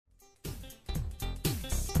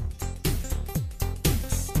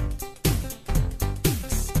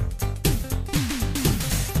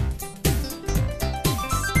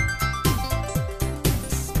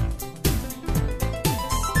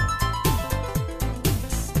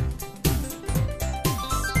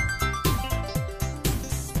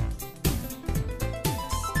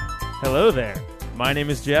Hello there. My name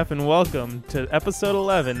is Jeff, and welcome to episode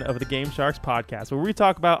 11 of the Game Sharks podcast, where we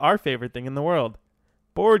talk about our favorite thing in the world,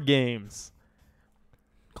 board games.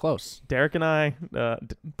 Close. Derek and I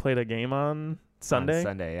played a game on Sunday,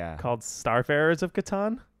 Yeah. called Starfarers of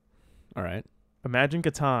Catan. All right. Imagine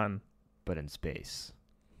Catan, But in space.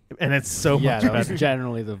 and it's so Yeah, much that was better.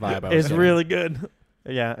 generally the vibe I was It's getting. really good.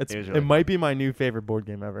 Yeah, It was it really might be my new favorite board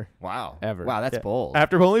game ever. Wow. Ever. Wow, that's Yeah. bold.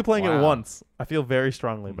 After only playing it Wow. once, I feel very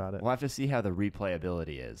strongly about it. We'll have to see how the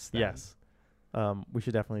replayability is. then. Yes. We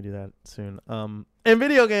should definitely do that soon. And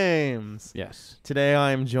video games. Yes. Today I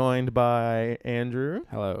am joined by Andrew,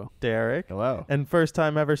 Hello. Derek, Hello. and first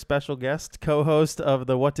time ever special guest, co-host of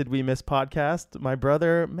the What Did We Miss podcast, my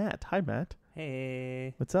brother Matt. Hi, Matt.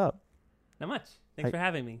 Hey, What's up? not much. Thanks Hi. for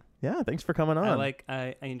having me. Yeah, thanks for coming on.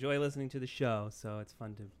 I enjoy listening to the show, so it's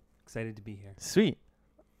excited to be here. Sweet.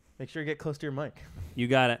 Make sure you get close to your mic. You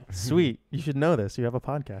got it. Sweet. You should know this. You have a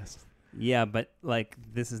podcast. Yeah, but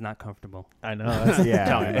this is not comfortable. I know. That's, Yeah.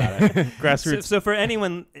 Tell me about it. Grassroots. So for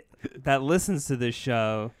anyone that listens to this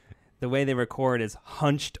show, the way they record is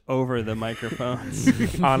hunched over the microphones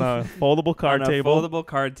on a foldable card on a table foldable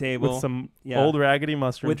card table with some Yeah. old raggedy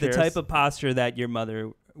mushroom with the chairs. type of posture that your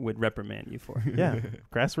mother would reprimand you for. Yeah,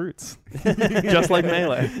 grassroots. Just like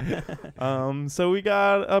Melee. So we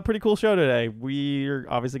got a pretty cool show today. We're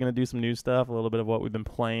obviously going to do some new stuff, a little bit of what we've been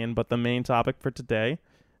playing, but the main topic for today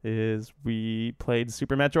is we played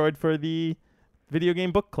Super Metroid for the Video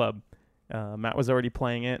Game Book Club. Matt was already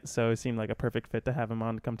playing it, so it seemed like a perfect fit to have him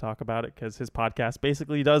on to come talk about it, because his podcast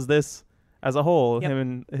basically does this as a whole. Yep. Him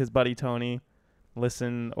and his buddy Tony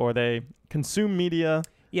listen, or they consume media.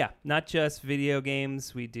 Yeah, not just video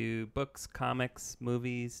games. We do books, comics,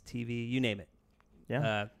 movies, TV, you name it.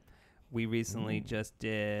 Yeah. We recently just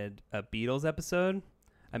did a Beatles episode.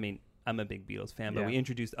 I mean, I'm a big Beatles fan, but Yeah. we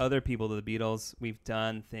introduced other people to the Beatles. We've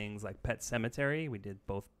done things like Pet Sematary. We did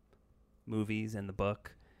both movies and the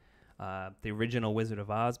book. The original Wizard of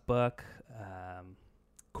Oz book.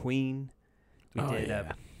 Queen. We did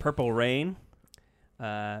Purple Rain.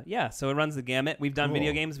 So it runs the gamut. We've done video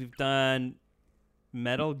Cool. games. We've done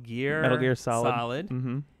Metal Gear Solid.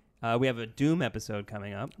 Mm-hmm. We have a Doom episode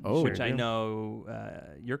coming up, Oh, which I Doom.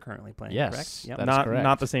 know you're currently playing, Yes, correct? Yep. That's correct.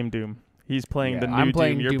 Not the same Doom. He's playing the Yeah. new I'm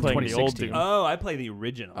playing Doom. You're Doom playing the old 2016. Doom. Oh, I play the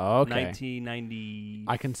original. Oh, okay. 1993.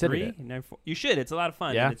 I considered it. 94. You should. It's a lot of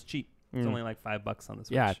fun. Yeah? And it's cheap. It's Mm. only like $5 on the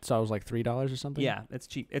Switch. Yeah, so it was like $3 or something? Yeah, it's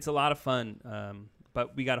cheap. It's a lot of fun.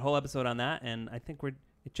 But we got a whole episode on that, and I think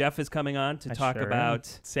Jeff is coming on to I talk sure am. about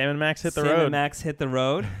Sam and Max hit the Sam road. and Max Hit the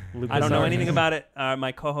Road. Lucas I don't know Arts. anything about it.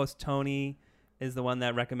 My co-host Tony is the one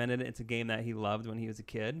that recommended it. It's a game that he loved when he was a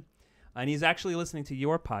kid. And he's actually listening to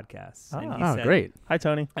your podcast. And he Oh, said, great. Hi,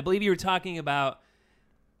 Tony. I believe you were talking about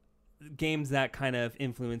games that kind of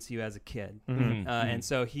influence you as a kid. Mhm. And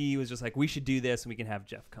so he was just like, we should do this and we can have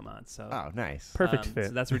Jeff come on. So, Oh, nice. Perfect fit.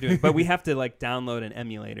 So that's what we're doing. But we have to download an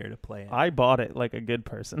emulator to play it. I bought it like a good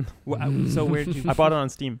person. So where'd you? I bought it on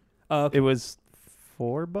Steam. Oh, okay. It was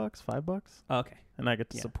 $4, $5, Oh, okay. and I get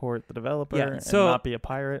to Yeah. support the developer Yeah, and so- not be a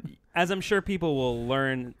pirate. As I'm sure people will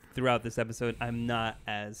learn throughout this episode, I'm not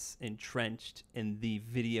as entrenched in the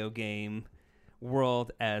video game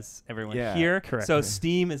world as everyone Yeah, here. correct. So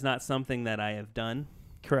Steam is not something that I have done.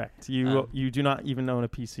 Correct. You do not even own a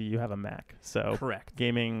PC. You have a Mac. So Correct.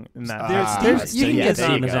 gaming in that. There's- you can yeah, get there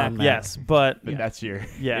you Steam go. is on Mac. Yes, but But that's your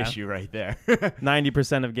Yeah. issue right there.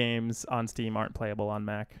 90% of games on Steam aren't playable on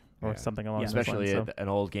Mac or Yeah. something along Yeah. those Especially lines. an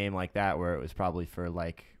old game like that where it was probably for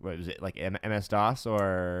what was it, like MS-DOS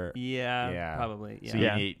or... Yeah, Yeah. probably. So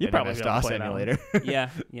Yeah. you need you an probably don't MS-DOS play that one. emulator. Yeah.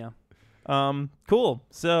 Cool.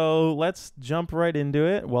 So let's jump right into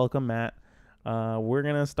it. Welcome, Matt. We're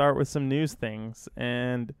gonna start with some news things,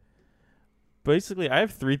 and basically, I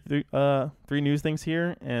have three news things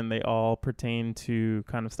here, and they all pertain to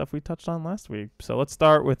kind of stuff we touched on last week. So let's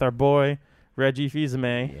start with our boy Reggie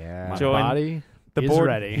Fils-Aimé. Yeah. My Join body The is board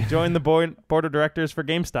ready. joined the board of directors for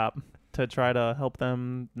GameStop to try to help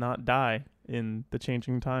them not die in the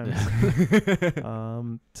changing times.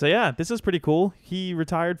 So yeah, this is pretty cool. He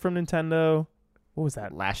retired from Nintendo. What was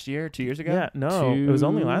that? Last year? 2 years ago? Yeah, no, it was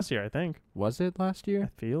only Two- last year, I think. Was it last I year?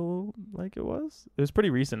 feel like it was. It was pretty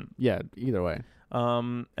recent. Yeah, either way.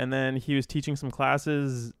 And then he was teaching some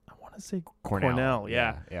classes. I want to say Cornell,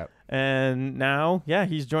 yeah. Yep. And now, yeah,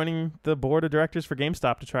 he's joining the board of directors for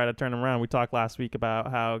GameStop to try to turn them around. We talked last week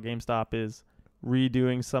about how GameStop is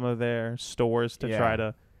redoing some of their stores to Yeah. try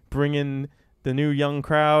to bring in the new young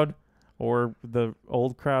crowd or the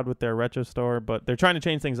old crowd with their retro store. But they're trying to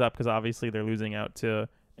change things up because obviously they're losing out to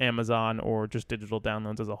Amazon or just digital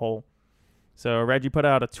downloads as a whole. So Reggie put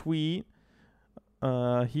out a tweet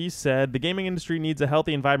He said, the gaming industry needs a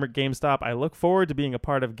healthy and vibrant GameStop. I look forward to being a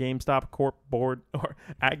part of GameStop Corp board or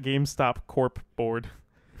at GameStop Corp board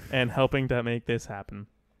and helping to make this happen.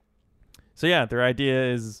 So yeah, their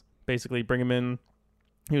idea is basically bring him in.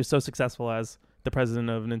 He was so successful as the president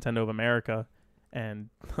of Nintendo of America and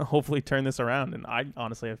hopefully turn this around. And I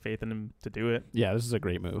honestly have faith in him to do it. Yeah, this is a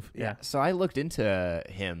great move. Yeah. So I looked into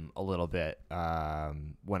him a little bit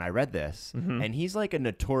when I read this, Mhm. and he's like a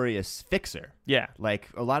notorious fixer. Yeah. Like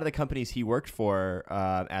a lot of the companies he worked for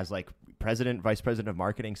as like president, vice president of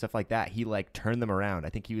marketing, stuff like that, he like turned them around. I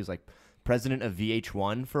think he was like president of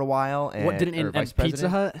VH1 for a while. And, What didn't or in vice Pizza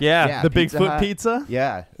president. Hut? Yeah. The Pizza Bigfoot Hut. pizza.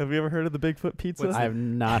 Yeah. Have you ever heard of the Bigfoot pizza? What's I have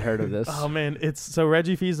not heard of this. Oh man, it's so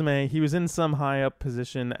Reggie Fils-Aimé, he was in some high up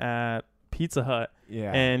position at Pizza Hut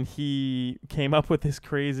Yeah. and he came up with this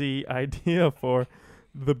crazy idea for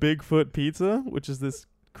the Bigfoot pizza, which is this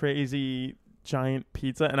crazy giant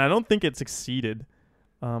pizza, and I don't think it succeeded.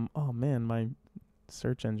 Oh man, my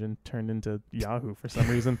search engine turned into Yahoo for some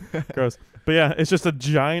reason. Gross. But yeah, it's just a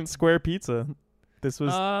giant square pizza. This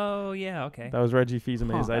was Oh yeah, okay. that was Reggie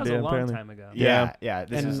Fils-Aimé's Huh. That was idea a long apparently. time ago. yeah.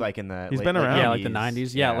 This And is like in the he's late, been around. Yeah, like the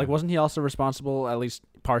 90s. 90s. Yeah, like wasn't he also responsible, at least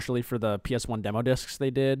partially, for the PS1 demo discs they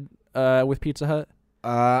did with Pizza Hut?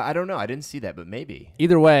 I don't know. I didn't see that, but maybe.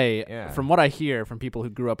 Either way, Yeah. from what I hear from people who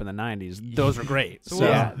grew up in the 90s, those were great. So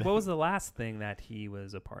So, what was the last thing that he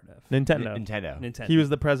was a part of? Nintendo. Nintendo. He was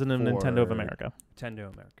the president of For- Nintendo of America.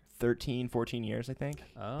 Nintendo America. 13, 14 years, I think.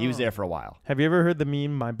 Oh. He was there for a while. Have you ever heard the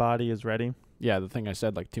meme "My body is ready"? yeah, the thing I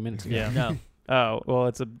said like 2 minutes ago. Yeah. No. Oh well,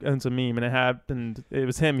 it's a meme, and it happened. It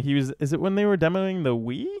was him. He was. Is it when they were demoing the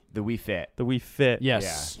Wii? The Wii Fit. The Wii Fit.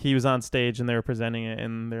 Yes. He was on stage and they were presenting it,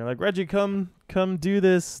 and they're like, "Reggie, come do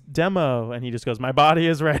this demo," and he just goes, "My body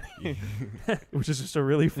is ready," which is just a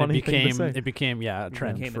really funny It became, thing to say. it became, yeah, a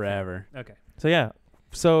trend became a thing. forever. Okay. So yeah.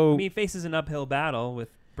 So I mean, he faces an uphill battle with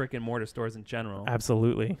brick and mortar stores in general.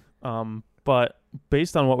 absolutely. But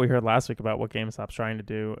based on what we heard last week about what GameStop's trying to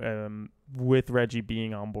do, with Reggie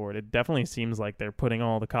being on board, it definitely seems like they're putting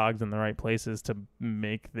all the cogs in the right places to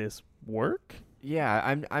make this work.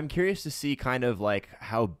 Yeah, I'm curious to see kind of like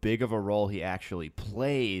how big of a role he actually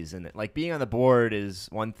plays, and like being on the board is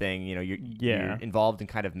one thing. You know, you're involved in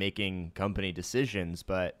kind of making company decisions,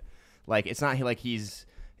 but like it's not like he's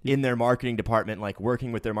in their marketing department, like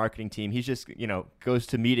working with their marketing team. He's just goes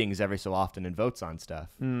to meetings every so often and votes on stuff.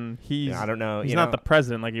 He's I don't know. He's not the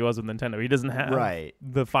president like he was with Nintendo. He doesn't have right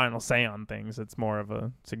the final say on things. It's more of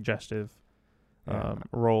a suggestive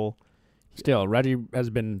role. Still, Reggie has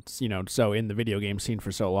been, so in the video game scene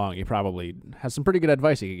for so long, he probably has some pretty good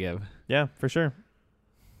advice he could give. Yeah, for sure.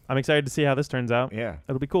 I'm excited to see how this turns out. Yeah.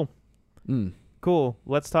 It'll be cool. Mm. Cool.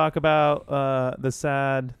 Let's talk about the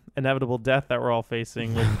sad, inevitable death that we're all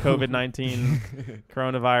facing with COVID-19,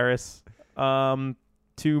 coronavirus.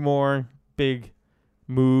 2 more big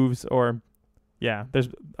moves, there's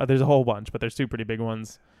a whole bunch, but there's 2 pretty big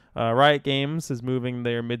ones. Riot Games is moving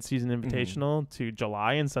their mid-season invitational to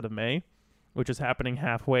July instead of May, which is happening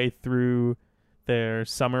halfway through their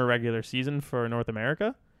summer regular season for North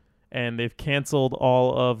America. And they've canceled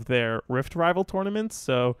all of their Rift Rival tournaments,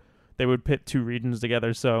 so they would pit 2 regions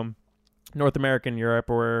together. So North America and Europe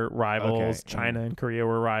were rivals. Okay. China and Korea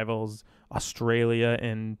were rivals. Australia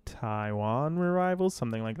and Taiwan were rivals,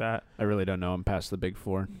 something like that. I really don't know him past the big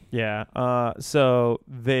 4. Yeah. So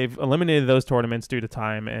they've eliminated those tournaments due to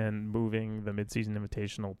time and moving the mid-season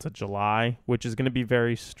invitational to July, which is going to be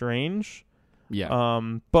very strange. Yeah.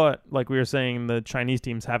 But like we were saying, the Chinese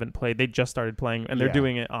teams haven't played. They just started playing, and they're Yeah.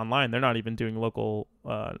 doing it online. They're not even doing local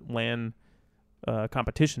LAN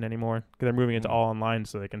competition anymore. They're moving it to all online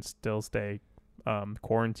so they can still stay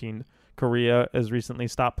quarantined. Korea has recently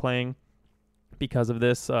stopped playing because of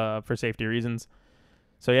this for safety reasons.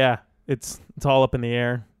 So yeah, it's all up in the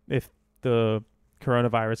air. If the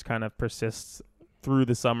coronavirus kind of persists through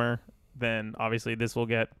the summer, then obviously this will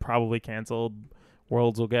get probably canceled.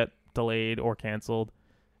 Worlds will get delayed or canceled.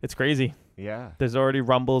 It's crazy. Yeah. There's already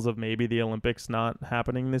rumbles of maybe the Olympics not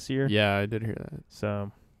happening this year. Yeah, I did hear that.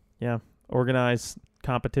 So, yeah, organized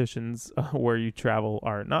competitions where you travel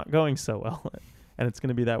are not going so well. And it's going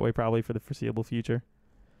to be that way probably for the foreseeable future.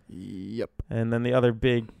 Yep. And then the other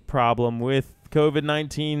big problem with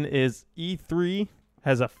COVID-19 is E3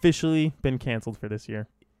 has officially been canceled for this year.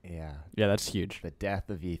 Yeah. Yeah, that's huge. The death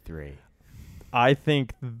of E3. I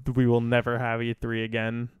think we will never have E3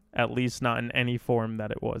 again, at least not in any form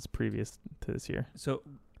that it was previous to this year. So,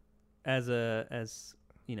 as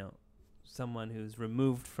someone who's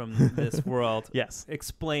removed from this world, Yes.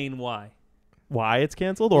 explain why. why it's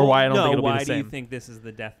canceled or why I don't think it'll be the same. Why do you think this is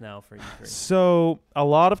the death knell for E3? So a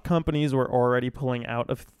lot of companies were already pulling out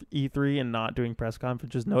of E3 and not doing press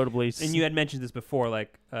conferences, notably. And you had mentioned this before,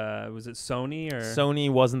 like, was it Sony or? Sony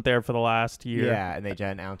wasn't there for the last year. Yeah, and they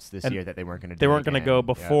announced this year that they weren't going to do They weren't going to go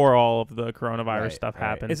before all of the coronavirus stuff right.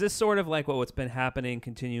 happened. Is this sort of like what's been happening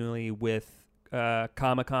continually with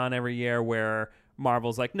Comic-Con every year, where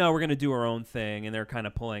Marvel's like, no, we're going to do our own thing, and they're kind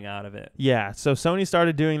of pulling out of it? Yeah, so Sony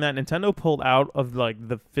started doing that. Nintendo pulled out of like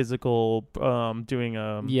the physical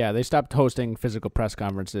doing Yeah, they stopped hosting physical press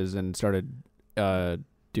conferences and started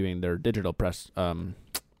doing their digital press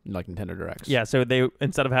like Nintendo Directs. Yeah, so they,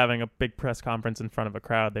 instead of having a big press conference in front of a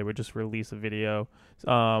crowd, they would just release a video.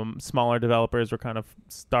 Smaller developers were kind of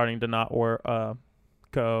starting to not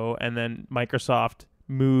go, and then Microsoft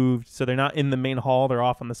moved, so they're not in the main hall, they're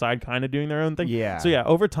off on the side kind of doing their own thing. Yeah. So yeah,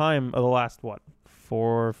 over time of the last 4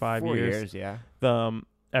 or 5 4 years, yeah.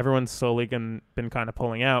 Everyone's slowly been kind of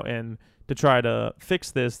pulling out, and to try to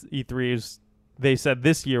fix this, they said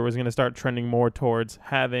this year was going to start trending more towards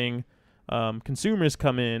having consumers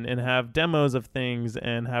come in and have demos of things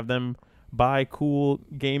and have them buy cool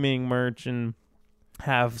gaming merch and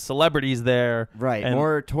have celebrities there. Right, and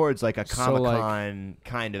more towards like a Comic-Con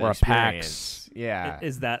kind of experience. Yeah.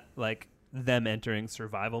 Is that like them entering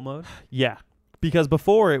survival mode? Yeah, because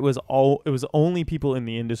before it was only people in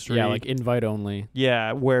the industry. Yeah, like invite only.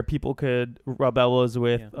 Yeah, where people could rub elbows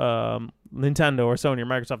with Nintendo or Sony or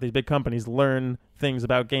Microsoft, these big companies, learn things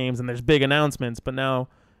about games, and there's big announcements. But now,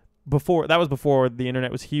 before the internet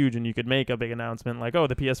was huge and you could make a big announcement like, oh,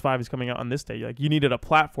 the PS5 is coming out on this day. Like, you needed a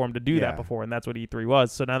platform to do that before, and that's what E3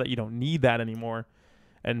 was. So now that you don't need that anymore,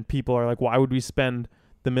 and people are like, why would we spend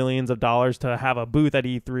the millions of dollars to have a booth at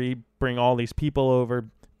E3, bring all these people over,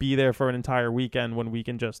 be there for an entire weekend when we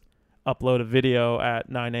can just upload a video at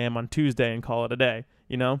 9 a.m. on Tuesday and call it a day,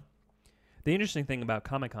 you know? The interesting thing about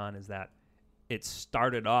Comic-Con is that it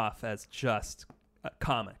started off as just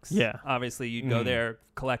comics. Yeah. Obviously, you'd go there,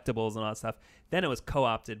 collectibles and all that stuff. Then it was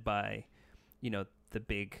co-opted by, the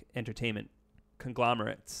big entertainment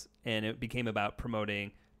conglomerates, and it became about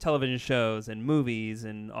promoting television shows and movies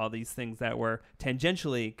and all these things that were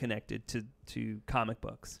tangentially connected to comic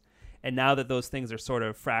books. And now that those things are sort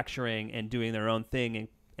of fracturing and doing their own thing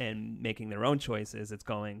and making their own choices, it's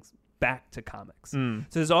going back to comics.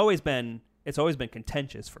 So it's always been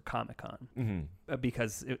contentious for Comic-Con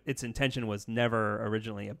because its intention was never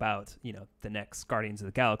originally about, the next Guardians of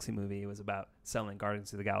the Galaxy movie. It was about selling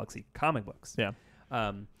Guardians of the Galaxy comic books. Yeah.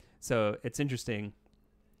 So it's interesting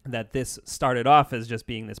that this started off as just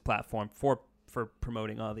being this platform for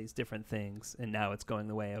promoting all these different things, and now it's going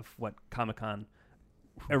the way of what Comic-Con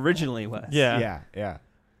originally was. Yeah,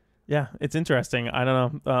 it's interesting. I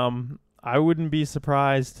don't know. I wouldn't be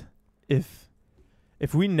surprised if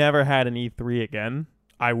we never had an E3 again.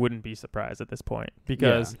 I wouldn't be surprised at this point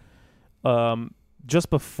because just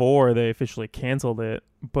before they officially canceled it,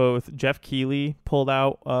 both Jeff Keighley pulled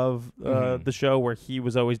out of the show, where he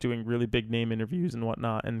was always doing really big name interviews and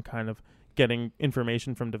whatnot and kind of getting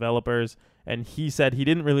information from developers, and he said he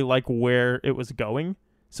didn't really like where it was going,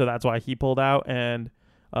 so that's why he pulled out. And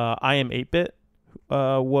I Am 8-Bit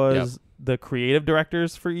was the creative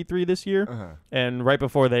directors for E3 this year, and right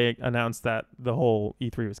before they announced that the whole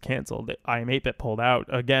E3 was canceled, I Am 8-Bit pulled out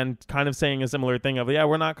again, kind of saying a similar thing of,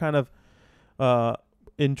 we're not kind of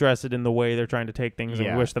interested in the way they're trying to take things,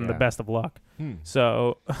 and wish them the best of luck.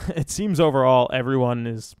 So it seems overall everyone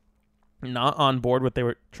is not on board what they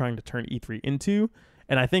were trying to turn E3 into,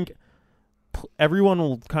 and I think everyone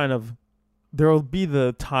will kind of, there will be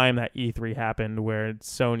the time that E3 happened where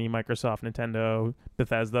Sony, Microsoft, Nintendo,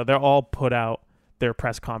 Bethesda, they'll all put out their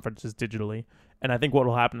press conferences digitally, and I think what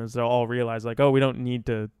will happen is they'll all realize like, oh, we don't need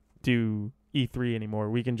to do E3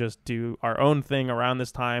 anymore, we can just do our own thing around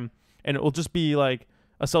this time. And it will just be like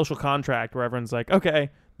a social contract where everyone's like, okay,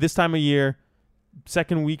 this time of year,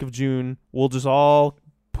 second week of June, we'll just all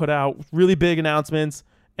put out really big announcements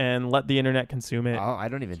and let the internet consume it. Oh, I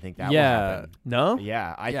don't even think that will happen. No?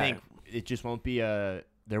 Yeah, I think it just won't be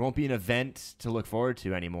there won't be an event to look forward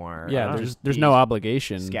to anymore. Yeah, there's no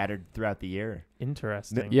obligation scattered throughout the year.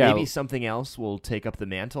 Interesting. Maybe something else will take up the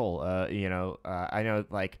mantle. I know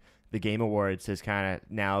like the Game Awards has kind of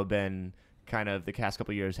now been the past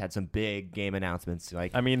couple of years had some big game announcements.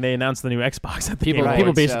 Like, I mean, they announced the new Xbox at the people. Game Awards,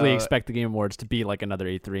 people basically expect the Game Awards to be like another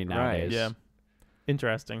E3 nowadays. Right. Yeah,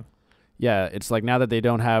 interesting. Yeah, it's like now that they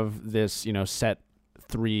don't have this, set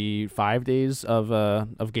 3-5 days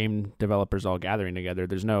of game developers all gathering together,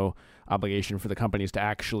 there's no obligation for the companies to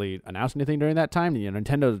actually announce anything during that time.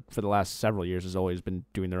 Nintendo for the last several years has always been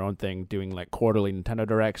doing their own thing, doing like quarterly Nintendo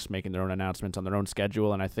Directs, making their own announcements on their own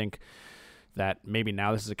schedule, and I think that maybe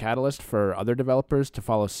now this is a catalyst for other developers to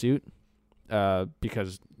follow suit,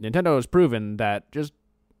 because Nintendo has proven that just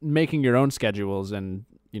making your own schedules and,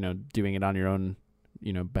 doing it on your own,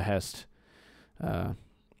 behest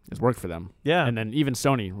has worked for them. Yeah. And then even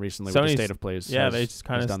Sony recently with the State of Plays. Yeah, they just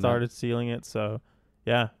kind of started sealing it. So,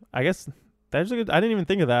 yeah, I guess that's a good. I didn't even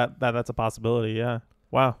think of that that's a possibility. Yeah.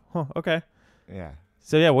 Wow. Huh, okay. Yeah.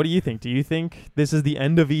 So, yeah, what do you think? Do you think this is the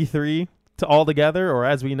end of E3 to altogether, or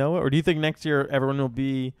as we know it? Or do you think next year everyone will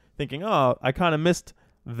be thinking, oh, I kind of missed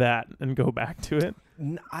that and go back to it?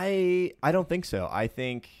 I don't think so. I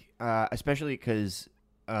think, especially because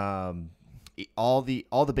all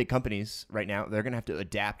the big companies right now, they're going to have to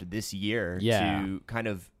adapt this year to kind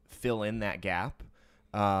of fill in that gap.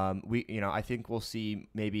 I think we'll see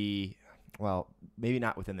maybe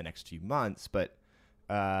not within the next few months, but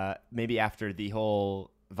maybe after the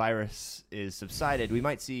whole virus is subsided, we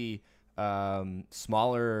might see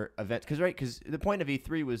smaller events. Because the point of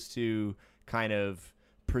E3 was to kind of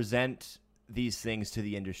present these things to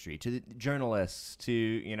the industry, to the journalists,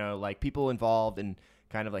 to like people involved, and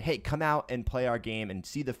kind of like, hey, come out and play our game and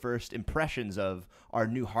see the first impressions of our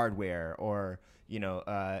new hardware, or these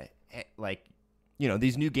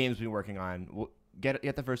new games we've been working on. We'll get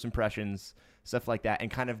the first impressions, stuff like that,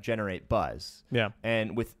 and kind of generate buzz. Yeah.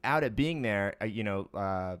 And without it being there,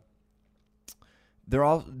 they're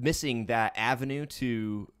all missing that avenue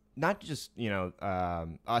to not just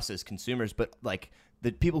us as consumers, but like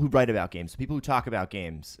the people who write about games, people who talk about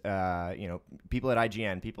games, people at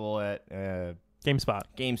IGN, people at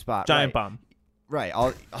GameSpot, Giant Bomb. Right.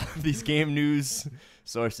 All these game news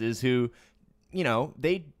sources who,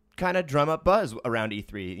 they kind of drum up buzz around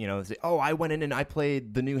E3, say, oh, I went in and I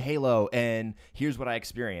played the new Halo and here's what I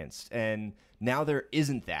experienced. And now there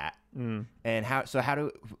isn't that. And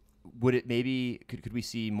could we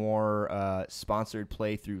see more sponsored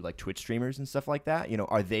play through like Twitch streamers and stuff like that?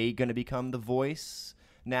 Are they going to become the voice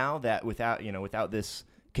now that without this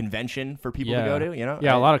convention for people to go to?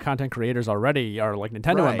 A lot of content creators already are like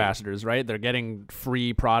Nintendo ambassadors, right? They're getting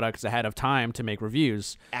free products ahead of time to make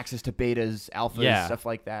reviews, access to betas, alphas, stuff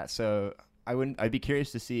like that. So I'd be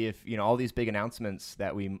curious to see if all these big announcements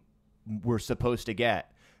that we were supposed to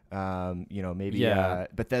get, Bethesda's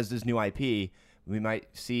new IP, we might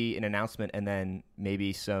see an announcement and then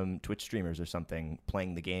maybe some Twitch streamers or something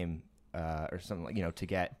playing the game, or something to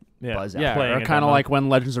get buzz out. Yeah, or kind of like when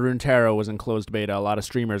Legends of Runeterra was in closed beta, a lot of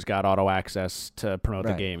streamers got auto access to promote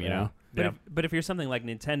the game, But if you're something like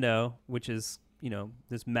Nintendo, which is,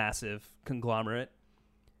 this massive conglomerate,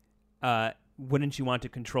 wouldn't you want to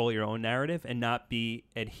control your own narrative and not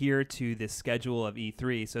adhere to the schedule of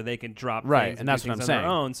E3 so they can drop things and that's what I'm on saying. Their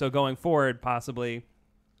own? So going forward, possibly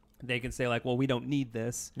they can say like, well, we don't need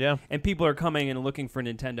this. Yeah. And people are coming and looking for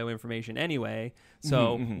Nintendo information anyway.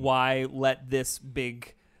 So why let this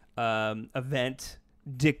big event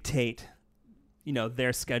dictate,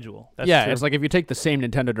 their schedule? That's true. It's like if you take the same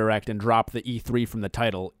Nintendo Direct and drop the E3 from the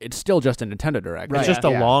title, it's still just a Nintendo Direct. Right. It's just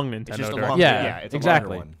a long Nintendo Direct. It's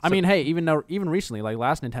exactly. A one. I mean, hey, even recently, like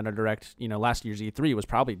last Nintendo Direct, last year's E3 was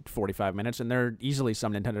probably 45 minutes, and there are easily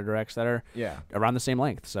some Nintendo Directs that are around the same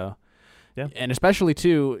length. So, and especially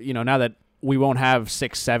too, now that we won't have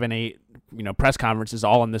 6, 7, 8, press conferences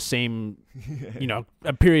all in the same,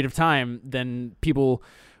 a period of time, then people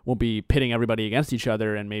won't be pitting everybody against each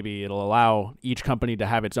other, and maybe it'll allow each company to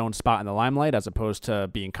have its own spot in the limelight as opposed to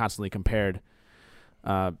being constantly compared.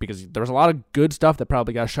 Because there was a lot of good stuff that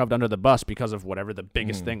probably got shoved under the bus because of whatever the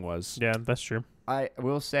biggest thing was. Yeah, that's true. I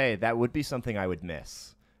will say that would be something I would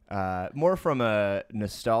miss. More from a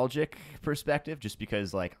nostalgic perspective, just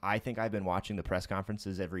because I think I've been watching the press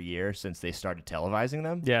conferences every year since they started televising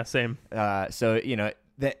them. Yeah, same. So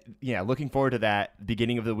looking forward to that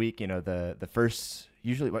beginning of the week. The first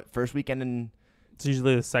weekend in. It's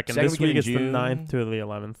usually the second. This week it's the 9th to the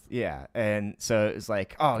 11th. Yeah, and so it's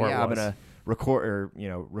like, I'm gonna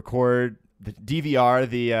record the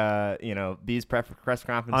DVR these press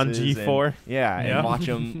conferences on G4. And watch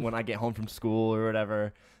them when I get home from school or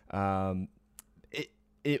whatever. I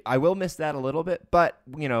will miss that a little bit, but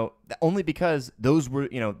only because those were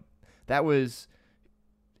that was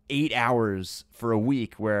 8 hours for a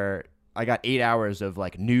week where I got 8 hours of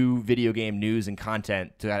new video game news and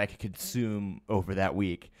content that I could consume over that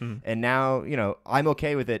week. And now I'm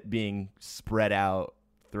okay with it being spread out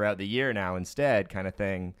throughout the year now instead, kind of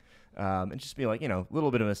thing. And just be a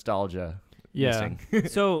little bit of nostalgia. Yeah.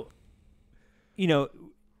 So,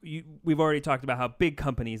 we've already talked about how big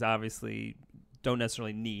companies obviously don't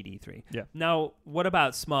necessarily need E3. Yeah. Now, what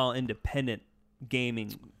about small independent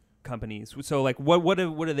gaming companies? So, what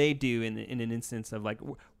do they do in an instance of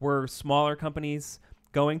were smaller companies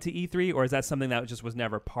going to E3, or is that something that just was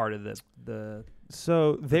never part of the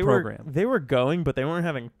So they program? They were going, but they weren't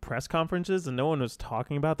having press conferences, and no one was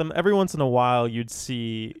talking about them. Every once in a while, you'd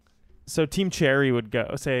see. So Team Cherry would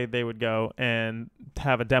go, say they would go and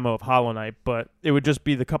have a demo of Hollow Knight, but it would just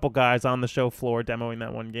be the couple guys on the show floor demoing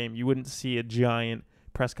that one game. You wouldn't see a giant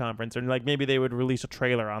press conference, or like maybe they would release a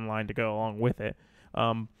trailer online to go along with it.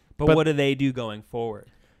 But what do they do going forward?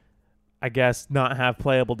 I guess not have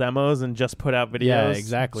playable demos and just put out videos. Yeah,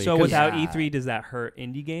 exactly. So 'Cause- without Yeah. E3, does that hurt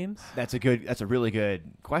indie games? That's a really good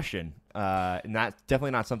question. And that's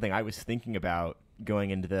definitely not something I was thinking about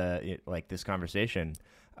going into this conversation.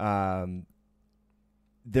 There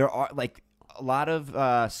are like a lot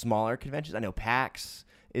of smaller conventions. I know PAX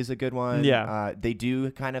is a good one. Yeah. They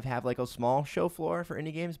do kind of have like a small show floor for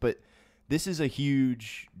indie games, but this is a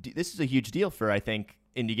huge deal for, I think,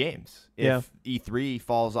 indie games. If E3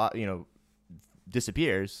 falls off,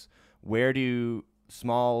 disappears, where do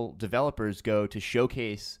small developers go to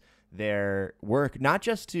showcase their work? Not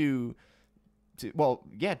just because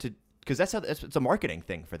it's a marketing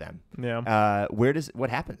thing for them. Yeah. What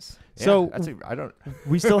happens? So I don't.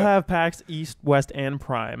 we still have PAX East, West, and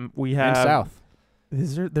Prime. We have and South.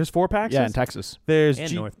 There's 4 PAXs. Yeah, in Texas. There's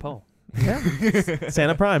And North Pole. Yeah.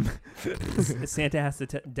 Santa Prime. Santa has to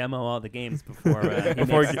demo all the games before he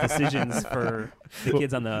makes decisions for the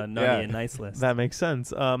kids on the naughty and nice list. That makes sense.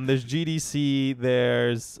 There's GDC.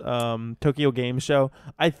 There's Tokyo Game Show.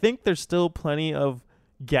 I think there's still plenty of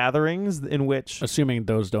gatherings in which, Assuming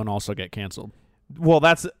those don't also get canceled. well,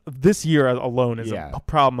 that's this year alone is Yeah. a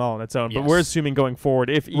problem all on its own. But Yes. we're assuming going forward,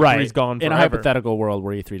 if E3's gone In forever, a hypothetical world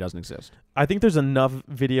where E3 doesn't exist. I think there's enough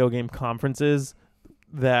video game conferences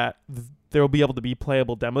that there will be able to be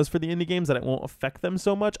playable demos for the indie games that it won't affect them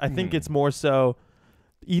so much. I think it's more so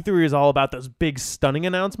E3 is all about those big stunning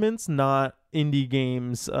announcements, not indie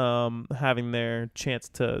games having their chance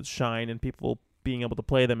to shine and people being able to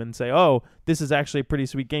play them and say, oh, this is actually a pretty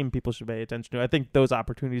sweet game people should pay attention to. I think those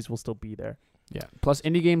opportunities will still be there. Yeah. Plus,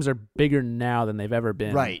 indie games are bigger now than they've ever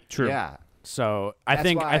been. Right. True. Yeah. So I That's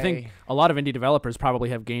think why- a lot of indie developers probably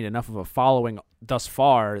have gained enough of a following thus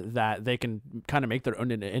far that they can kind of make their own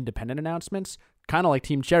independent announcements, kind of like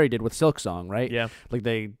Team Cherry did with Silksong, right? Yeah. Like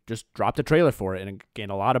they just dropped a trailer for it and it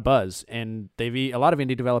gained a lot of buzz. And a lot of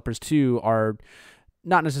indie developers too are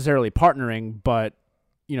not necessarily partnering, but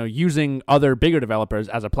using other bigger developers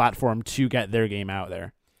as a platform to get their game out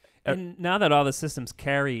there. And now that all the systems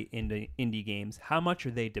carry indie games, how much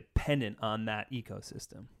are they dependent on that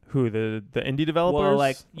ecosystem? Who, the indie developers? Well,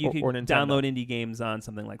 like you could or Nintendo? download indie games on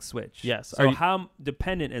something like Switch. Yes. So how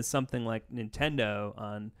dependent is something like Nintendo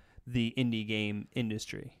on the indie game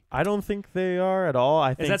industry? I don't think they are at all.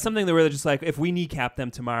 I think Is that something that we're just like, if we kneecap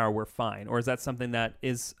them tomorrow, we're fine? Or is that something that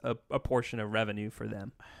is a portion of revenue for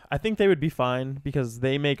them? I think they would be fine because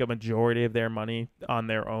they make a majority of their money on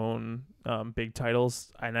their own big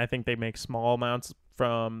titles, and I think they make small amounts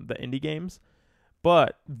from the indie games.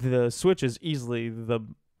 But the Switch is easily the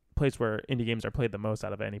place where indie games are played the most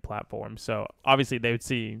out of any platform. So obviously they would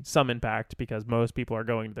see some impact because most people are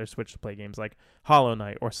going to their Switch to play games like Hollow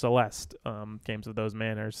Knight or Celeste, games of those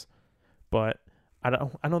manners. But I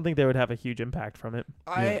don't think they would have a huge impact from it.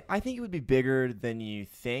 I think it would be bigger than you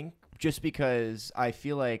think, just because I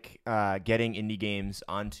feel like getting indie games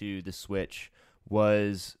onto the Switch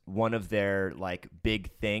was one of their like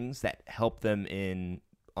big things that helped them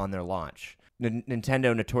on their launch.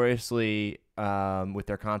 Nintendo notoriously with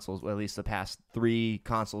their consoles, well, at least the past 3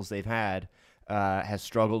 consoles they've had, has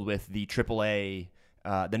struggled with the AAA,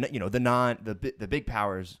 the big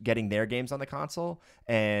powers getting their games on the console,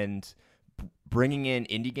 and bringing in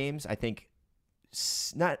indie games. I think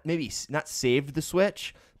not saved the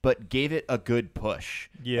Switch, but gave it a good push.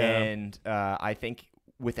 Yeah. And I think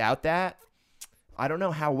without that, I don't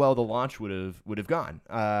know how well the launch would have gone.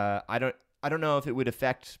 I don't know if it would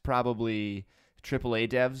affect probably AAA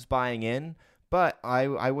devs buying in, but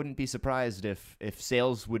I wouldn't be surprised if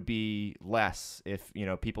sales would be less if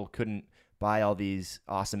people couldn't buy all these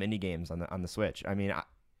awesome indie games on the Switch. I mean,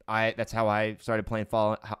 I that's how I started playing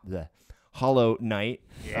Hollow Knight.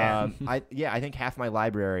 Yeah. I think half my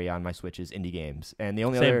library on my Switch is indie games, and the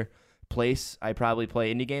only Same. other place I probably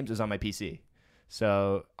play indie games is on my PC.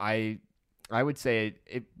 So I would say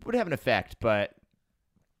it would have an effect, but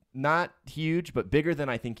not huge, but bigger than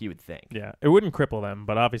I think you would think. Yeah, it wouldn't cripple them,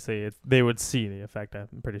 but obviously they would see the effect,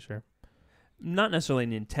 I'm pretty sure. not necessarily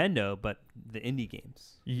Nintendo, but the indie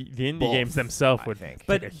games. The indie Both, games themselves I would think.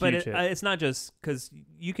 But take a but huge hit. it's not just because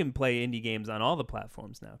you can play indie games on all the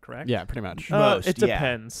platforms now, correct? Yeah, pretty much. Most, it yeah.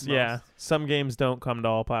 depends. Most. Yeah, some games don't come to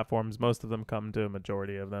all platforms. Most of them come to a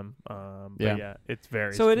majority of them. Yeah. But yeah, it's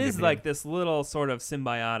very. So it is like this little sort of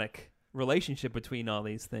symbiotic relationship between all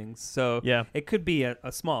these things. So Yeah, it could be a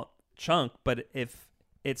small chunk, but if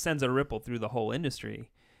it sends a ripple through the whole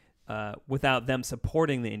industry, without them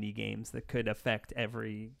supporting the indie games, that could affect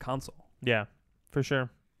every console. yeah, for sure.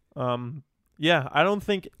 Yeah, I don't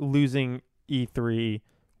think losing E3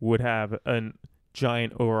 would have a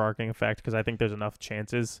giant overarching effect because I think there's enough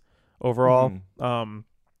chances overall. Mhm.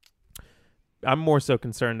 I'm more so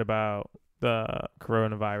concerned about the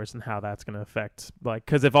coronavirus and how that's going to affect, like,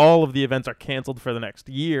 because if all of the events are canceled for the next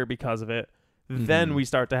year because of it, then Mhm. we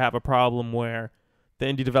start to have a problem where the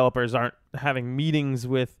indie developers aren't having meetings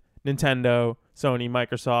with Nintendo, Sony,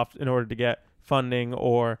 Microsoft in order to get funding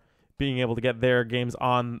or being able to get their games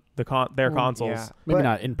on their Well, consoles. yeah. Maybe But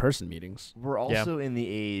not in-person meetings. We're also in the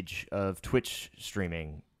age of Twitch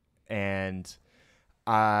streaming, and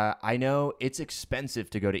I know it's expensive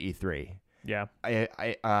to go to E3. Yeah.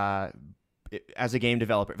 As a game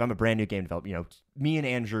developer, if I'm a brand new game developer, me and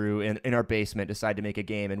Andrew in our basement decide to make a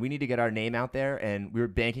game, and we need to get our name out there, and we were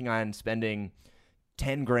banking on spending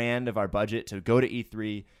 $10,000 of our budget to go to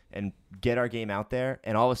E3 and get our game out there,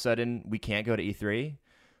 and all of a sudden we can't go to E3.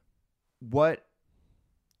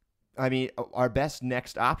 Our best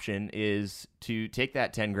next option is to take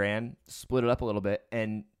that $10,000, split it up a little bit,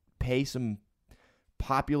 and pay some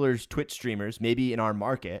popular Twitch streamers, maybe in our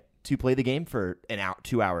market, to play the game for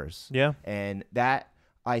 2 hours. Yeah. And that,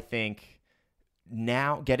 I think,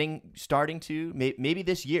 now starting to maybe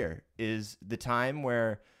this year is the time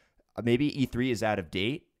where maybe E3 is out of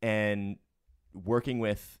date and working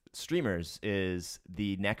with streamers is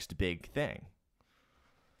the next big thing.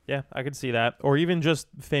 Yeah, I could see that. Or even just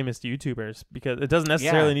famous YouTubers, because it doesn't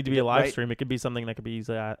necessarily need to be a live stream. It could be something that could be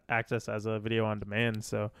easily accessed as a video on demand.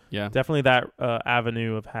 So Yeah. definitely that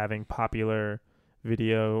avenue of having popular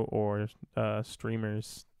video or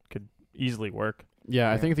streamers could easily work. Yeah,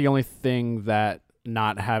 I Yeah. think the only thing that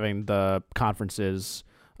not having the conferences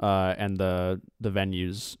and the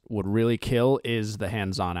venues would really kill is the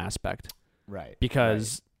hands-on aspect. Right.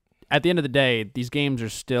 Because at the end of the day, these games are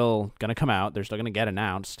still going to come out. They're still going to get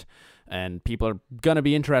announced. And people are going to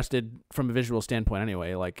be interested from a visual standpoint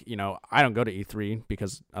anyway. Like, I don't go to E3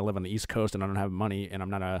 because I live on the East Coast and I don't have money and I'm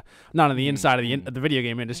not on the inside of the video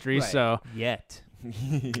game industry. Right. So, Yet.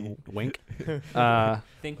 wink.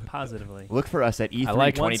 Think positively. Look for us at E3 I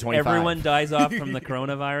like- Once 2025. everyone dies off from the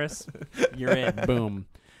coronavirus, you're in. Boom.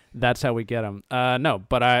 That's how we get them. No,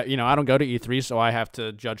 but I don't go to E3, so I have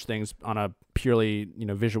to judge things on a purely,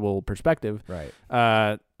 visual perspective.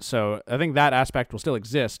 Right. So I think that aspect will still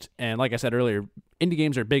exist. And like I said earlier, indie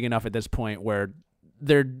games are big enough at this point where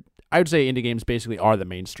I would say indie games basically are the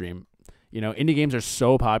mainstream. Indie games are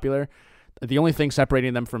so popular. The only thing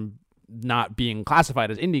separating them from not being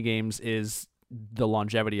classified as indie games is the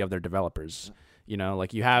longevity of their developers.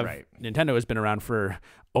 Like you have Right. Nintendo has been around for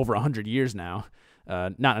over 100 years now.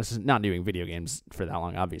 Not doing video games for that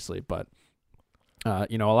long, obviously, but a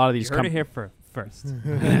lot of these You heard it here first.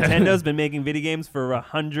 Nintendo's been making video games for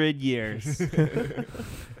 100 years.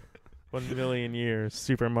 1 million years,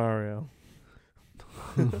 Super Mario.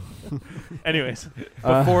 Anyways,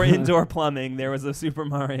 Before indoor plumbing, there was a Super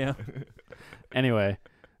Mario. Anyway,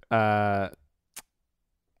 lost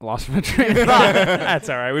my train of thought. that's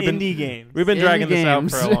all right. We've been games. dragging this out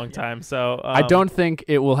games. for a long time, so I don't think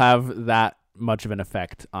it will have that much of an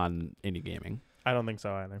effect on indie gaming. I don't think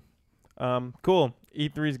so either. Cool.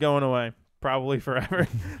 E3's going away, probably forever.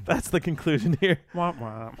 That's the conclusion here.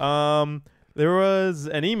 There was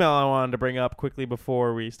an email I wanted to bring up quickly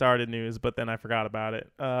before we started news, but then I forgot about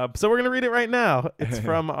it. So we're gonna read it right now. It's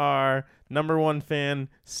from our number one fan,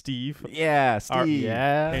 Steve. Yeah, Steve.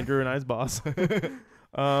 Andrew and I's boss.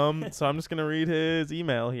 So I'm just gonna read his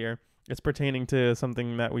email here. It's pertaining to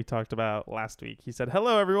something that we talked about last week. He said,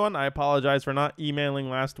 "Hello everyone. I apologize for not emailing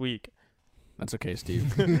last week. That's okay,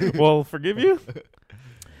 Steve. We'll forgive you.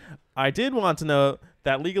 I did want to know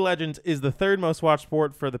that League of Legends is the third most watched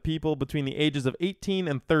sport for the people between the ages of 18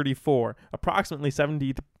 and 34, approximately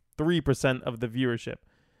 73% of the viewership.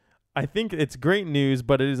 I think it's great news,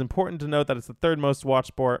 but it is important to note that it's the third most watched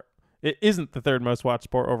sport. It isn't the third most watched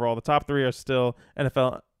sport overall. The top three are still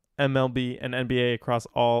NFL, MLB, and NBA across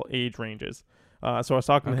all age ranges." So I was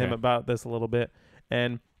talking to him about this a little bit,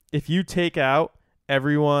 and if you take out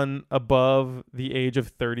everyone above the age of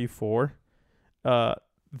 34, I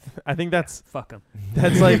think that's Fuck them.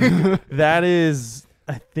 like that is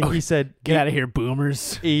I think he said Get out of here,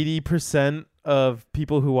 boomers. 80% of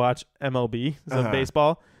people who watch MLB, so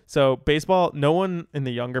baseball. So baseball, no one in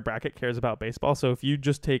the younger bracket cares about baseball. So if you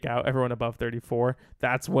just take out everyone above 34,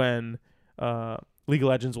 that's when League of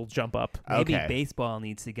Legends will jump up. Maybe baseball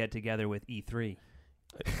needs to get together with E3.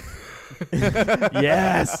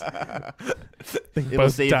 Yes. It will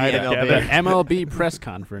save the MLB. MLB press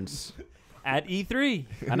conference At E3.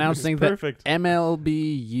 announcing that Perfect.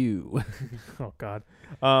 MLBU. Oh, God.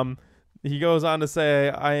 He goes on to say,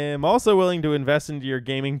 I am also willing to invest into your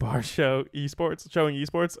gaming bar showing esports.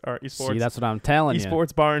 See, that's what I'm telling you.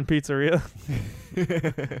 Esports bar and pizzeria.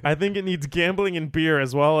 I think it needs gambling and beer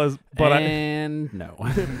as well as, No.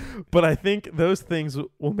 but I think those things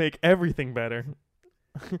will make everything better.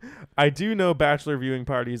 I do know bachelor viewing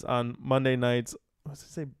parties on Monday nights.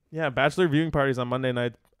 Bachelor viewing parties on Monday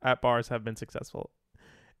night at bars have been successful.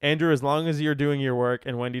 Andrew, as long as you're doing your work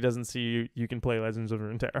and Wendy doesn't see you, you can play Legends of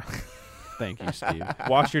Runeterra. Thank you, Steve.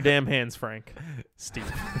 Wash your damn hands, Frank. Steve.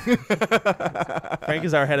 Frank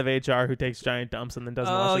is our head of HR who takes giant dumps and then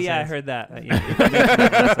doesn't wash his hands. I heard that.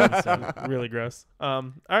 Really gross.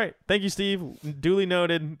 All right. Thank you, Steve. Duly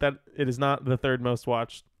noted that it is not the third most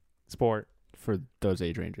watched sport. For those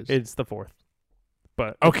age ranges. It's the fourth.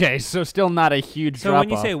 But okay, so still not a huge So drop when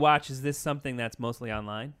you off. say watch, is this something that's mostly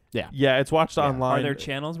online? yeah, it's watched online. Are there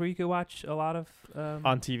channels where you could watch a lot of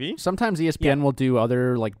on TV? Sometimes ESPN will do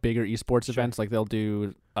other like bigger esports events, like they'll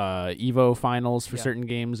do Evo finals for certain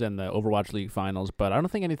games and the Overwatch League finals. But I don't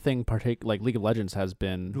think anything like League of Legends has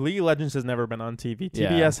been. League of Legends has never been on TV.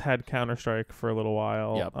 Yeah. TBS had Counter-Strike for a little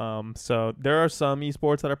while. Yep. So there are some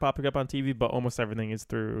esports that are popping up on TV, but almost everything is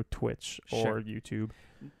through Twitch or YouTube.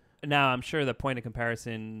 Now, I'm sure the point of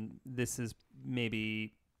comparison, this is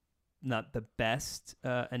maybe not the best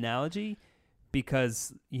analogy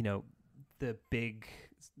because, you know, the big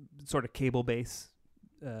sort of cable base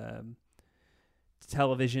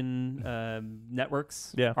television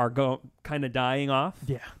networks are kind of dying off.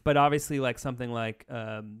 Yeah. But obviously, like something like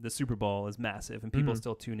the Super Bowl is massive and people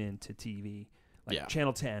still tune in to TV. Like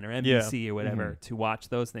Channel 10 or NBC or whatever to watch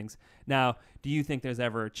those things. Now, do you think there's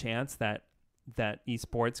ever a chance that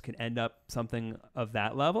esports can end up something of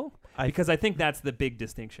that level? Because I think that's the big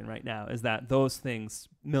distinction right now is that those things,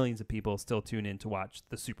 millions of people still tune in to watch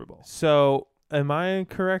the Super Bowl. So am I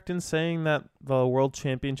correct in saying that the World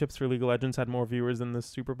Championships for League of Legends had more viewers than the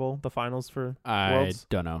Super Bowl, the finals for Worlds? I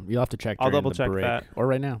don't know. You'll have to check. I'll during double the check break that. or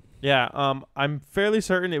right now. Yeah, I'm fairly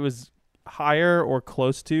certain it was higher or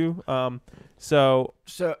close to. So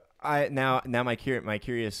I now my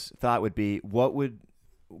curious thought would be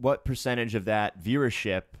what percentage of that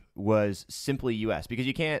viewership was simply U.S. because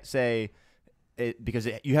you can't say it because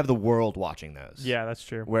you have the world watching those. Yeah, that's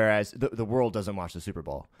true. Whereas the world doesn't watch the Super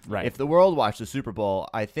Bowl. Right. If the world watched the Super Bowl,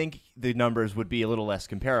 I think the numbers would be a little less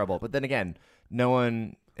comparable. But then again, no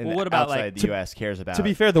one outside the U.S. cares about. To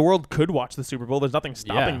be fair, the world could watch the Super Bowl. There's nothing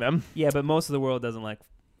stopping them. Yeah, but most of the world doesn't like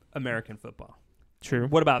American football. True.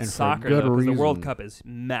 What about And for soccer? good Though, 'cause the reason. World Cup is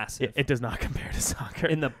massive It does not compare to soccer.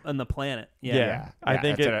 in the planet. I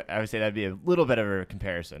think I would say that'd be a little bit of a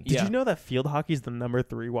comparison. Did you know that field hockey is the number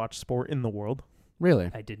 3 watched sport in the world?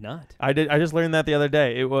 Really? I did not. I just learned that the other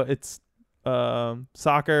day. It's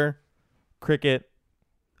soccer, cricket,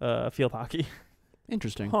 field hockey.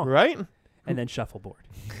 Interesting. Huh. Right? And then shuffleboard.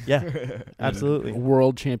 Yeah. Absolutely.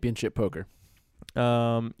 World Championship Poker.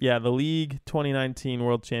 The League 2019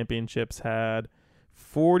 World Championships had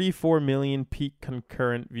 44 million peak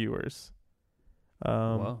concurrent viewers.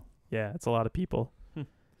 Wow. Yeah, it's a lot of people.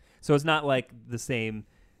 So it's not like the same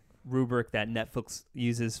rubric that Netflix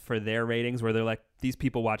uses for their ratings where they're like, these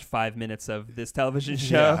people watch 5 minutes of this television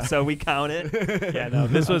show, so we count it. Yeah, no,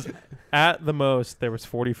 this was at the most, there was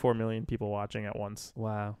 44 million people watching at once.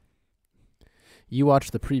 Wow. You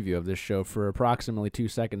watched the preview of this show for approximately 2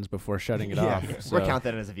 seconds before shutting it off. So. We're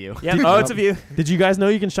counting that as a view. Yeah. Oh, it's a view. Did you guys know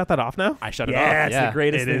you can shut that off now? I shut it Yeah, off. it's the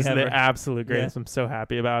greatest It thing is ever. the absolute greatest. I'm so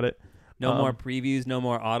happy about it. No more previews, no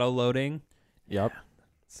more auto loading. Yep.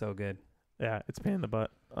 So good. Yeah, it's pain in the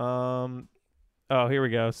butt. Here we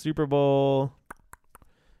go. Super Bowl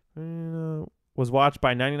was watched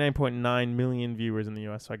by 99.9 million viewers in the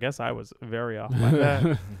U.S. So I guess I was very off by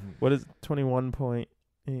that. What is 21.8?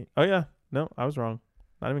 Oh yeah, no, I was wrong.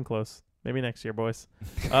 Not even close. Maybe next year, boys.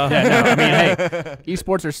 Yeah, no, I mean, hey,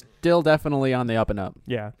 esports are still definitely on the up and up.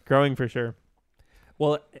 Yeah, growing for sure.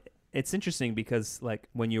 Well, it's interesting because like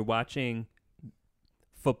when you're watching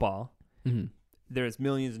football, there's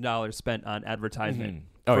millions of dollars spent on advertisement.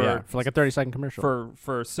 Oh yeah, for like a 30-second commercial.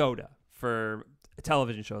 For soda, for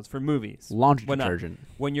television shows, for movies. Laundry whatnot. detergent.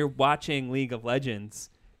 When you're watching League of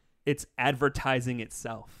Legends, it's advertising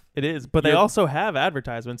itself. It is, but they also have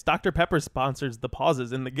advertisements. Dr. Pepper sponsors the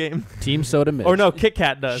pauses in the game. Team Soda Mist. Or no, Kit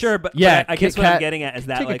Kat does. Sure, but Yeah, I guess Kit what I'm Kat- getting at is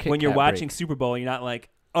that take a like Kit when you're Kat watching break. Super Bowl, you're not like,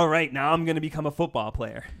 all right, now I'm going to become a football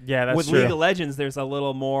player. Yeah, that's With true. League of Legends, there's a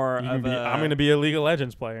little more I'm of a... going to be a League of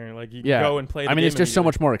Legends player. Like you Yeah. can go and play. The I mean, game it's just so immediately.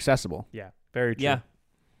 much more accessible. Yeah, very true.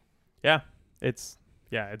 Yeah. It's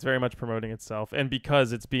very much promoting itself, and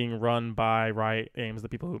because it's being run by Riot Games, the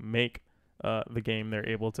people who make the game, they're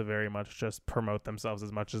able to very much just promote themselves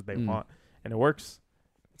as much as they want, and it works.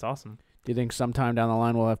 It's awesome. Do you think sometime down the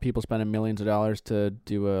line we'll have people spending millions of dollars to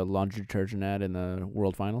do a laundry detergent ad in the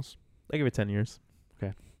World Finals? I give it 10 years.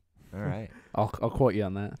 All right. I'll quote you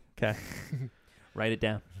on that. Okay. Write it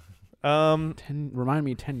down. Remind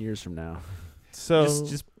me 10 years from now, So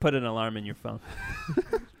Just put an alarm in your phone.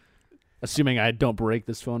 assuming I don't break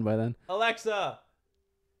this phone by then. Alexa,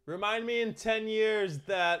 remind me in 10 years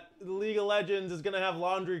that League of Legends is going to have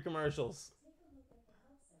laundry commercials.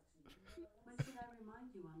 When should I remind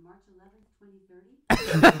you, on March 11th,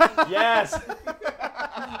 2030? Yes.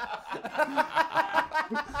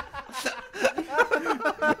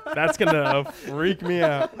 That's gonna freak me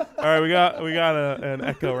out. All right, we got an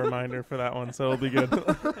echo reminder for that one, so it'll be good.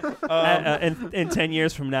 In 10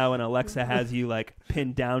 years from now, when Alexa has you like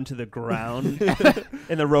pinned down to the ground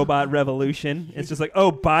in the robot revolution, it's just like,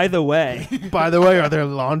 oh, by the way, By the way, are there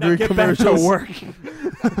laundry get back to commercials? work.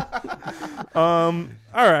 All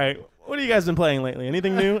right. What have you guys been playing lately?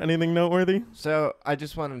 Anything new? Anything noteworthy? So I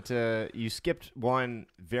just wanted to. You skipped one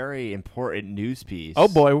very important news piece. Oh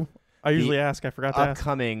boy, I usually ask. I forgot to ask.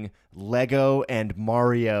 Upcoming Lego and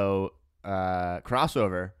Mario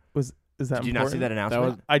crossover. Is that Did you not see that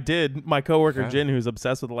announcement? I did. My coworker Okay. Jin, who's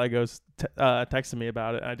obsessed with Legos, texted me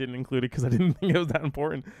about it. I didn't include it because I didn't think it was that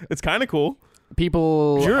important. It's kind of cool.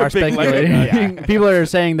 People You're a are big Lego speculating. guy. People are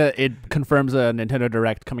saying that it confirms a Nintendo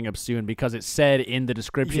Direct coming up soon because it said in the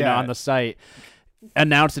description Yeah. on the site,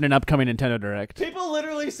 announced in an upcoming Nintendo Direct. People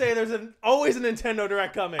literally say there's always a Nintendo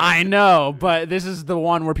Direct coming. I know, but this is the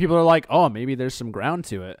one where people are like, oh, maybe there's some ground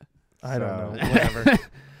to it. I don't know. So- Whatever.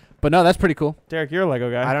 But no, that's pretty cool. Derek, you're a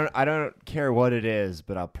Lego guy. I don't care what it is,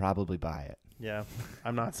 but I'll probably buy it. Yeah,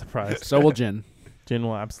 I'm not surprised. So will Jin. Jin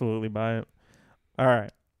will absolutely buy it. All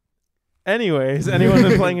right. Anyways, anyone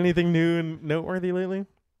been playing anything new and noteworthy lately?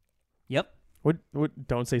 Yep, What?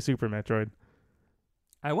 Don't say Super Metroid.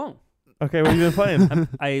 I won't. Okay, what have you been playing?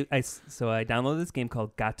 So I downloaded this game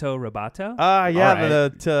called Gato Roboto. Yeah,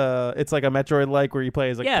 Alright. it's like a Metroid-like where you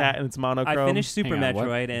play as a Yeah. cat and it's monochrome. I finished Super Hang on, what?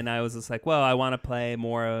 Metroid, and I was just like, well, I want to play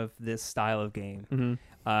more of this style of game.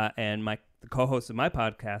 Mm-hmm. And the co-host of my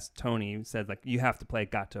podcast, Tony, said like, you have to play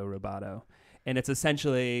Gato Roboto, and it's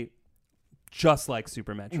essentially just like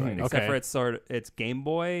Super Metroid, except Okay. for it's Game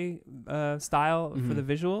Boy style for the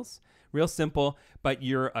visuals. Real simple, but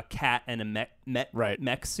you're a cat in a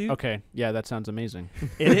mech suit. Okay, yeah, that sounds amazing.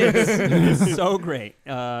 It is. It is so great.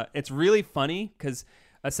 It's really funny because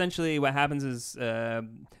essentially what happens is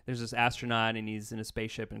there's this astronaut and he's in a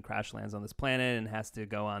spaceship and crash lands on this planet and has to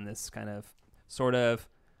go on this kind of sort of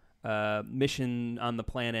mission on the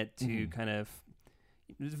planet to kind of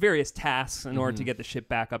various tasks in order to get the ship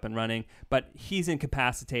back up and running. But he's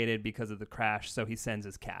incapacitated because of the crash, so he sends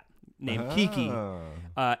his cat named Kiki.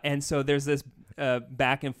 And so there's this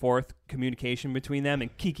back and forth communication between them,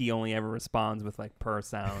 and Kiki only ever responds with like purr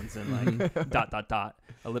sounds and like ...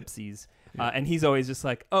 ellipses. And he's always just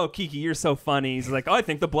like, oh, Kiki, you're so funny. He's like, oh, I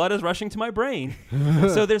think the blood is rushing to my brain.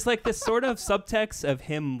 So there's like this sort of subtext of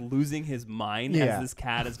him losing his mind Yeah. as this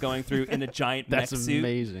cat is going through in a giant That's mech suit.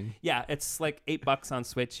 amazing. Yeah, it's like $8 on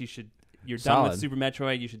Switch. You're done Solid. with Super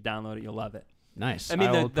Metroid. You should download it. You'll love it. Nice. I mean,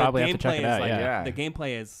 will the probably have to check gameplay it is out. like Yeah. the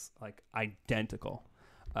gameplay is like identical,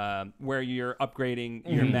 where you're upgrading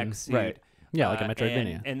your mech suit. Right. Yeah, like a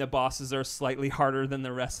Metroidvania. and the bosses are slightly harder than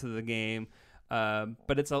the rest of the game,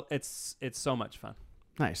 but it's so much fun.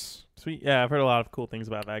 Nice. Sweet. Yeah, I've heard a lot of cool things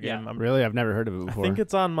about that Yeah. game. Really, I've never heard of it I before. think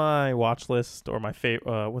it's on my watch list or my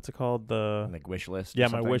favorite. What's it called? Like wish list. Yeah, or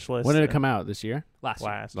my something. wish list. When did it come out? This year? Last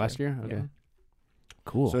year. Last year? Okay. Yeah.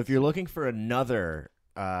 Cool. So if you're looking for another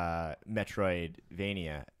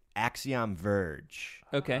Metroidvania, Axiom Verge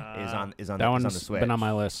Okay. is on that is on the one's Switch. been on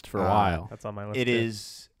my list for a while. That's on my list. It too.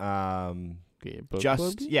 is Okay, book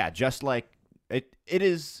just club? just like it. It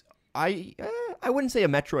is. I wouldn't say a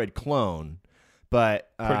Metroid clone,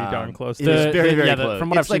 but Pretty darn close It to is it. very very Yeah, close. from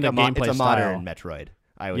what it's I've seen, like the it's gameplay a modern style. Metroid,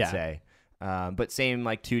 I would Yeah. say. But same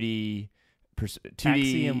like 2D. 2D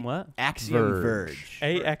Axiom what? Axiom Verge.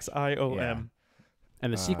 Verge. AXIOM.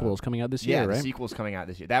 And the sequel is coming out this year, Yeah, right? the sequel's coming out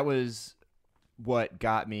this year. That was what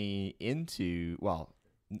got me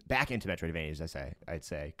back into Metroidvanias, I'd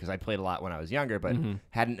say, because I played a lot when I was younger, but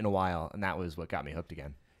hadn't in a while, and that was what got me hooked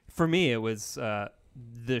again. For me, it was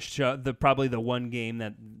the show. Probably the one game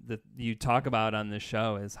that you talk about on this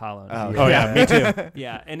show is Hollow Knight. Oh yeah, me too.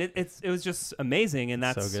 Yeah, and it was just amazing, and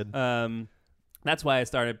that's So good. That's why I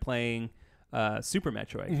started playing Super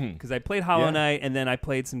Metroid, because I played Hollow Knight, and then I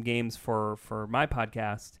played some games for my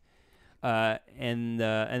podcast, and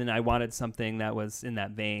then I wanted something that was in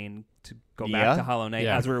that vein to go back to Hollow Knight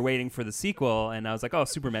as we were waiting for the sequel, and I was like, oh,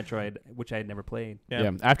 Super Metroid, which I had never played.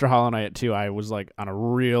 Yeah. After Hollow Knight 2, I was like on a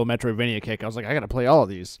real Metroidvania kick. I was like, I gotta play all of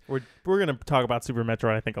these. We're gonna talk about Super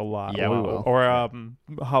Metroid, I think, a lot. Yeah, we will. Or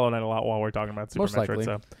Hollow Knight a lot while we're talking about Super Most Metroid.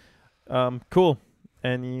 likely. So, cool.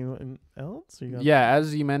 Anyone else? Yeah,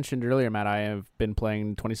 as you mentioned earlier, Matt, I have been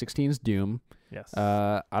playing 2016's Doom. Yes.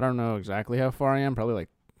 I don't know exactly how far I am. Probably like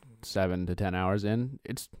 7 to 10 hours in.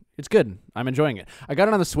 It's good. I'm enjoying it. I got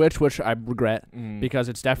it on the Switch, which I regret because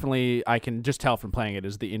it's definitely, I can just tell from playing it,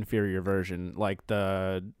 is the inferior version. Like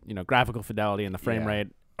the graphical fidelity and the frame rate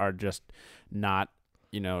are just not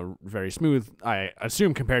very smooth. I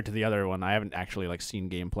assume compared to the other one. I haven't actually seen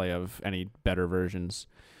gameplay of any better versions.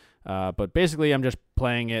 But basically, I'm just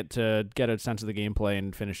playing it to get a sense of the gameplay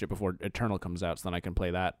and finish it before Eternal comes out, so then I can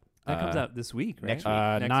play that. That comes out this week, right? Next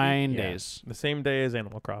week. 9 days. The same day as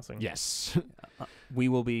Animal Crossing. Yes. We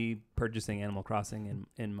will be purchasing Animal Crossing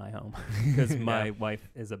in my home because my wife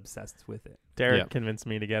is obsessed with it. Derek convinced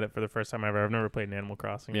me to get it for the first time ever. I've never played an Animal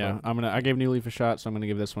Crossing. Yeah, I gave New Leaf a shot, so I'm gonna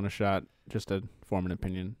give this one a shot just to form an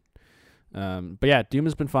opinion. But yeah, Doom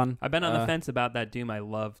has been fun. I've been on the fence about that Doom. I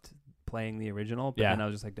loved playing the original, but then I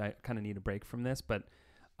was just like, I kind of need a break from this. But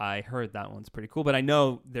I heard that one's pretty cool. But I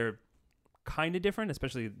know they're kind of different,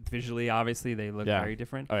 especially visually. Obviously, they look very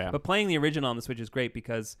different. Oh, yeah. But playing the original on the Switch is great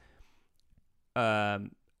because, back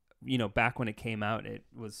when it came out, it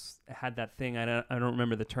had that thing. I don't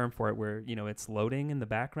remember the term for it, where it's loading in the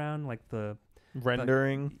background, like the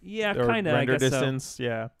rendering. Yeah, or kind of. Render I guess distance. So.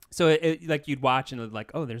 Yeah. So it like you'd watch and it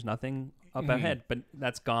like, oh, there's nothing up ahead, but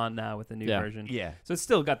that's gone now with the new version. Yeah. So it's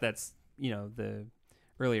still got that the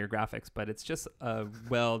earlier graphics, but it's just a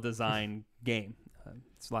well-designed game.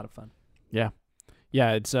 It's a lot of fun. Yeah,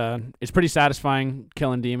 it's pretty satisfying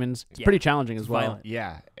killing demons. It's pretty challenging as well. Violent.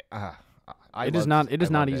 Yeah. It is not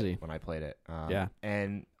loved easy when I played it.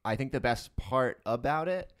 And I think the best part about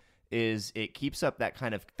it is it keeps up that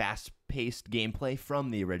kind of fast-paced gameplay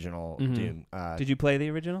from the original Doom. Did you play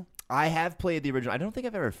the original? I have played the original. I don't think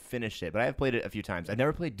I've ever finished it, but I have played it a few times. I've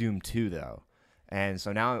never played Doom 2 though. And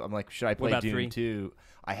so now I'm like, should I play Doom 2?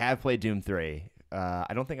 I have played Doom 3. I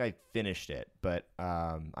don't think I finished it, but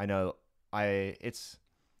I know it's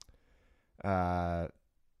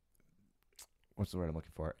what's the word I'm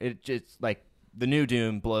looking for? It just like the new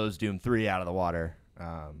Doom blows Doom 3 out of the water.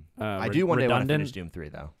 I do one day want to finish Doom 3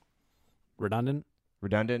 though. Redundant?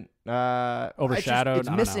 Overshadowed. It's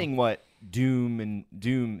missing what Doom, the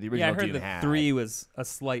original I heard Doom that had. 3 was a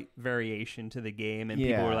slight variation to the game, and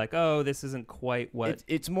people were like, "Oh, this isn't quite what."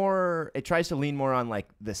 It's more. It tries to lean more on like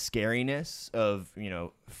the scariness of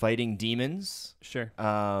fighting demons. Sure.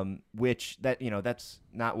 Which that's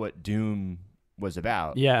not what Doom was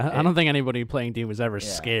about. Yeah, I don't think anybody playing Doom was ever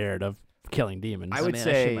scared of killing demons. I would I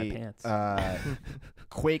say shit my pants.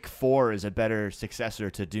 Quake 4 is a better successor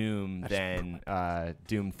to Doom than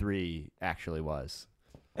Doom 3 actually was.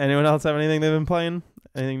 Anyone else have anything they've been playing?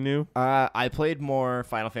 Anything new? I played more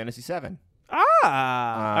Final Fantasy VII. All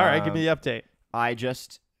right, give me the update. I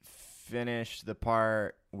just finished the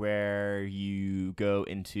part where you go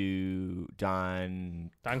into Don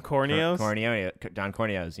Corneo's,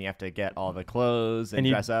 and you have to get all the clothes and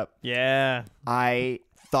dress up. Yeah. I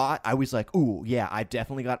was like, ooh, yeah, I've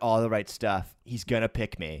definitely got all the right stuff. He's going to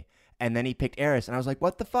pick me. And then he picked Aeris, and I was like,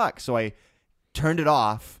 what the fuck? So I turned it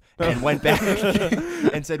off and went back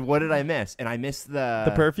and said, what did I miss? And I missed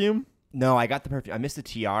the perfume? No, I got the perfume. I missed the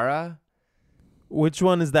tiara. Which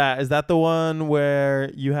one is that? Is that the one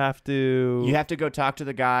where you have to go talk to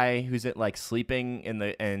the guy who's sleeping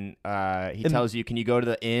he tells you, can you go to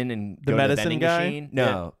the inn and the go to the vending guy? machine?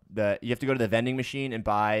 No, you have to go to the vending machine and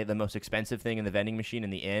buy the most expensive thing in the vending machine in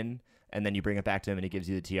the inn, and then you bring it back to him and he gives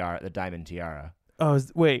you the tiara, the diamond tiara. Oh,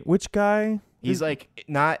 wait, which guy? He's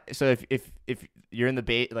not. So if you're in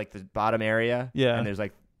the bottom area, and there's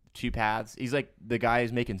two paths. He's the guy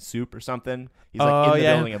who's making soup or something. He's in the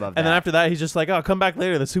building above that. And then after that, he's just like, oh, come back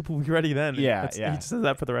later. The soup will be ready then. Yeah. He just says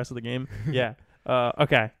that for the rest of the game. Yeah.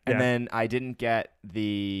 Okay. And then I didn't get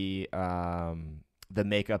the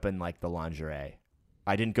makeup and the lingerie.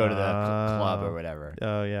 I didn't go to the club or whatever.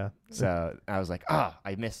 Oh, yeah. So I was like,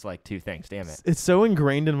 I missed 2 things. Damn it. It's so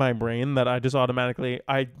ingrained in my brain that I just automatically,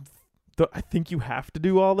 I think you have to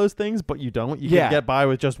do all those things, but you don't. You Yeah. can get by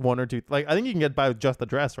with just one or two. Like I think you can get by with just the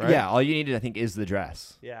dress, right? Yeah, all you needed, I think, is the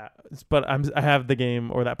dress. Yeah, but I have the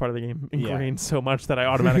game or that part of the game Yeah. ingrained so much that I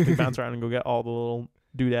automatically bounce around and go get all the little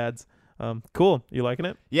doodads. Cool. You liking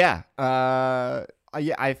it? Yeah.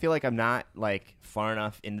 I feel like I'm not like far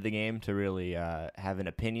enough into the game to really have an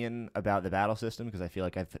opinion about the battle system because I feel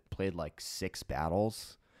like I've played like 6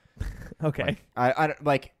 battles. Okay.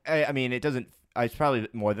 I mean, it doesn't. It's probably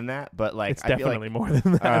more than that, but like It's I feel definitely like, more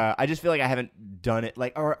than that. I just feel like I haven't done it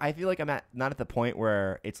or I feel like I'm not at the point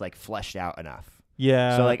where it's like fleshed out enough.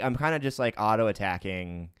 Yeah. So like I'm kind of just like auto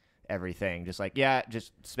attacking everything, just like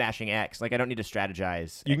just smashing X. Like I don't need to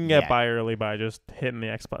strategize. you can get yet. by early by just hitting the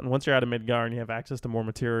X button. Once you're out of Midgar and you have access to more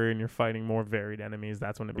material and you're fighting more varied enemies,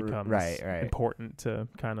 that's when it becomes right. important to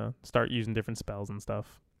kind of start using different spells and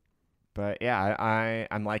stuff. But yeah,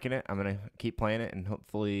 I'm liking it. I'm gonna keep playing it and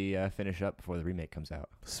hopefully finish up before the remake comes out.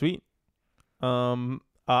 Sweet.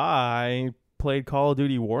 I played Call of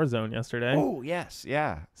Duty Warzone yesterday. Oh yes,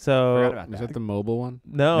 yeah. Forgot So about Is that. that the mobile one?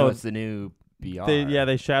 No, no, it's the new BR.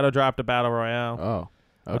 they shadow dropped a battle royale.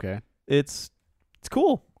 Oh, okay. It's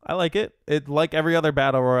cool. I like it. It like every other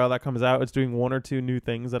battle royale that comes out, it's doing one or two new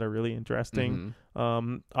things that are really interesting.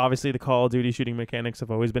 Obviously the Call of Duty shooting mechanics have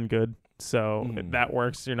always been good, so that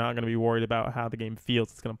works. You're not going to be worried about how the game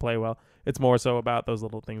feels. It's going to play well. It's more so about those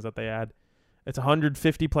little things that they add. It's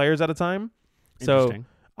 150 players at a time, so Interesting.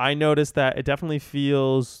 I noticed that it definitely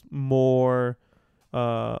feels more.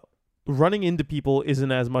 Running into people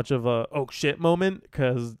isn't as much of a oh shit moment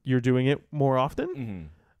because you're doing it more often.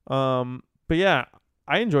 But yeah,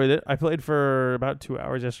 I enjoyed it. I played for about 2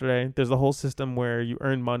 hours yesterday. There's a whole system where you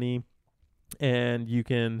earn money and you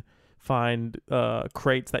can find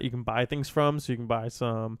crates that you can buy things from. So you can buy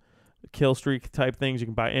some kill streak type things. You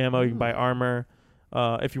can buy ammo. You can buy armor.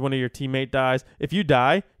 If one of your teammate dies, if you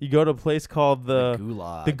die, you go to a place called the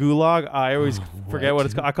Gulag. The Gulag. I always forget what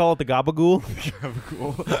it's called. I call it the Gabagool.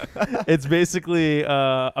 It's basically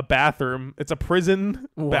a bathroom. It's a prison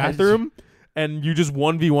bathroom, and you just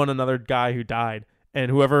 1v1 another guy who died, and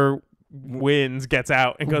whoever wins gets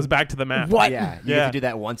out and goes back to the map. What? Yeah, you Yeah. have to do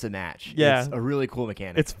that once a match. Yeah. It's a really cool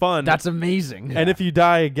mechanic. It's fun. That's amazing. And if you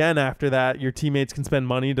die again after that, your teammates can spend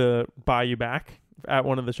money to buy you back at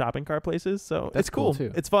one of the shopping cart places. So That's it's cool. cool,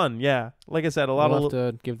 too. It's fun. Yeah. Like I said, a lot We'll of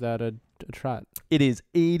have to give that a try. it is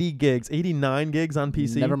 80 gigs, 89 gigs on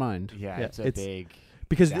PC. Never mind. yeah, Yeah, it's a it's- big.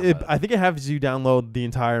 Because download. I think it has you download the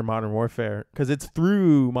entire Modern Warfare because it's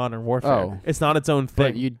through Modern Warfare. Oh. It's not its own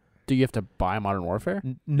thing. But you have to buy Modern Warfare?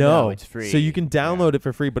 No, it's free. So you can download Yeah. it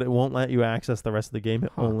for free, but it won't let you access the rest of the game.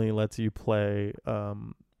 It Huh. only lets you play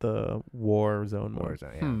the Warzone mode.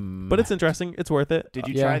 Warzone, yeah. But it's interesting. It's worth it. Did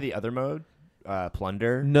you Yeah. try the other mode,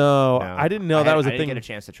 Plunder? No, I didn't know that was a I didn't thing. get a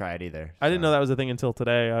chance to try it either. I didn't so. know that was a thing until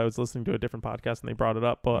today. I was listening to a different podcast and they brought it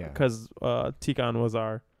up, but Yeah. because Tikon was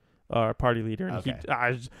our party leader, and Okay.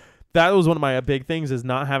 that was one of my big things is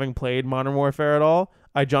not having played Modern Warfare at all.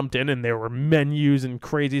 I jumped in and there were menus and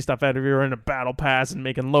crazy stuff everywhere and a battle pass and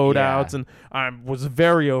making loadouts, Yeah. and I was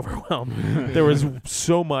very overwhelmed. There was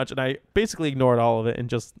so much, and I basically ignored all of it and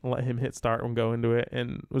just let him hit start and go into it,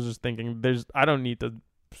 and was just thinking, I don't need to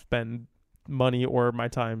spend money or my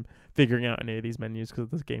time figuring out any of these menus because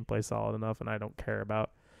this gameplay's solid enough, and I don't care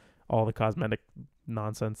about all the cosmetic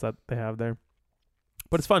nonsense that they have there.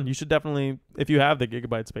 But it's fun. You should definitely, if you have the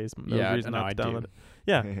gigabyte space, no reason not to download it.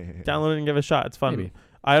 Yeah, download it and give it a shot. It's fun. Maybe.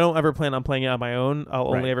 I don't ever plan on playing it on my own. I'll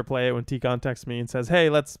only Right. ever play it when Tikon texts me and says, "Hey,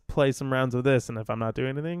 let's play some rounds of this." And if I'm not doing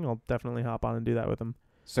anything, I'll definitely hop on and do that with him.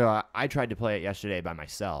 So I tried to play it yesterday by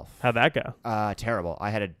myself. How'd that go? Terrible. I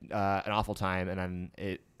had an awful time, and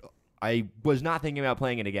I was not thinking about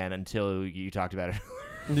playing it again until you talked about it.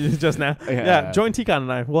 Just now. Yeah. Yeah, join Tikon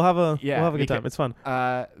and I. We'll have a good time. because- It's fun.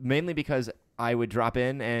 Mainly because I would drop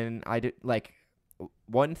in and I did like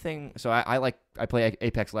one thing. So I play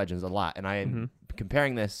Apex Legends a lot, and I'm Mhm.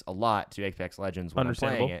 comparing this a lot to Apex Legends when I'm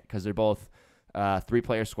playing Understandable. it because they're both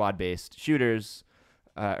 3-player squad-based shooters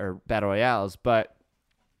or battle royales. But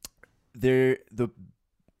one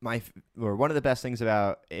of the best things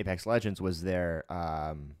about Apex Legends was their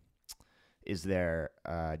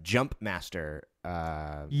jump master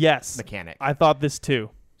Yes, mechanic. I thought this too.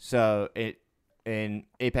 So in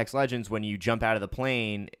Apex Legends, when you jump out of the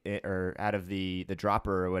plane or out of the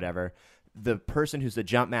dropper or whatever, the person who's the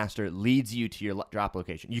jump master leads you to your drop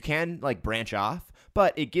location. You can like branch off,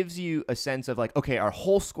 but it gives you a sense of like, okay, our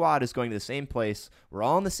whole squad is going to the same place. We're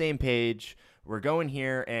all on the same page. We're going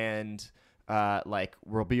here, and like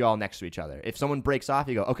we'll be all next to each other. If someone breaks off,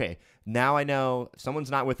 you go, okay, now I know someone's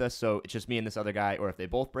not with us, so it's just me and this other guy. Or if they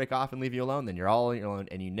both break off and leave you alone, then you're all on your own,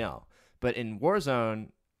 and you know. But in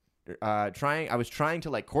Warzone, I was trying to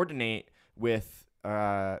like coordinate with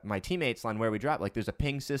my teammates on where we drop. Like there's a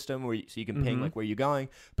ping system so you can ping like where you're going,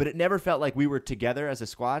 but it never felt like we were together as a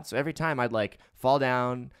squad. So every time I'd like fall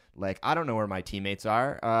down, like I don't know where my teammates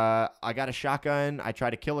are. I got a shotgun. I try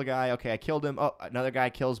to kill a guy. Okay, I killed him. Oh, another guy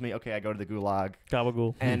kills me. Okay, I go to the gulag.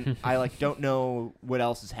 Gabagool. And I like don't know what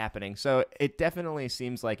else is happening. So it definitely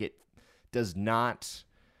seems like it does not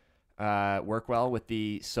work well with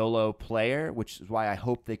the solo player, which is why I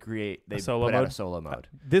hope they put out a solo mode.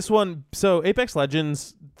 This one, so Apex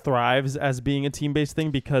Legends thrives as being a team-based thing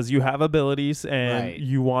because you have abilities and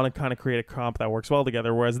you want to kind of create a comp that works well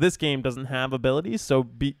together, whereas this game doesn't have abilities, so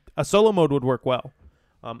a solo mode would work well.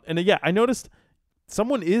 I noticed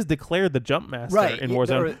someone is declared the jump master in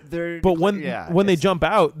Warzone, but when they jump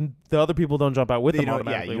out, the other people don't jump out with them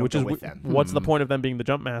automatically, which is what's the point of them being the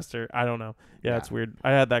jump master? I don't know. Yeah, it's weird.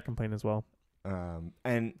 I had that complaint as well.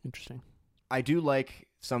 And interesting. I do like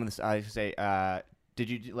some of this. I say, did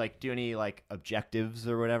you do any like objectives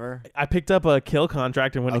or whatever? I picked up a kill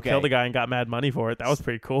contract and went and killed a guy and got mad money for it. That was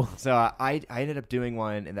pretty cool. So I ended up doing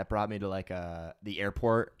one, and that brought me to like the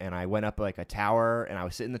airport, and I went up like a tower, and I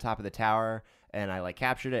was sitting at the top of the tower. And I like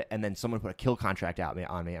captured it, and then someone put a kill contract on me,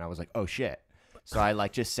 and I was like, "Oh shit!" So I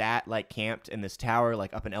like just sat like camped in this tower,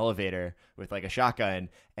 like up an elevator with like a shotgun,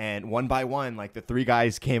 and one by one, like the 3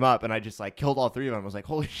 guys came up, and I just like killed all 3 of them. I was like,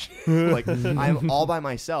 "Holy shit!" Like I'm all by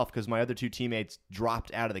myself because my other 2 teammates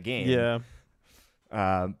dropped out of the game. Yeah.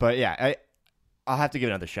 But yeah, I'll have to give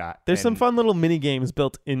it another shot. There's some fun little mini games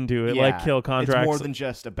built into it, like kill contracts. It's more than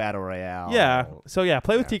just a battle royale. Yeah. So yeah,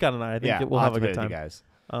 play with Tikon and I. I think we'll have a good time, guys.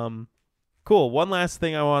 Cool. One last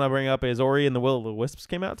thing I want to bring up is Ori and the Will of the Wisps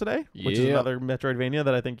came out today, which is another Metroidvania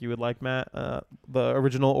that I think you would like, Matt. The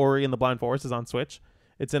original Ori and the Blind Forest is on Switch.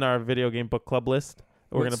 It's in our video game book club list.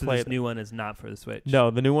 We're going to play it. This new one is not for the Switch. No,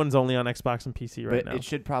 the new one's only on Xbox and PC right now. It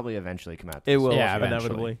should probably eventually come out. It will,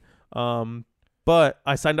 inevitably. But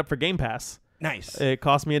I signed up for Game Pass. Nice. It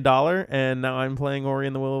cost me $1, and now I'm playing Ori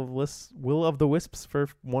and the Will of the Wisps for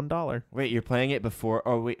 $1. Wait, you're playing it before?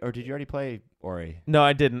 Oh, wait, or did you already play Ori? No,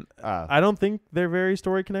 I didn't. I don't think they're very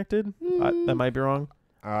story connected. That might be wrong.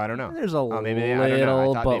 I don't know. There's a maybe little, I don't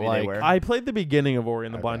know. I thought but maybe like they were. I played the beginning of Ori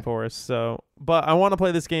and the Blind Forest, but I want to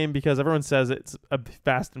play this game because everyone says it's a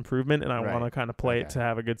vast improvement, and I want to kind of play it to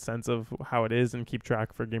have a good sense of how it is and keep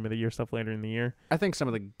track for Game of the Year stuff later in the year. I think some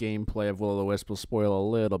of the gameplay of Will of the Wisp will spoil a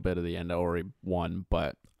little bit of the end of Ori 1,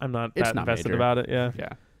 but I'm not that invested about it. Yeah.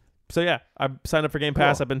 So yeah, I signed up for Game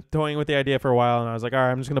Pass. Cool. I've been toying with the idea for a while, and I was like, all right,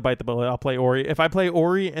 I'm just gonna bite the bullet. I'll play Ori. If I play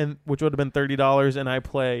Ori, which would have been $30, and I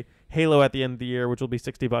play Halo at the end of the year, which will be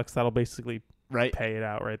 $60, that'll basically pay it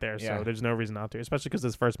out right there. Yeah. So there's no reason not to, especially because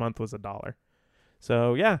this first month was $1.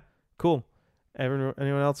 So yeah, cool.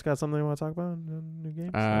 Anyone else got something they want to talk about? New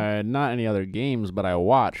games? Not any other games, but I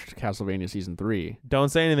watched Castlevania Season 3. Don't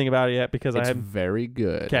say anything about it yet because it's very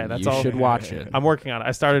good. Okay, that's all. You should watch it. I'm working on it.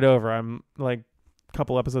 I started over. I'm like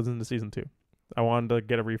couple episodes into Season 2. I wanted to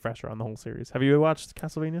get a refresher on the whole series. Have you watched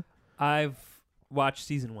Castlevania? I've watched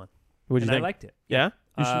Season 1. What'd you think? I liked it. Yeah?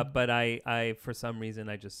 But I for some reason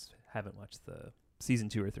I just haven't watched the Season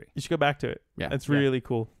 2 or 3. You should go back to it. Yeah. It's really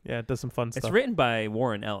cool. Yeah, it does some fun stuff. It's written by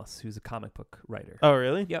Warren Ellis, who's a comic book writer. Oh,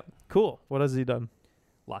 really? Yep. Cool. What has he done?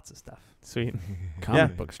 Lots of stuff. Sweet.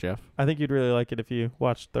 Comic books, Jeff. I think you'd really like it if you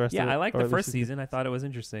watched the rest of it. Yeah, I liked the first season. I thought it was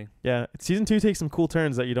interesting. Yeah. Season 2 takes some cool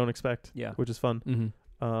turns that you don't expect. Yeah. Which is fun.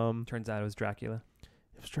 Mm-hmm. Turns out it was Dracula.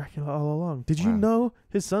 It was Dracula all along. Did you know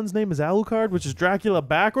his son's name is Alucard, which is Dracula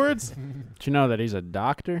backwards? Did you know that he's a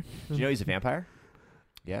doctor? Did you know he's a vampire?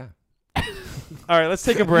 Yeah. All right, let's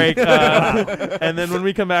take a break. And then when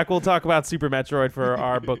we come back, we'll talk about Super Metroid for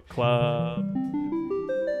our book club.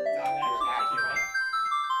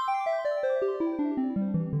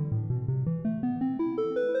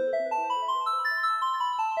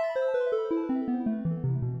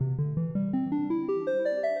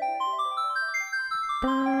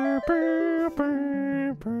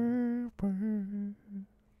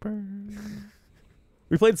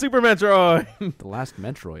 We played Super Metroid. The last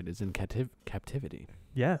Metroid is in captivity.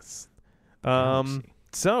 Yes.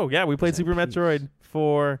 So yeah, we played Super Metroid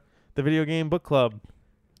for the video game book club.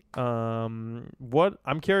 What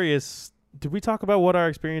I'm curious, did we talk about what our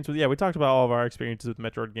experience was? Yeah, we talked about all of our experiences with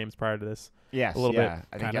Metroid games prior to this. Yes, a little bit.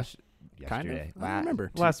 I think yesterday. I don't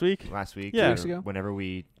remember. Last week. Yeah, 2 weeks ago. Whenever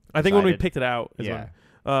we. I think when we picked it out. Yeah.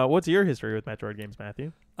 What's your history with Metroid games,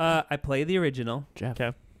 Matthew? I play the original. Jeff.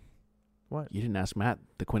 Okay. What? You didn't ask Matt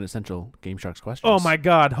the quintessential Game Sharks questions. Oh my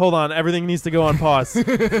God! Hold on, everything needs to go on pause.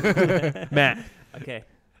 Matt. Okay.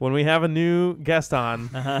 when we have a new guest on,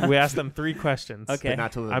 Uh-huh. we ask them 3 questions. Okay. But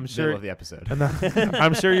not till the I'm middle sure- of the episode.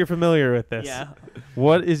 I'm sure you're familiar with this. Yeah.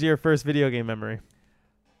 What is your first video game memory?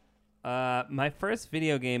 My first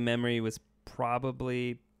video game memory was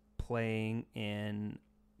probably playing in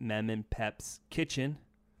Mem and Pep's kitchen.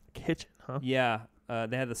 Kitchen, huh? Yeah,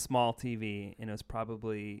 they had the small TV, and it was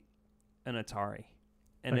probably an Atari,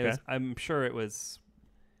 and it Okay. was. I'm sure it was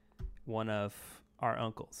one of our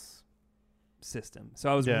uncle's system.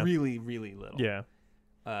 So I was Yeah. really, really little. Yeah.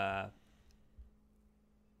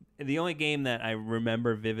 The only game that I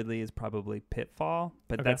remember vividly is probably Pitfall,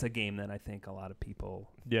 but Okay. that's a game that I think a lot of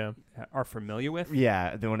people Yeah. are familiar with.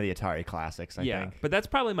 Yeah, one of the Atari classics, I think. But that's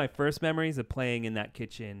probably my first memories of playing in that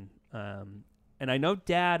kitchen. And I know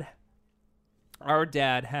our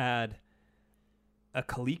dad had a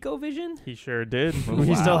ColecoVision. He sure did. He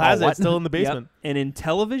Wow. still has it. What? It's still in the basement. Yep. And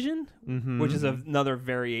Intellivision, Mm-hmm. which is another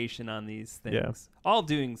variation on these things. Yeah. All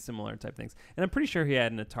doing similar type things. And I'm pretty sure he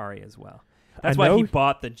had an Atari as well. I That's why know- he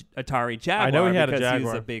bought the Atari Jaguar. I know he had a because he was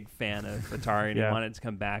Jaguar. a big fan of Atari and Yeah. he wanted to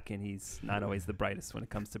come back, and he's not always the brightest when it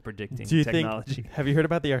comes to predicting Do you technology. think? Have you heard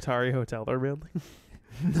about the Atari Hotel they're building?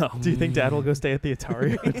 No. Do you think Dad will go stay at the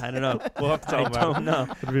Atari? I don't know. We'll have to tell I him about don't it.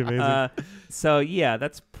 know. It'd be amazing. So yeah,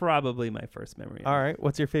 that's probably my first memory. All right.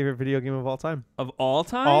 What's your favorite video game of all time? Of all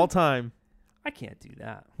time? All time. I can't do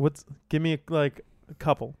that. Give me a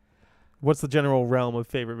couple. What's the general realm of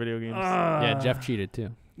favorite video games? Yeah, Jeff cheated too.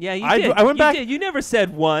 Yeah, you I did. went You back- did. You never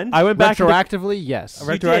said one. I went back into- Retroactively, yes.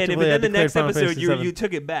 Right. You retroactively, did, but I then the declared next Final episode Fantasy you VII.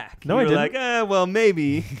 took it back. No, you I were didn't. like, well,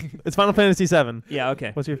 maybe. It's Final Fantasy VII. Yeah,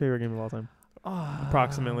 okay. What's your favorite game of all time?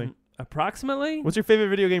 Approximately. Approximately? What's your favorite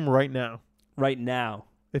video game right now? Right now.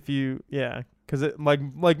 If you, yeah, because it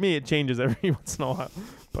like me, it changes every once in a while.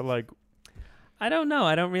 But like, I don't know.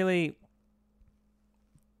 I don't really.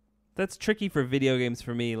 That's tricky for video games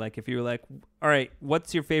for me. Like, if you were like, all right,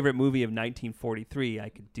 what's your favorite movie of 1943? I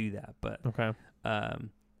could do that. okay,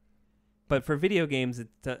 But for video games,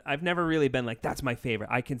 I've never really been like, that's my favorite.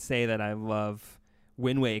 I can say that I love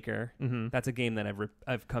Wind Waker. mm-hmm. That's a game that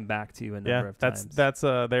I've come back to a number of times. that's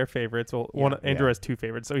their favorites. Well, Yeah. Andrew has 2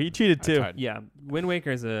 favorites, so he cheated too. Yeah, Wind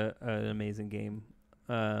Waker is an amazing game.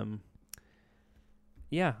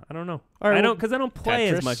 Yeah, I don't know. All right, I well, don't because I don't play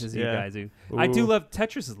as Tetris? much as you Yeah. guys do. I do Ooh. love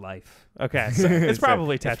Tetris is life. Okay, so it's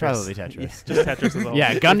probably Tetris. It's probably Tetris. Just Tetris is all.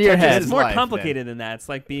 Yeah, gun to your Tetris head. It's is more life, complicated than that. It's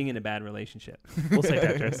like being in a bad relationship. We'll say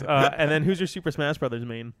Tetris. And then who's your Super Smash Brothers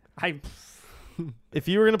main? I If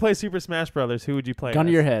you were gonna play Super Smash Brothers, who would you play? Gun to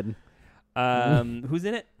as? your head. who's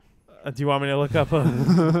in it? Do you want me to look up?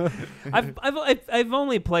 I've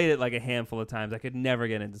only played it like a handful of times. I could never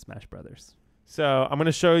get into Smash Brothers. So I'm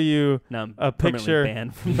gonna show you Now I'm a permanently picture.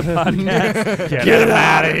 banned from the podcast. Get it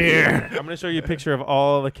out of here! I'm gonna show you a picture of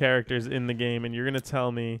all the characters in the game, and you're gonna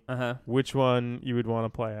tell me Uh-huh. which one you would want to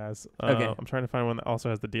play as. Okay. I'm trying to find one that also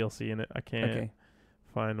has the DLC in it. I can't Okay.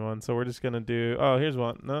 find one, so we're just gonna do. Oh, here's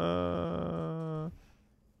one.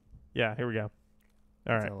 Yeah, here we go. All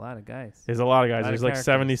That's right. a lot of guys. There's a lot of guys. Lot of There's like characters.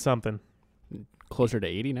 70 something. Closer to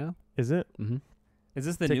 80 now. Is it? Mm-hmm. Is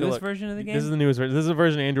this the Take a newest look. version of the game? This is the newest version. This is a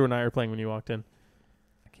version Andrew and I are playing when you walked in.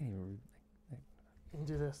 I can't even. You can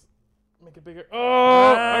do this. Make it bigger.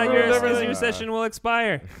 Oh, I ruined your everything. session will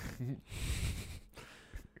expire.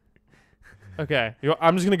 Okay,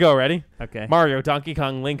 I'm just gonna go. Ready? Okay. Mario, Donkey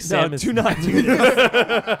Kong, Link, No, Samus. do not do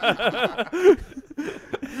this.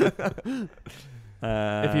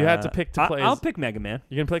 If you had to pick to play I'll as- pick Mega Man.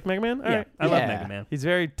 You gonna pick Mega Man? All Yeah, right. I love Yeah. Mega Man. He's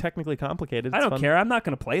very technically complicated. I It's don't fun. care. I'm not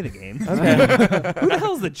going to play the game. Okay. Who the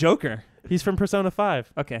hell's the Joker? He's from Persona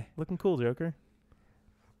 5. Okay. Looking cool, Joker.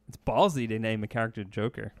 It's ballsy to name a character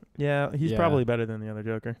Joker. Yeah, he's Yeah. probably better than the other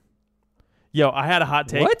Joker. Yo, I had a hot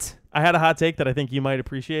take. What? I had a hot take that I think you might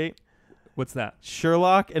appreciate. What's that?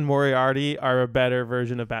 Sherlock and Moriarty are a better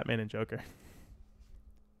version of Batman and Joker,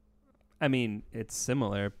 I mean, it's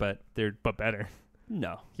similar, but they're but better.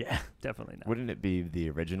 no. Yeah. Definitely not. Wouldn't it be the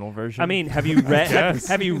original version? I mean, have you read guess.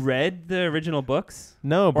 have you read the original books?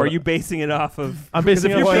 No, but Or are you basing it off of I'm 'cause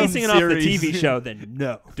basing if it you're off basing it off the series. TV show, then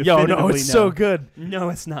no. Yo, no, Definitively it's so good. No,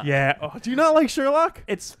 it's not. Yeah. Oh, do you not like Sherlock?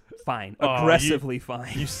 It's fine. Oh, Aggressively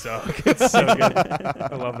fine. You suck. It's so good.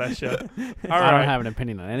 I love that show. All I don't right. have an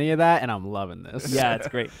opinion on any of that, and I'm loving this. Yeah, it's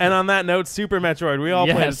great. And on that note, Super Metroid. We all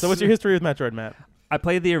played it. Yes. So what's your history with Metroid, Matt? I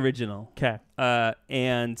played the original. Okay.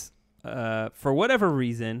 And for whatever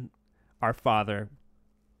reason, our father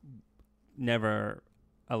never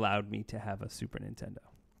allowed me to have a Super Nintendo.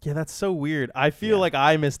 Yeah, that's so weird. I feel Yeah. like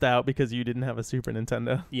I missed out because you didn't have a Super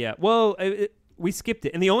Nintendo. Yeah, well, we skipped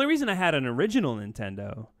it. And the only reason I had an original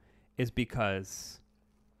Nintendo is because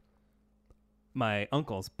my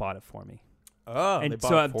uncles bought it for me. Oh, and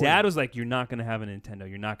so Dad was like, "You're not gonna have a Nintendo.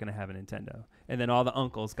 You're not gonna have a Nintendo." And then all the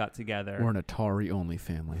uncles got together. We're an Atari only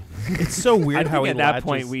family. It's so weird I how think he at that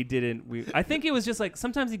point latches- we didn't. I think it was just like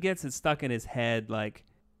sometimes he gets it stuck in his head. Like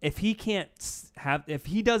if he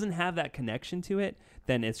doesn't have that connection to it,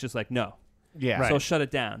 then it's just like no. Yeah. So shut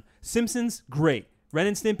it down. Simpsons, great. Ren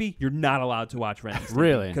and Stimpy, you're not allowed to watch Ren and Stimpy.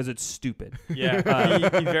 Really? Because it's stupid. Yeah,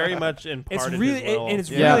 he very much It's imparted really his will. and it's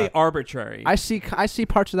Yeah. really arbitrary. I see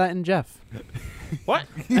parts of that in Jeff. What?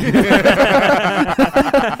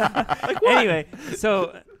 Anyway,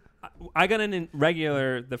 so I got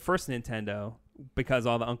the first Nintendo because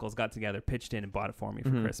all the uncles got together, pitched in, and bought it for me for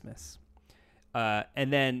Mhm. Christmas.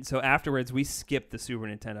 And then so afterwards we skipped the Super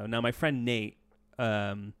Nintendo. Now my friend Nate,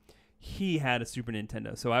 he had a Super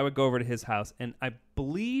Nintendo, so I would go over to his house, and I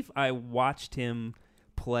believe I watched him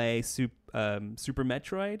play Super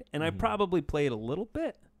Metroid, and I probably played a little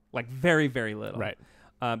bit, like very, very little, Right.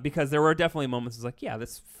 because there were definitely moments I was like, yeah,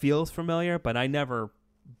 this feels familiar, but I never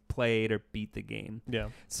played or beat the game. Yeah.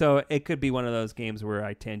 So it could be one of those games where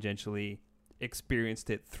I tangentially experienced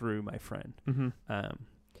it through my friend. Mm-hmm.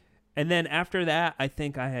 And then after that, I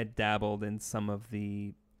think I had dabbled in some of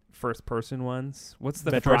the first-person ones. What's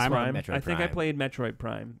the Metroid first Prime? one? Metroid I think I Prime. played Metroid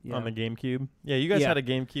Prime. Yeah. On the GameCube. Yeah, you guys Yeah. had a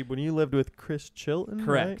GameCube when you lived with Chris Chilton,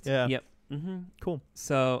 Correct. right? Yeah. Yep. Mm-hmm. Cool.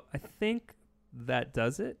 So I think that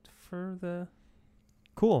does it for the...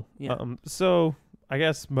 Cool. Yeah. So I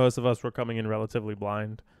guess most of us were coming in relatively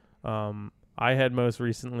blind. I had most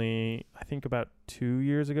recently, I think about 2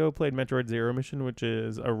 years ago, played Metroid Zero Mission, which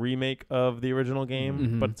is a remake of the original game,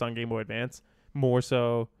 Mhm. but it's on Game Boy Advance. More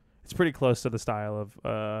so, it's pretty close to the style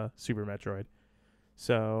of Super Metroid.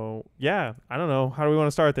 So, yeah, I don't know. How do we want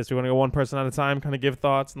to start this? Do we want to go one person at a time, kind of give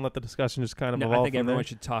thoughts, and let the discussion just kind of No, evolve I think from everyone there?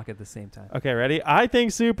 should talk at the same time. Okay, ready? I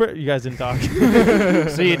think Super... You guys didn't talk.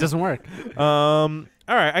 See, it doesn't work.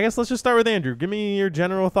 All right, I guess let's just start with Andrew. Give me your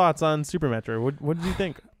general thoughts on Super Metroid. What did you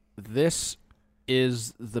think? This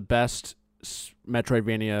is the best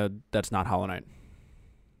Metroidvania that's not Hollow Knight.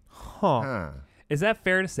 Huh. Huh. Is that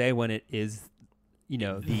fair to say when it is, the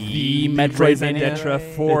The raison Metroidvania? d'etre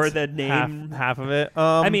for It's the name? half of it.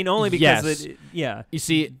 I mean, only because yes. You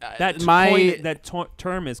see, that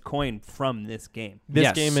term is coined from this game. this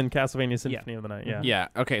yes. game in Castlevania Symphony of the Night. Yeah. Yeah.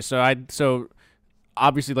 Okay. So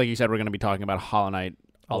obviously, like you said, we're going to be talking about Hollow Knight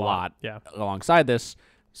a lot Yeah. alongside this.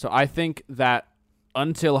 So I think that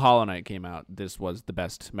until Hollow Knight came out, this was the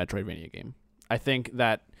best Metroidvania game. I think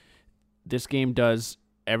that this game does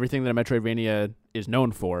everything that a Metroidvania is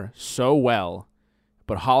known for so well,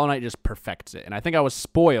 but Hollow Knight just perfects it. And I think I was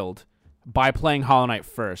spoiled by playing Hollow Knight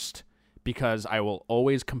first because I will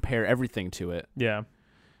always compare everything to it, Yeah.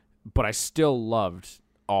 but I still loved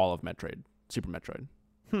all of Super Metroid.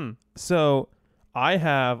 So I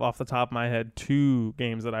have off the top of my head 2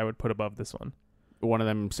 games that I would put above this one. One of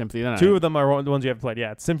them, Symphony of the Night. 2 of them are the ones you have played.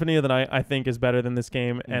 Yeah, Symphony of the Night I think is better than this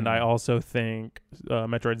game, and I also think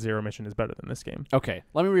Metroid Zero Mission is better than this game. Okay,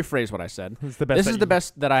 let me rephrase what I said. It's the best. This is the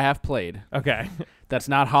best that I have played. Okay, That's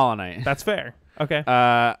not Hollow Knight. that's fair. Okay.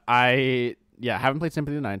 I haven't played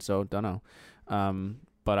Symphony of the Night, so don't know.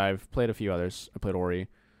 But I've played a few others. I played Ori.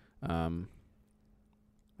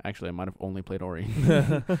 Actually, I might have only played Ori.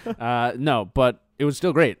 No, but it was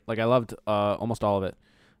still great. Like I loved almost all of it.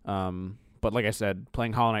 But like I said,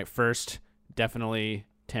 playing Hollow Knight first definitely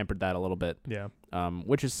tempered that a little bit. Yeah.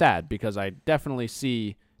 Which is sad because I definitely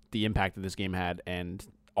see the impact that this game had and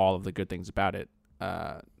all of the good things about it.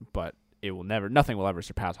 But nothing will ever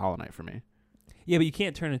surpass Hollow Knight for me. Yeah, but you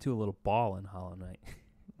can't turn into a little ball in Hollow Knight.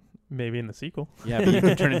 Maybe in the sequel. Yeah, but you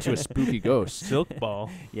can turn into a spooky ghost. Silk Ball.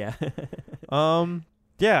 Yeah.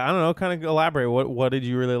 Yeah, I don't know. Kind of elaborate. What did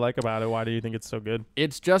you really like about it? Why do you think it's so good?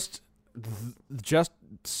 It's just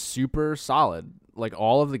super solid. Like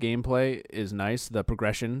all of the gameplay is nice. The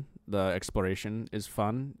progression, the exploration is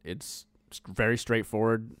fun. It's very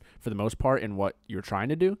straightforward for the most part in what you're trying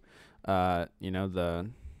to do.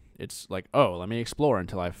 It's like, oh, let me explore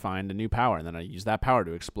until I find a new power, and then I use that power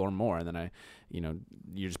to explore more, and then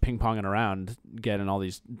you're just ping-ponging around, getting all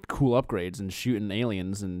these cool upgrades and shooting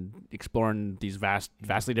aliens and exploring these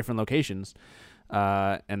vastly different locations.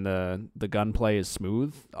 And the gunplay is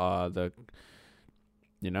smooth. The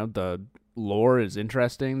lore is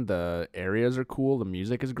interesting. The areas are cool. The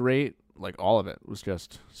music is great. Like all of it was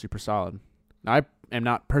just super solid. I am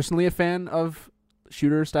not personally a fan of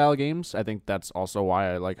shooter style games. I think that's also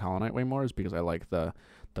why I like Hollow Knight way more, is because I like the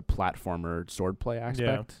platformer swordplay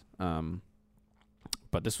aspect.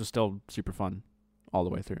 But this was still super fun all the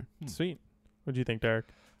way through. Sweet. What do you think, Derek?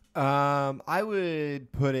 I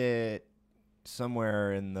would put it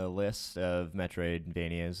somewhere in the list of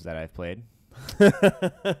Metroidvanias that I've played.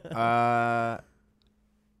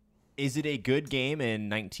 Is it a good game in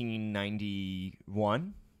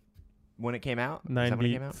 1991 when it came out? Is that when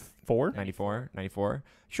it came out? 94?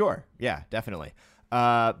 Sure. Yeah, definitely.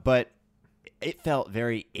 But it felt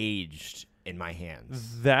very aged in my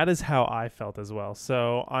hands. That is how I felt as well.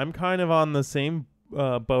 So I'm kind of on the same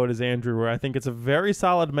boat as Andrew, where I think it's a very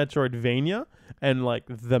solid Metroidvania, and like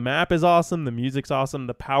the map is awesome, the music's awesome,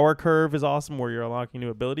 the power curve is awesome, where you're unlocking new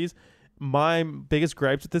abilities. My biggest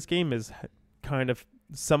gripes with this game is kind of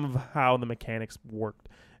some of how the mechanics worked,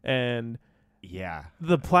 and yeah,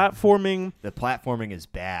 the platforming. The platforming is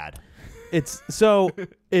bad. It's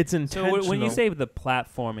intentional. So when you say the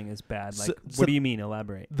platforming is bad, like what do you mean?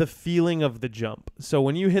 Elaborate. The feeling of the jump. So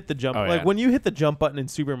when you hit the jump, when you hit the jump button in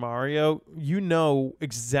Super Mario, you know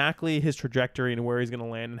exactly his trajectory and where he's going to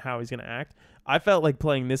land and how he's going to act. I felt like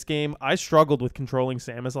playing this game, I struggled with controlling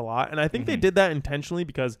Samus a lot, and I think they did that intentionally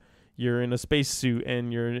because you're in a space suit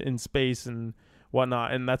and you're in space and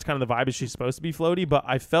whatnot, and that's kind of the vibe. Is she's supposed to be floaty, but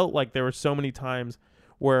I felt like there were so many times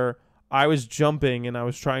where I was jumping and I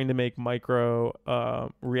was trying to make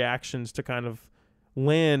micro reactions to kind of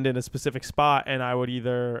land in a specific spot, and I would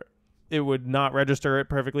it would not register it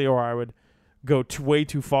perfectly, or I would go way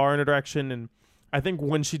too far in a direction. And I think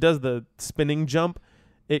when she does the spinning jump,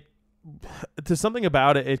 to something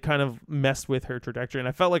about it, it kind of messed with her trajectory, and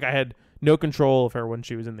I felt like I had no control of her when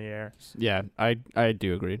she was in the air. Yeah, I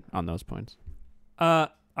do agree on those points. I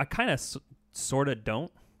kind of sort of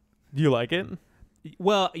don't. Do you like it?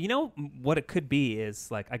 Well, you know what it could be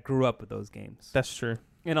is like I grew up with those games. That's true.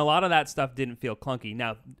 And a lot of that stuff didn't feel clunky.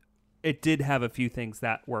 Now, it did have a few things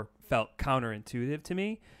that felt counterintuitive to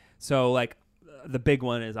me. So like the big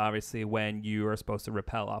one is obviously when you are supposed to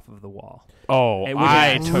rappel off of the wall. Oh,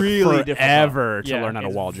 I took really forever to difficult. learn how to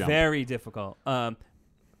wall jump. Very difficult.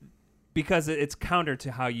 Because it's counter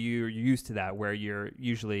to how you're used to that, where you're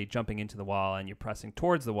usually jumping into the wall and you're pressing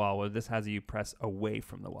towards the wall, where this has you press away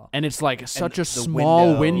from the wall. And it's like such a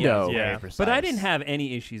small window. Yeah. But I didn't have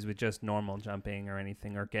any issues with just normal jumping or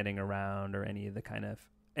anything, or getting around, or any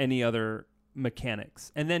other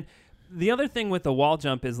mechanics. And then the other thing with the wall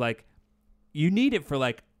jump is like you need it for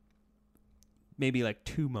like maybe like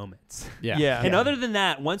 2 moments. Yeah. And other than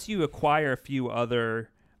that, once you acquire a few other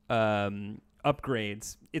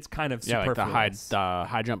upgrades, it's kind of superfluous. Like the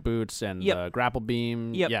high jump boots and the grapple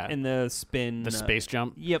beam. Yeah, and the spin. The space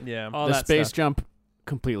jump. Yeah. All the that space stuff. jump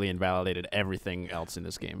completely invalidated everything else in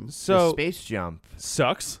this game. So the space jump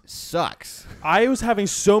sucks. I was having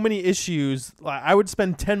so many issues. I would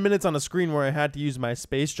spend 10 minutes on a screen where I had to use my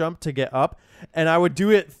space jump to get up, and I would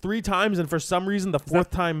do it 3 times, and for some reason the 4th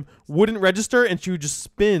time wouldn't register, and she would just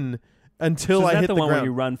spin until I hit the one ground. where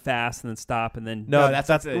you run fast and then stop and then No,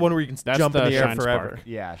 that's the one where you can jump in the air forever. Spark.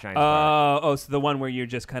 Yeah, Shine Spark. Oh, so the one where you're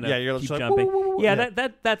just kind of you're keep just like, jumping. woo, woo, woo. Yeah,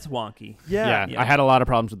 that's wonky. Yeah. I had a lot of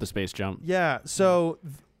problems with the space jump. Yeah, so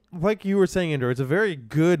like you were saying, Andrew, it's a very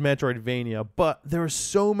good Metroidvania, but there are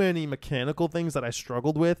so many mechanical things that I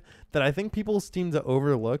struggled with that I think people seem to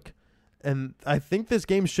overlook, and I think this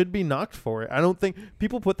game should be knocked for it. I don't think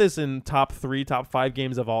people put this in top 3, top 5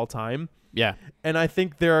 games of all time. Yeah. And I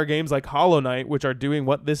think there are games like Hollow Knight, which are doing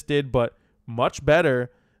what this did, but much better,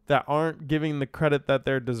 that aren't giving the credit that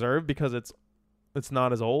they're deserved because it's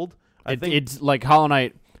not as old. I think it's like Hollow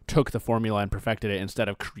Knight took the formula and perfected it instead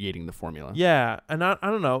of creating the formula. Yeah, and I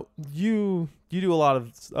don't know. You do a lot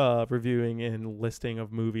of reviewing and listing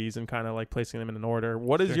of movies and kind of like placing them in an order.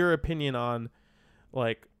 What is your opinion on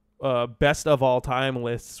like best of all time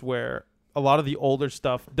lists where a lot of the older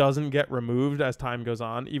stuff doesn't get removed as time goes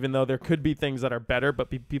on, even though there could be things that are better, but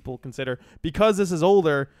people consider because this is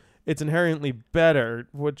older, it's inherently better,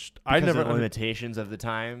 which I never of the limitations of the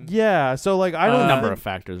time. Yeah, so like I don't number of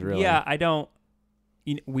factors really. Yeah, I don't.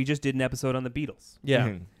 We just did an episode on the Beatles.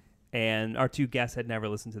 Yeah, and our 2 guests had never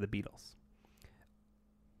listened to the Beatles,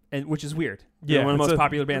 and which is weird. Yeah, They're one of the most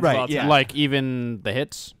popular bands of all time. Yeah. Like even the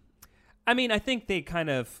hits. I mean, I think they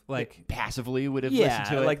kind of like passively would have listened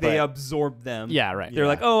to it. Like they absorbed them. Yeah, right. They're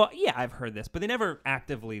like, oh yeah, I've heard this, but they never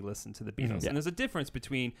actively listened to the Beatles. And there's a difference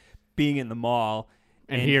between being in the mall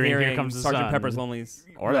and hearing Here Comes the Sgt. Pepper's Lonely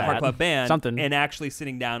Heart Club Band and actually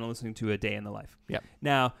sitting down and listening to A Day in the Life. Yeah.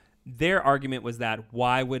 Now, their argument was that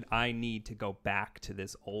why would I need to go back to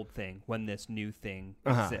this old thing when this new thing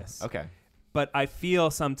exists? Okay. But I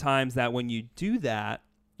feel sometimes that when you do that,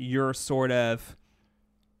 you're sort of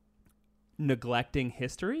neglecting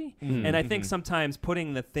history. And I think sometimes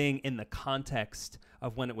putting the thing in the context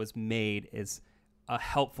of when it was made is a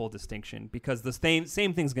helpful distinction, because the same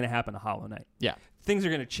thing's going to happen to Hollow Knight. Yeah. Things are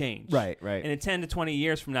going to change. Right. And in 10 to 20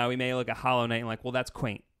 years from now, we may look at Hollow Knight and like, well, that's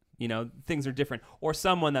quaint. You know, things are different. Or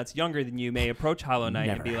someone that's younger than you may approach Hollow Knight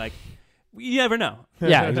and Never. be like, you never know.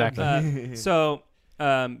 Yeah, exactly.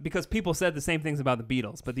 Because people said the same things about the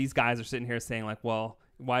Beatles, but these guys are sitting here saying like, well,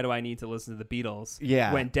 why do I need to listen to the Beatles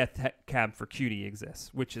when Death Cab for Cutie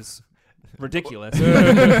exists, which is ridiculous.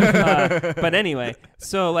 But anyway,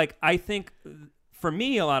 so like I think for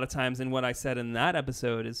me a lot of times, and what I said in that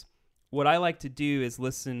episode is what I like to do is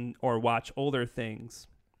listen or watch older things.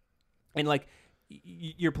 And like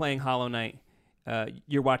you're playing Hollow Knight,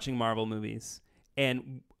 you're watching Marvel movies,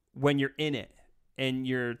 and when you're in it and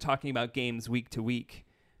you're talking about games week to week,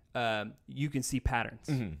 you can see patterns.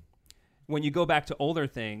 Mm-hmm. When you go back to older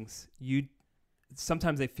things,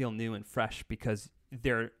 sometimes they feel new and fresh because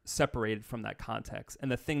they're separated from that context. And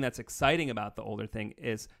the thing that's exciting about the older thing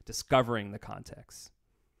is discovering the context.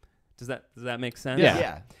 Does that make sense?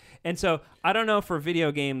 Yeah. And so I don't know, for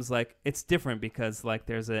video games, like it's different because like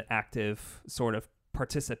there's an active sort of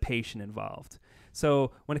participation involved.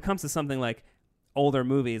 So when it comes to something like older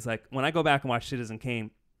movies, like when I go back and watch Citizen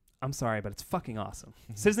Kane, I'm sorry, but it's fucking awesome.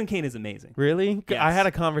 Citizen Kane is amazing. Really? Yes. I had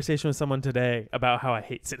a conversation with someone today about how I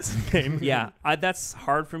hate Citizen Kane. Yeah, that's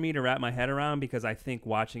hard for me to wrap my head around because I think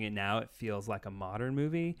watching it now, it feels like a modern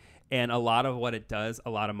movie. And a lot of what it does,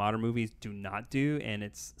 a lot of modern movies do not do. And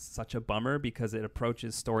it's such a bummer because it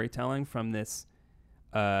approaches storytelling from this,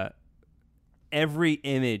 every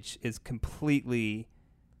image is completely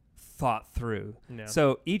thought through. Yeah.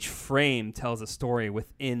 So each frame tells a story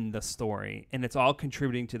within the story, and it's all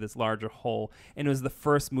contributing to this larger whole. And it was the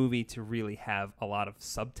first movie to really have a lot of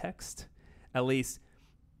subtext. At least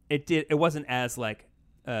it wasn't as like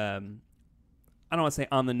I don't want to say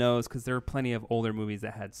on the nose, because there are plenty of older movies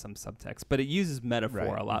that had some subtext, but it uses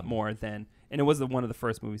metaphor a lot more than, and it was one of the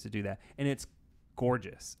first movies to do that. And it's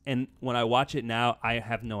gorgeous. And when I watch it now, I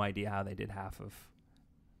have no idea how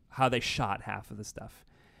they shot half of the stuff.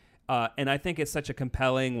 And I think it's such a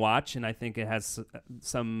compelling watch, and I think it has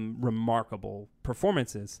some remarkable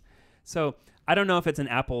performances. So I don't know if it's an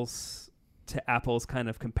apples to apples kind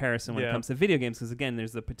of comparison when it comes to video games, because again,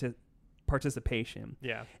 there's the participation.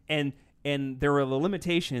 Yeah. And there were the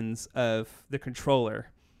limitations of the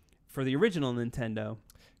controller for the original Nintendo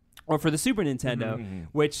or for the Super Nintendo,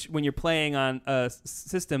 which when you're playing on a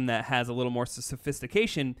system that has a little more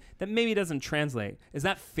sophistication, that maybe doesn't translate. Is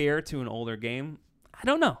that fair to an older game? I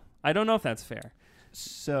don't know. I don't know if that's fair.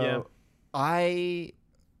 So I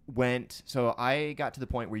got to the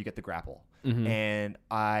point where you get the grapple. And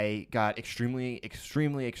I got extremely,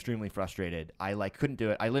 extremely, extremely frustrated. I couldn't do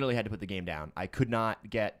it. I literally had to put the game down. I could not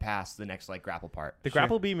get past the next grapple part. The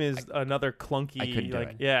grapple beam is another clunky. I couldn't do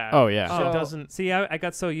it. Yeah. Oh, yeah. So it doesn't. See, I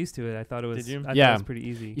got so used to it. I thought it was. Did you? I thought Yeah. it was pretty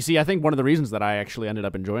easy. You see, I think one of the reasons that I actually ended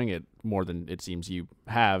up enjoying it more than it seems you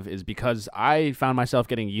have is because I found myself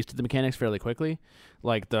getting used to the mechanics fairly quickly.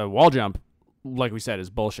 Like the wall jump, like we said, is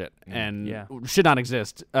bullshit and should not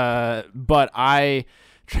exist. But I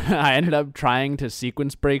ended up trying to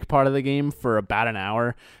sequence break part of the game for about an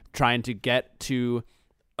hour, trying to get to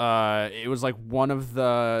it was like one of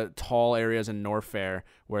the tall areas in Norfair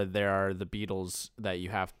where there are the beetles that you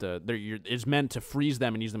have to it's meant to freeze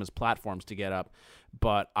them and use them as platforms to get up,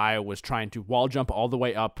 but I was trying to wall jump all the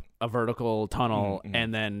way up a vertical tunnel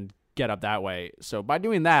and then get up that way. So by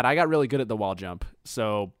doing that, I got really good at the wall jump.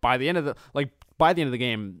 So by the end of the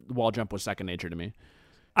game, wall jump was second nature to me.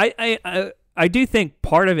 I do think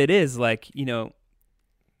part of it is like, you know,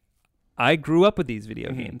 I grew up with these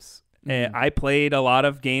video games. I played a lot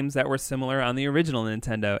of games that were similar on the original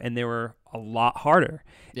Nintendo, and they were a lot harder.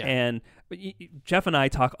 Yeah. And Jeff and I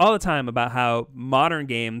talk all the time about how modern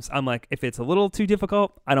games, I'm like, if it's a little too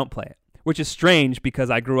difficult, I don't play it, which is strange because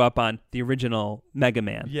I grew up on the original Mega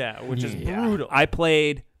Man. Yeah, which is brutal. I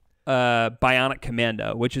played Bionic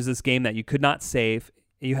Commando, which is this game that you could not save.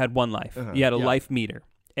 You had one life. You had a life meter,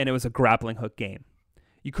 and it was a grappling hook game.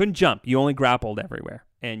 You couldn't jump. You only grappled everywhere,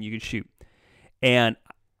 and you could shoot. And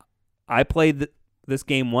I played this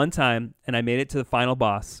game one time, and I made it to the final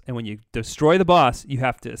boss. And when you destroy the boss, you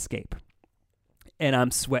have to escape. And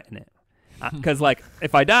I'm sweating it. Because, like,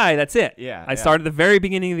 if I die, that's it. I started at the very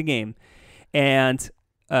beginning of the game. And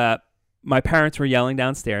my parents were yelling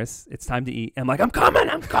downstairs, it's time to eat. And I'm like, I'm coming.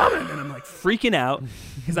 And I'm, like, freaking out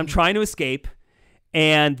because I'm trying to escape.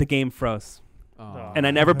 And the game froze. Oh. And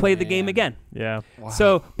I never played the game again. Yeah. Wow.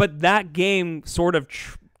 So, but that game sort of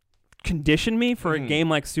conditioned me for a game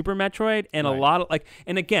like Super Metroid, and a lot of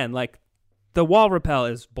and again, like the wall rappel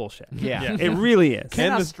is bullshit. Yeah. It really is.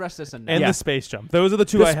 Cannot the- stress this enough. And Yeah. the space jump. Those are the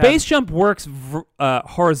two The I space have. jump works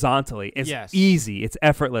horizontally. It's Yes. easy. It's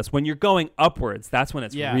effortless. When you're going upwards, that's when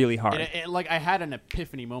it's really hard. Like I had an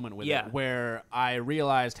epiphany moment with Yeah. it where I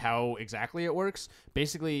realized how exactly it works.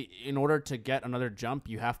 Basically, in order to get another jump,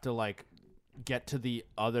 you have to like get to the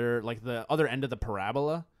other end of the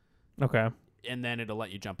parabola, Okay. and then it'll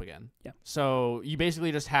let you jump again. Yeah. So you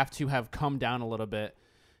basically just have to have come down a little bit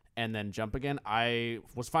and then jump again. I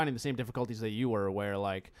was finding the same difficulties that you were, where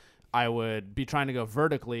like I would be trying to go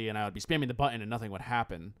vertically and I would be spamming the button and nothing would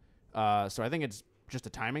happen. So I think it's just a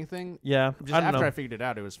timing thing. Yeah. Just I don't after know. I figured it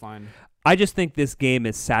out, it was fine. I just think this game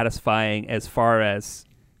is satisfying as far as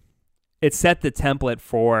it set the template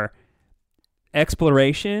for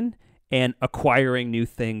exploration and acquiring new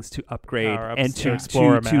things to upgrade Power-ups, and to yeah.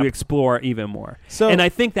 Explore a to map. explore even more. So And I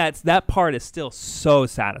think that part is still so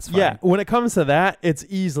satisfying. yeah, when it comes to that, it's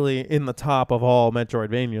easily in the top of all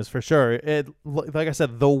Metroidvanias for sure. It, like I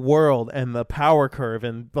said, the world and the power curve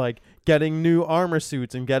and like getting new armor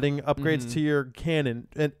suits and getting upgrades Mhm. to your cannon,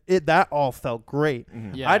 and that all felt great.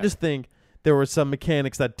 Mhm. Yeah. I just think there were some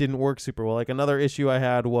mechanics that didn't work super well. Like another issue I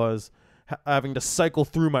had was having to cycle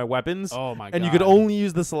through my weapons. Oh my god. And you could only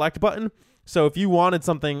use the select button. So if you wanted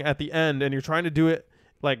something at the end and you're trying to do it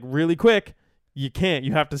like really quick, you can't.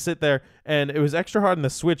 You have to sit there. And it was extra hard on the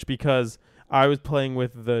Switch because I was playing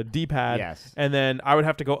with the D-pad, Yes. and then I would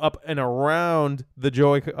have to go up and around the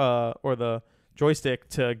the joystick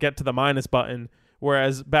to get to the minus button.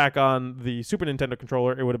 Whereas back on the Super Nintendo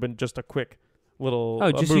controller, it would have been just a quick little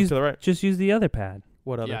just move use to the right. Just use the other pad.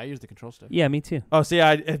 What other? Yeah, I used the control stick. Yeah, me too. Oh, see,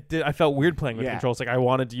 I felt weird playing with Yeah. control stick. I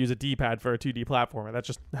wanted to use a D-pad for a 2D platformer. That's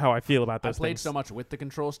just how I feel about I those played things. so much with the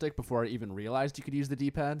control stick before I even realized you could use the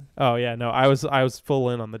D-pad. Oh yeah, no, I was full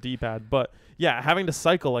in on the D-pad, but yeah, having to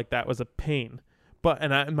cycle like that was a pain. But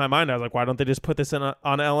in my mind, I was like, why don't they just put this in on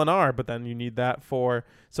LNR? But then you need that for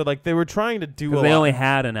so like they were trying to do a Because they lot. only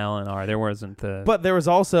had an LNR. There wasn't the. But there was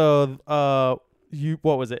also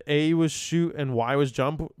what was it? A was shoot and Y was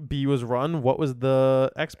jump. B was run. What was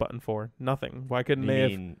the X button for? Nothing. Why couldn't they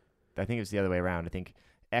have? I think it was the other way around. I think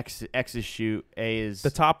X is shoot, A is The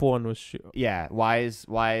top one was shoot. yeah, Y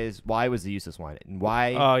was the useless one, and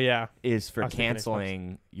Y Oh yeah, is I for was thinking Xbox.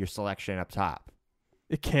 canceling your selection up top.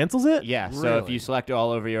 it cancels it. Yeah, so if Really? you select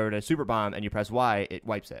all over your Super Bomb and you press Y, it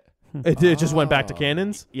wipes it. It just went back to Oh.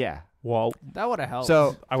 cannons. Yeah. Well, That would have helped.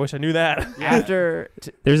 So I wish I knew that. after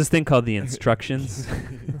There's this thing called the instructions.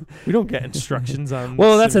 We don't get instructions on.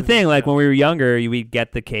 Well, that's the Super thing. Like Nintendo. when we were younger, we'd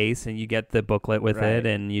get the case and you get the booklet with Right. it,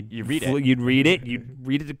 and You read it. You'd read it. You'd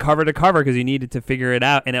read it cover to cover because you needed to figure it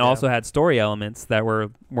out, and it Yeah. also had story elements that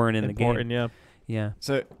weren't in the game. important, yeah. Yeah.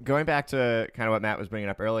 So going back to kind of what Matt was bringing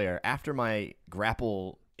up earlier, after my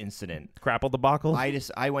grapple incident, Grapple debacle.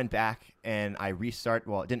 I went back and I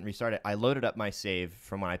didn't restart it. I loaded up my save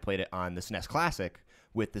from when I played it on the SNES Classic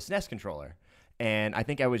with the SNES controller. And I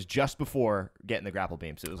think I was just before getting the grapple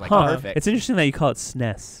beam, so it was like perfect. It's interesting that you call it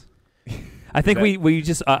SNES. I think That- we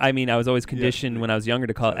just I mean I was always conditioned when I was younger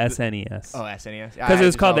to call it SNES Oh, SNES? because it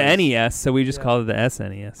was called the always, NES, so we just Yeah. called it the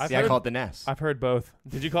SNES. I've See, I heard- call it the NES. I've heard both.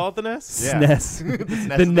 Did you call it the NES? Yeah. SNES.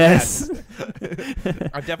 The the NES.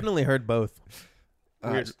 I've definitely heard both. Uh,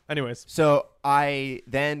 Weird. Anyways, So I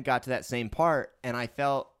then got to that same part, and I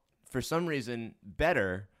felt, for some reason,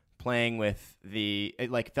 better playing with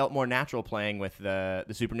it felt more natural playing with the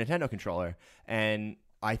Super Nintendo controller. And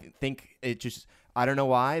I think it just, I don't know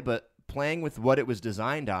why, but playing with what it was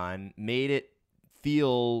designed on made it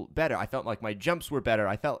feel better. I felt like my jumps were better.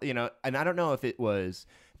 I felt, and I don't know if it was,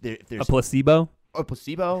 if there's A placebo. a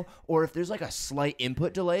placebo, or if there's like a slight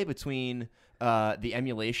input delay between the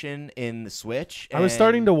emulation in the Switch. I was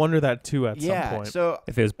starting and- to wonder that too at yeah, some point. so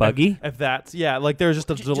If it was buggy. If that's like there was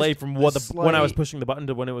just a Just delay a from when I was slight- pushing the button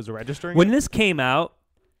to when it was registering. When this came out,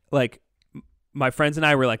 like my friends and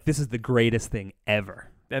I were like, "This is the greatest thing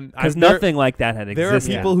ever," and because there- nothing like that had There are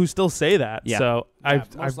existed. people who still say that. Yeah. So Yeah,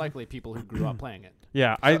 I've most likely people who grew up playing it.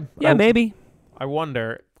 Yeah, maybe. I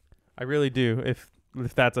wonder. I really do if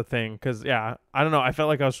that's a thing because I don't know. I felt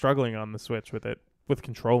like I was struggling on the Switch with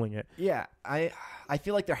controlling it. yeah, I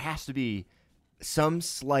feel like there has to be some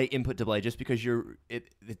slight input delay just because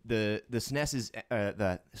the SNES is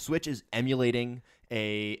the Switch is emulating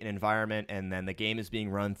an environment, and then the game is being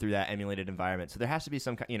run through that emulated environment. So there has to be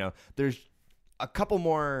some there's a couple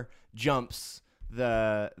more jumps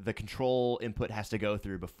the control input has to go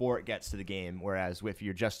through before it gets to the game. Whereas if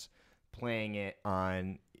you're just playing it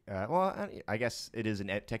on I guess it is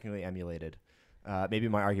technically emulated. Maybe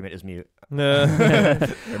my argument is mute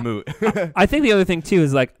or moot. I think the other thing too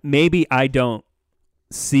is like maybe I don't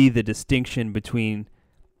see the distinction between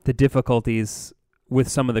the difficulties with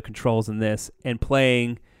some of the controls in this, and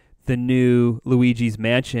playing the new Luigi's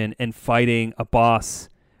Mansion and fighting a boss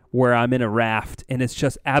where I'm in a raft and it's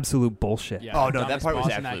just absolute bullshit. Yeah, Oh no, that dumbest part was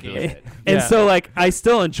boss in that absolutely game. bullshit. And Yeah. so like I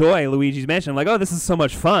still enjoy Luigi's Mansion. I'm like, oh, this is so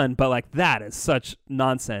much fun, but like that is such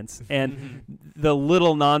nonsense. And the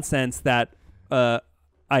little nonsense that I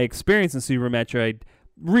experienced in Super Metroid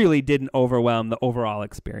really didn't overwhelm the overall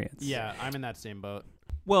experience. Yeah, I'm in that same boat.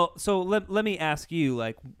 Well, so let me ask you,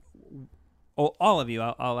 like, all of you,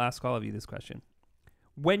 I'll ask all of you this question.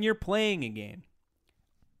 When you're playing a game,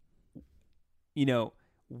 you know,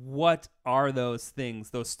 what are those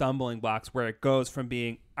things, those stumbling blocks where it goes from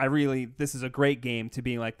being, this is a great game, to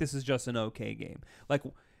being like, this is just an okay game? Like,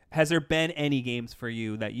 has there been any games for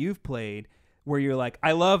you that you've played where you're like,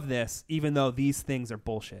 I love this, even though these things are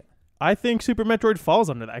bullshit? I think Super Metroid falls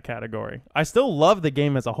under that category. I still love the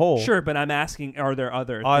game as a whole. Sure, but I'm asking, are there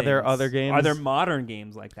other games? Are there modern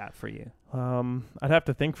games like that for you? I'd have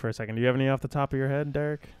to think for a second. Do you have any off the top of your head,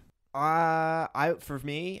 Derek? For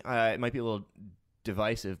me, it might be a little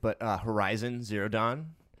divisive, but Horizon Zero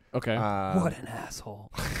Dawn. Okay. What an asshole!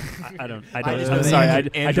 I don't. I'm I'm sorry.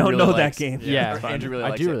 I don't know that game. Yeah, Andrew really I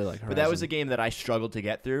likes do it. really like Horizon. But that was a game that I struggled to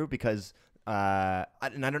get through because I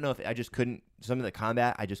don't know if I just couldn't, some of the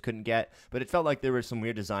combat I just couldn't get, but it felt like there were some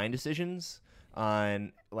weird design decisions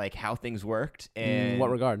on like how things worked. And In what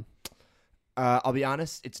regard? I'll be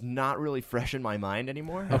honest, it's not really fresh in my mind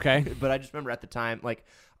anymore. Okay. But I just remember at the time, like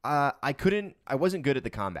I wasn't good at the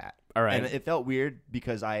combat. All right. And it felt weird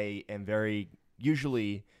because I am very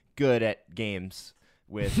usually good at games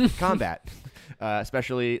with combat,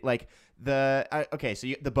 especially like the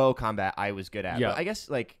the bow combat I was good at. Yeah. But I guess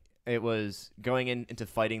like it was going into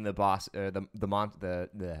fighting the boss,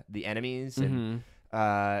 the enemies, and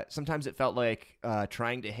sometimes it felt like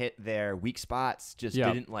trying to hit their weak spots just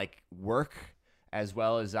didn't like work as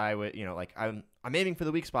well as I would. You know, like I'm aiming for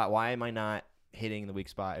the weak spot. Why am I not hitting the weak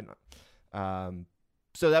spot? And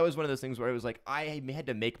so that was one of those things where it was like I had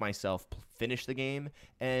to make myself finish the game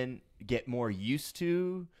and get more used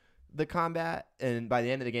to the combat, and by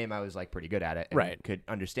the end of the game I was like pretty good at it and right, could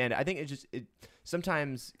understand it. I think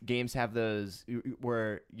sometimes games have those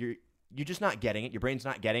where you're just not getting it, your brain's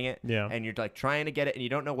not getting it, and you're like trying to get it and you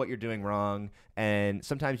don't know what you're doing wrong, and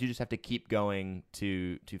sometimes you just have to keep going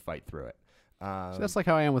to fight through it. So that's like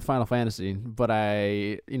how I am with Final Fantasy, but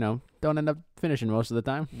I don't end up finishing most of the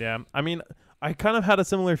time. Yeah, I mean, I kind of had a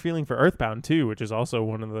similar feeling for Earthbound too, which is also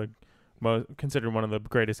one of the considered one of the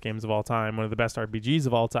greatest games of all time, one of the best RPGs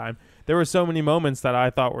of all time. There were so many moments that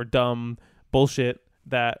I thought were dumb bullshit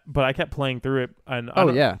but I kept playing through it. And I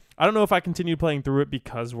don't know if I continued playing through it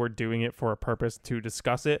because we're doing it for a purpose to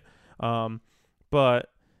discuss it. But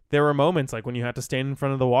there were moments like when you had to stand in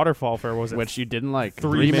front of the waterfall for which you didn't like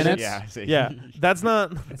 3 minutes. Yeah, that's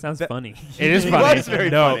not. It sounds funny. It is funny. It was very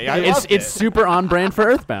funny. It's super on brand for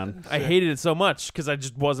Earthbound. I hated it so much because I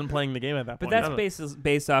just wasn't playing the game at that But point. that's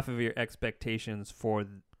based off of your expectations for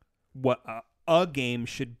what a game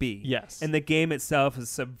should be. Yes. And the game itself is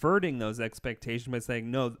subverting those expectations by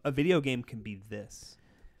saying, no, a video game can be this.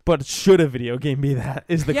 But should a video game be that?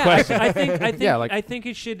 Is the question. I think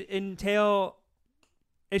it should entail.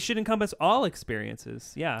 It should encompass all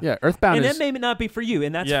experiences. Yeah. Yeah. Earthbound and is. that may not be for you,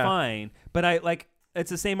 and that's fine. But it's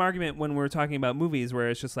the same argument when we're talking about movies, where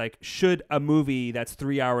it's just like, should a movie that's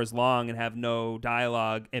 3 hours long and have no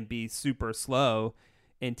dialogue and be super slow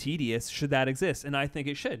and tedious, should that exist? And I think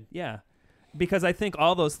it should. Yeah. Because I think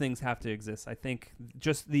all those things have to exist. I think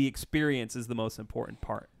just the experience is the most important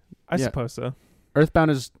part. I suppose so.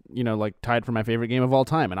 Earthbound is, tied for my favorite game of all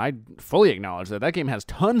time, and I fully acknowledge that game has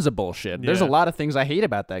tons of bullshit. There's a lot of things I hate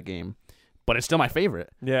about that game, but it's still my favorite.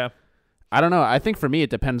 Yeah. I don't know. I think for me it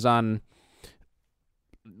depends on,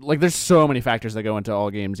 there's so many factors that go into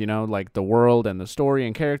all games, like the world and the story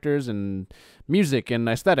and characters and music and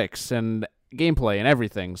aesthetics and gameplay and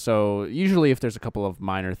everything. So usually if there's a couple of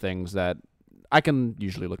minor things that I can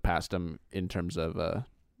usually look past them in terms of,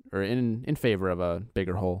 or in favor of a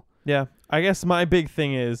bigger whole. Yeah, I guess my big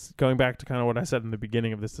thing is, going back to kind of what I said in the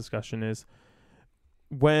beginning of this discussion, is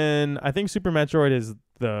when I think Super Metroid is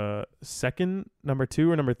the second, number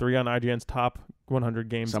 2 or number 3 on IGN's top 100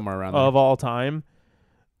 games somewhere around of there. all time,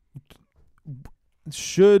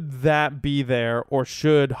 should that be there, or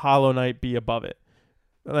should Hollow Knight be above it?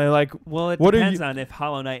 Well, it depends on if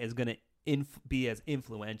Hollow Knight is going to be as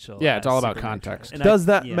influential. Yeah, it's all about Super context. Does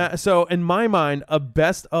that matter? So in my mind, a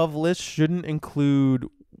best of list shouldn't include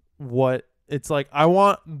what it's like. I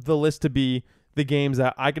want the list to be the games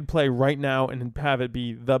that I could play right now and have it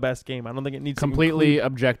be the best game. I don't think it needs completely to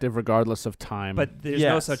objective regardless of time. But there's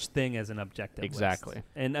no such thing as an objective exactly list.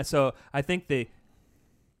 And so I think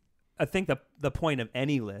I think the point of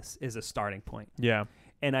any list is a starting point. Yeah.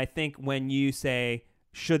 And I think when you say,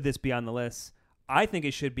 should this be on the list, I think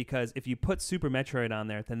it should, because if you put Super Metroid on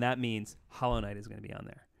there, then that means Hollow Knight is going to be on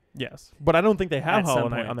there. Yes. But I don't think they have At some Hollow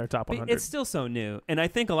Knight point. on their top But 100. it's still so new. And I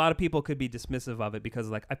think a lot of people could be dismissive of it because,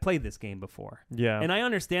 like, I played this game before. Yeah. And I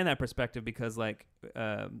understand that perspective because, like,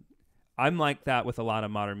 I'm like that with a lot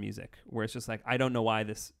of modern music, where it's just like, I don't know why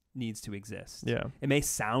this needs to exist. Yeah. It may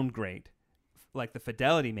sound great. Like, the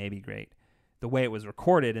fidelity may be great. The way it was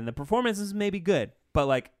recorded and the performances may be good. But,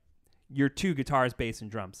 like, your 2 guitars, bass,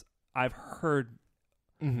 and drums, I've heard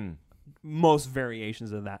most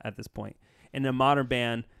variations of that at this point. In a modern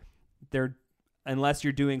band, unless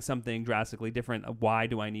you're doing something drastically different, why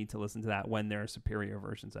do I need to listen to that when there are superior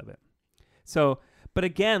versions of it? So, but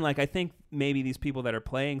again, like, I think maybe these people that are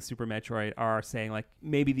playing Super Metroid are saying, like,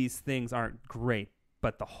 maybe these things aren't great,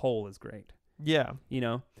 but the whole is great, Yeah. you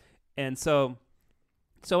know? And so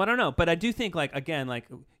I don't know, but I do think, like, again, like,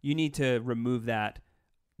 you need to remove that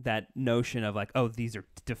notion of, like, oh, these are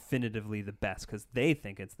definitively the best because they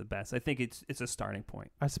think it's the best. I think it's a starting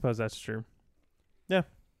point. I suppose that's true.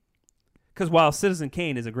 Because while Citizen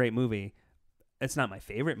Kane is a great movie, it's not my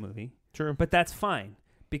favorite movie. True. But that's fine,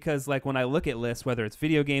 because, like, when I look at lists, whether it's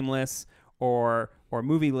video game lists or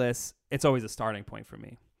movie lists, it's always a starting point for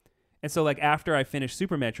me. And so, like, after I finished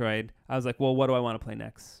Super Metroid, I was like, well, what do I want to play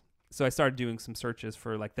next? So I started doing some searches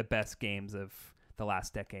for, like, the best games of the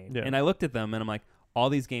last decade. Yeah. And I looked at them and I'm like, all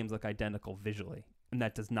these games look identical visually, and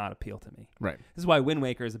that does not appeal to me. Right. This is why Wind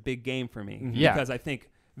Waker is a big game for me. Yeah. Because I think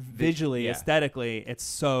visually, yeah. aesthetically, it's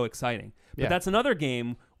so exciting. But Yeah. that's another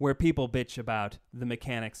game where people bitch about the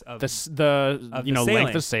mechanics of The Of you the know, sailing.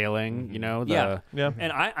 length of sailing, you know, the Yeah. Yeah.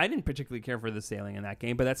 And I didn't particularly care for the sailing in that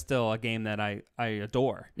game, but that's still a game that I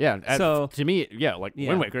adore. yeah. So- to me, yeah, like Yeah.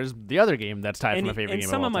 Wind Waker is the other game that's tied for And, my favorite and game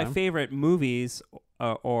some of of all my time. favorite movies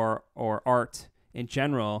or art in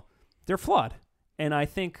general, they're flawed. And I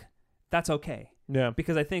think that's okay. Yeah.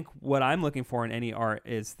 Because I think what I'm looking for in any art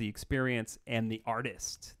is the experience and the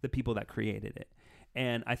artist, the people that created it.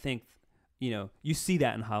 And I think, you know, you see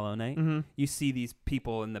that in Hollow Knight. Mm-hmm. You see these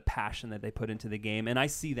people and the passion that they put into the game. And I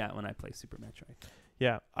see that when I play Super Metroid.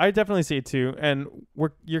 Yeah, I definitely see it too. And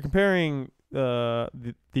you're comparing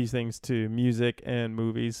these things to music and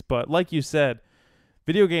movies, but like you said,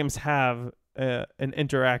 video games have an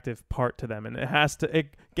interactive part to them, and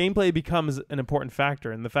gameplay becomes an important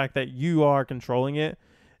factor. And the fact that you are controlling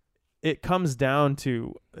it comes down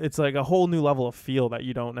to, it's like a whole new level of feel that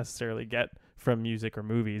you don't necessarily get from music or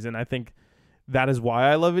movies. And I think that is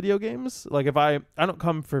why I love video games. Like, if I don't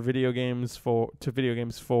come for video games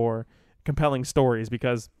for compelling stories,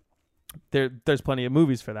 because there's plenty of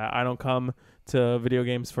movies for that. I don't come to video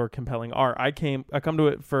games for compelling art. I come to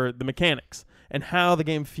it for the mechanics and how the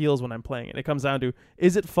game feels when I'm playing it. It comes down to,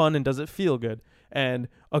 is it fun and does it feel good? And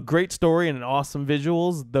a great story and an awesome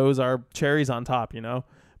visuals, those are cherries on top, you know?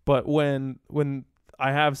 But when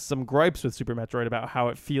I have some gripes with Super Metroid about how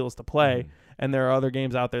it feels to play, and there are other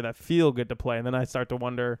games out there that feel good to play, and then I start to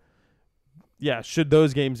wonder, yeah, should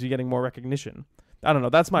those games be getting more recognition? I don't know.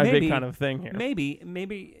 That's my big kind of thing here. Maybe,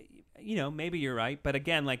 you know, maybe you're right. But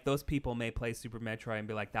again, like, those people may play Super Metroid and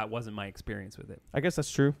be like, that wasn't my experience with it. I guess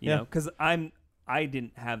that's true. You know, because I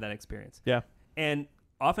didn't have that experience. Yeah. And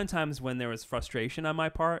oftentimes when there was frustration on my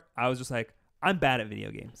part, I was just like, I'm bad at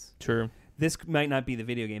video games. True. This might not be the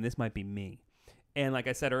video game. This might be me. And like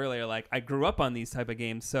I said earlier, like, I grew up on these type of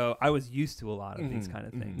games, so I was used to a lot of these kind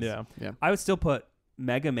of things. Yeah. Yeah. I would still put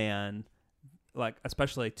Mega Man, like,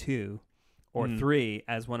 especially 2 or 3,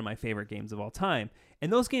 as one of my favorite games of all time.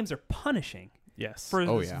 And those games are punishing Yes. for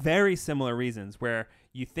Oh, yeah. very similar reasons, where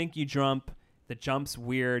you think you jump, the jump's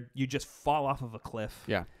weird, you just fall off of a cliff.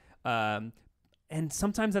 Yeah. And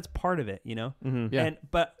sometimes that's part of it, you know? Mm-hmm. Yeah.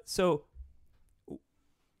 But so,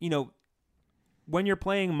 you know, when you're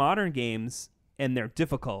playing modern games and they're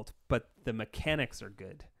difficult, but the mechanics are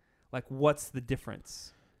good, like, what's the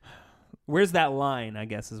difference? Where's that line, I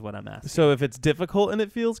guess, is what I'm asking. So if it's difficult and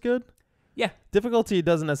it feels good? Yeah. Difficulty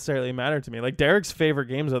doesn't necessarily matter to me. Like, Derek's favorite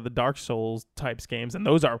games are the Dark Souls types games, and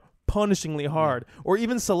those are punishingly hard. Or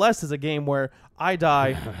even Celeste is a game where I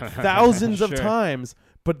die thousands of Sure. times,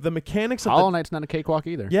 but the mechanics of Hollow Knight's not a cakewalk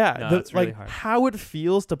either. yeah, No, it's really like hard. how it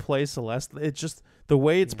feels to play Celeste, it's just the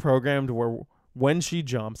way it's programmed, where when she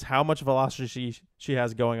jumps, how much velocity she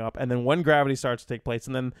has going up, and then when gravity starts to take place,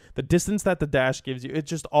 and then the distance that the dash gives you, it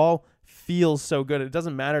just all feels so good. It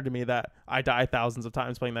doesn't matter to me that I die thousands of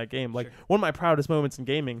times playing that game. Like, one of my proudest moments in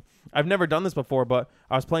gaming, I've never done this before, but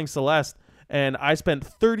I was playing Celeste, And I spent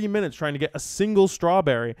 30 minutes trying to get a single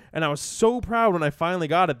strawberry, and I was so proud when I finally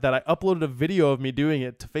got it that I uploaded a video of me doing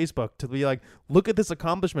it to Facebook to be like, look at this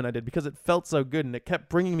accomplishment I did, because it felt so good, and it kept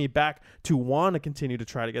bringing me back to want to continue to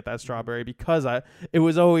try to get that strawberry, because it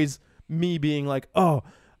was always me being like, oh,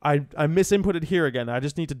 I misinputted here again. I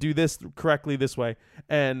just need to do this correctly this way.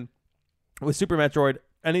 And with Super Metroid,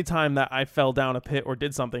 anytime that I fell down a pit or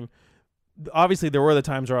did something, obviously there were the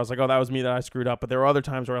times where I was like, oh, that was me that I screwed up. But there were other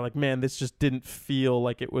times where I'm like, man, this just didn't feel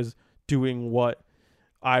like it was doing what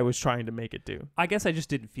I was trying to make it do. I guess I just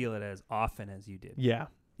didn't feel it as often as you did. Yeah.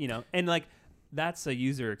 You know, and like that's a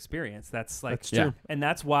user experience. That's like, That's true. And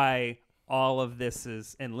that's why all of this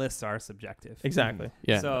is, and lists are subjective. Exactly.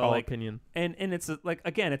 Yeah. So All like, opinion. and it's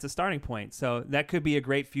again, it's a starting point. So that could be a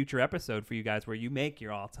great future episode for you guys where you make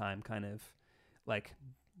your all-time kind of like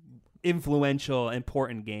influential,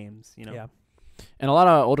 important games, you know? Yeah. And a lot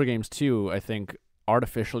of older games too, I think,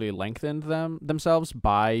 artificially lengthened themselves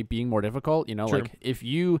by being more difficult. You know, True. like if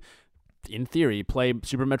you, in theory, play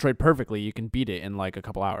Super Metroid perfectly, you can beat it in like a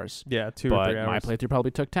couple hours. Yeah, 2 or 3 But hours. my playthrough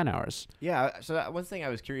probably took 10 hours. Yeah, so one thing I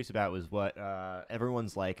was curious about was what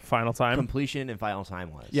everyone's like Final time. completion and final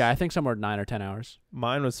time was. Yeah, I think somewhere 9 or 10 hours.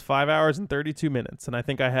 Mine was 5 hours and 32 minutes, and I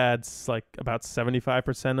think I had like about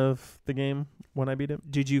 75% of the game when I beat it.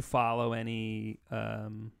 Did you follow any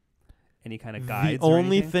kind of guides? The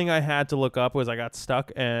only thing I had to look up was I got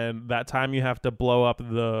stuck, and that time you have to blow up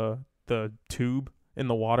the tube in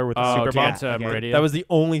the water with the super to bomb. get to Okay. Meridia. That was the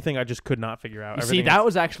only thing I just could not figure out. You see, Everything that else-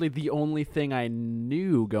 was actually the only thing I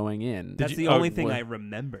knew going in. That's you- the oh, only thing what? I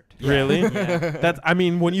remembered. Really? Yeah. That's. I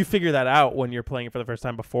mean, when you figure that out when you're playing it for the first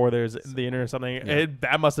time before there's the internet or something, Yeah.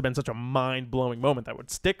 that must have been such a mind blowing moment that would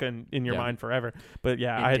stick in your Yeah. mind forever. But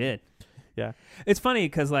yeah, It I did. Yeah. It's funny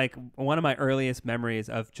because like one of my earliest memories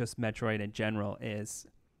of just Metroid in general is,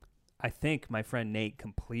 I think my friend Nate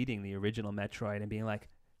completing the original Metroid and being like,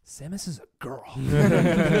 Samus is a girl,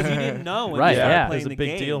 because you didn't know when Right, you started yeah. playing It was a the big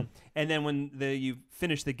game. deal. And then when you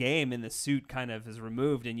finish the game and the suit kind of is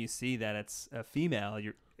removed and you see that it's a female,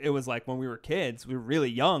 it was like when we were kids, we were really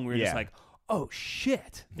young, we were just Yeah. like, oh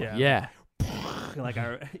shit, yeah. Yeah. like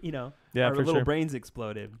our Yeah, our for little sure. brains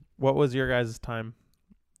exploded. What was your guys' time?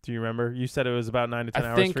 Do you remember? You said it was about 9 to 10 I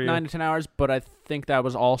hours think for you. 9 to 10 hours, but I think that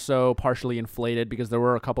was also partially inflated because there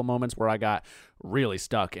were a couple moments where I got really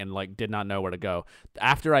stuck and like did not know where to go.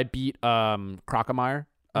 After I beat Crocomire,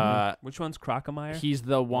 Which one's Crocomire? he's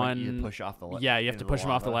the When you one. push off the Yeah, you have to into push him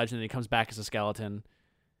off the lava ledge, and then he comes back as a skeleton.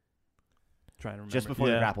 Trying to remember. just before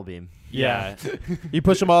Yeah. the grapple beam. Yeah. You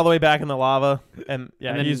push him all the way back in the lava, and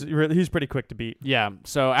yeah, And then- he's pretty quick to beat. Yeah.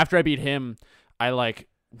 So after I beat him, I like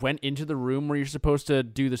went into the room where you're supposed to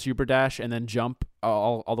do the super dash and then jump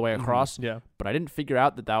all the way across. Yeah. But I didn't figure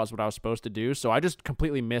out that was what I was supposed to do. So I just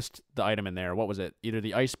completely missed the item in there. What was it? Either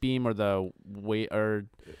the ice beam or the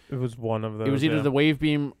It was one of those. it was either yeah. the wave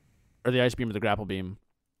beam or the ice beam or the grapple beam.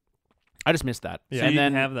 I just missed that. Yeah. So And you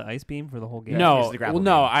then didn't have the ice beam for the whole game? no, It's the grapple well,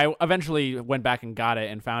 no. beam. I eventually went back and got it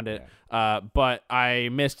and found it. But I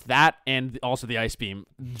missed that and also the ice beam.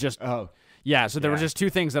 Just Oh, yeah. So there were Yeah. just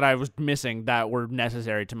two things that I was missing that were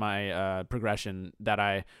necessary to my progression that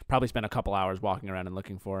I probably spent a couple hours walking around and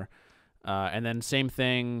looking for. And then same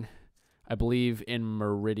thing, I believe in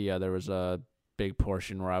Meridia there was a big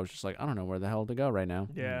portion where I was just like, I don't know where the hell to go right now.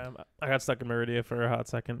 Yeah, I got stuck in Meridia for a hot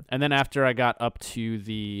second. And then after I got up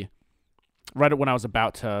to right when I was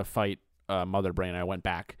about to fight Mother Brain, I went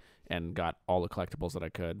back and got all the collectibles that I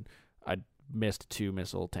could. I missed 2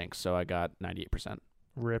 missile tanks, so I got 98%.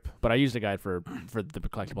 Rip. But I used a guide for the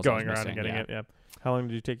collectibles. Going I was around and missing, getting yeah. it. Yeah. How long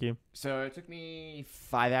did it take you? so it took me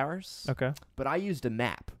 5 hours, Okay. but I used a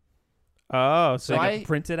map. Oh, So so Like I- a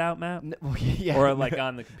printed out map? Well, yeah. Or like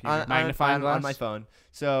on the computer? Magnifying on my glass? phone.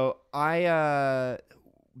 So I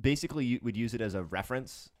basically would use it as a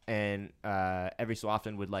reference, and every so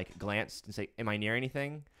often would like glance and say, "Am I near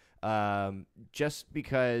anything?" Just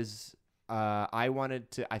because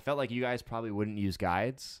I felt like you guys probably wouldn't use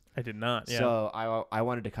guides. I did not. Yeah. So I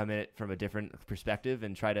wanted to come at it from a different perspective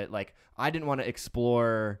and try to I didn't want to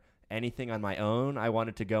explore anything on my own. I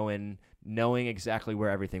wanted to go in knowing exactly where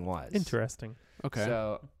everything was. Interesting. Okay.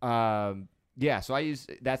 So yeah, so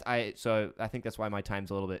so I think that's why my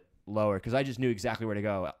time's a little bit lower because I just knew exactly where to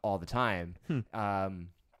go all the time.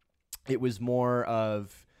 It was more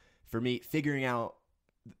of for me figuring out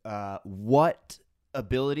what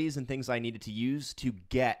abilities and things I needed to use to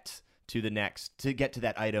get to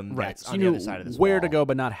that item that's So on you the knew other side of this where wall. to go,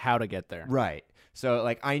 but not how to get there. Right. So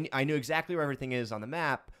I knew exactly where everything is on the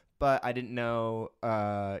map, but I didn't know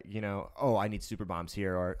I need super bombs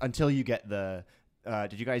here or until you get the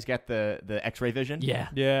did you guys get the X-ray vision? Yeah.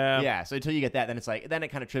 Yeah. Yeah. So until you get that, then it's like then it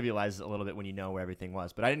kind of trivializes it a little bit when you know where everything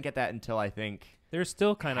was. But I didn't get that until I think There's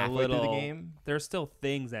still kind of halfway through little. the game. There's still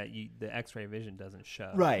things that the X-ray vision doesn't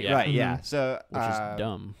show. Right. Yeah. Right. Mhm. Yeah. So Which is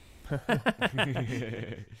dumb.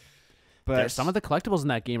 but There's some of the collectibles in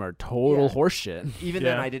that game are total Yeah. horseshit. even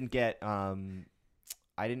then, Yeah. I didn't get. I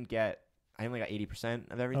only got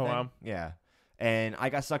 80% of everything. wow. Yeah. And I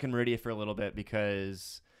got stuck in Meridia for a little bit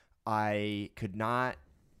because I could not.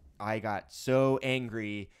 I got so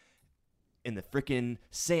angry in the freaking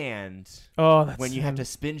sand Oh, that's when you have to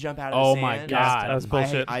spin jump out of Oh the my sand. God. That was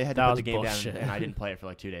bullshit. I had That to put was the game bullshit. down, and I didn't play it for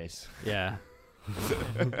like 2 days. Yeah.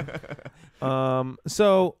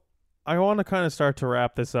 So I want to kind of start to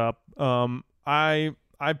wrap this up. I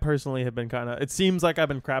personally have been kind of. It seems like I've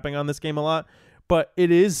been crapping on this game a lot, but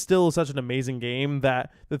it is still such an amazing game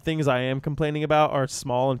that the things I am complaining about are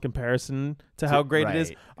small in comparison to how great it is.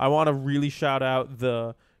 Right. I want to really shout out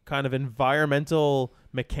the kind of environmental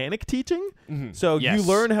mechanic teaching. Mhm. So Yes. you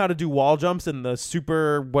learn how to do wall jumps and the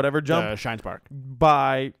super whatever jump Shine Spark.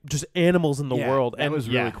 by just animals in the Yeah, world. That And was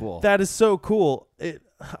really cool. that is so cool. I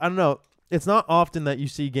don't know. It's not often that you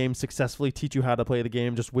see games successfully teach you how to play the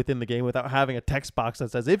game just within the game without having a text box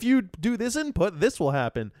that says, if you do this input, this will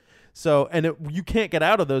happen. So, and you can't get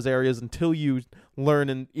out of those areas until you learn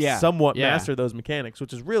and somewhat Yeah. master those mechanics,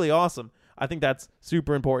 which is really awesome. I think that's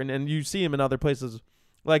super important. And you see them in other places,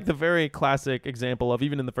 like the very classic example of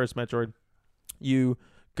even in the first Metroid, you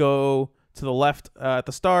go to the left at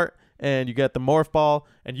the start and you get the morph ball,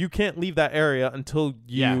 and you can't leave that area until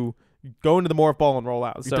you go into the morph ball and roll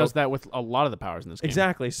out. It So does that with a lot of the powers in this game.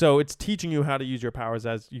 exactly. So it's teaching you how to use your powers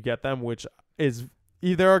as you get them, which is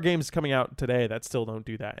there are games coming out today that still don't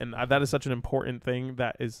do that, and that is such an important thing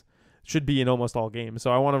that should be in almost all games.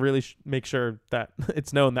 So I want to really make sure that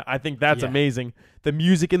it's known that I think that's Yeah. amazing. The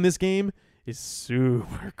music in this game is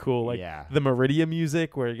super cool. Like Yeah. the Meridia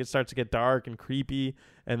music, where it starts to get dark and creepy,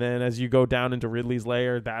 and then as you go down into Ridley's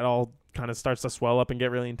lair, that all kind of starts to swell up and get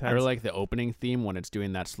really intense. I really like the opening theme when it's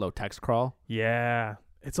doing that slow text crawl. Yeah,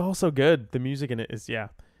 it's also good. The music in it is yeah.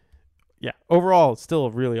 Overall, it's still a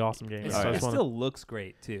really awesome game. It So I still- just it wanna- still looks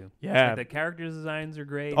great too. Yeah. Like, the character designs are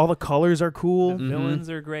great. all the colors are the cool. Mhm. villains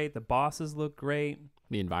are great. The bosses look great.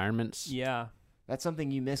 The environments. Yeah. That's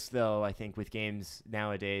something you miss, though, I think, with games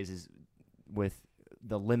nowadays is with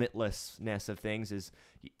the limitlessness of things is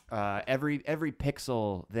every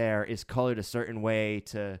pixel there is colored a certain way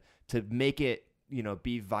to make it,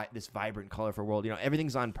 be this vibrant, colorful world.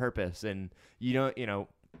 Everything's on purpose, and you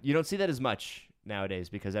don't see that as much nowadays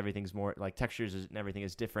because everything's more like textures and everything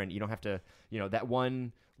is different. You don't have to, that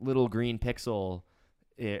one little green pixel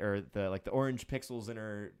or the orange pixels in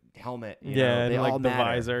her helmet. They and all like the matter.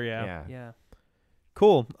 visor. Yeah. Yeah.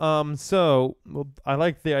 Cool. So I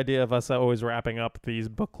like the idea of us always wrapping up these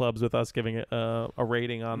book clubs with us giving it a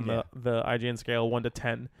rating on the IGN scale 1 to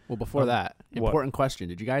 10. Well, before that, what? important question.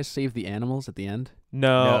 Did you guys save the animals at the end?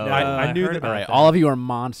 No, No. I knew heard that. about All right, that. all of you are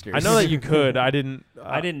monsters. I know that you could. I didn't.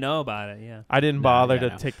 I didn't know about it. Yeah. I didn't No, bother yeah, to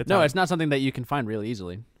no. take the time. No, it's not something that you can find really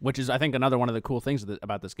easily, which is, I think, another one of the cool things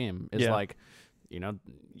about this game is Yeah. like,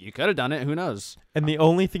 you could have done it. Who knows? And the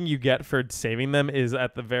only thing you get for saving them is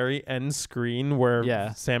at the very end screen where Yeah.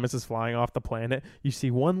 Samus is flying off the planet. You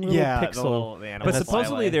see one little pixel. But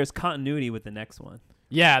supposedly there's continuity with the next one.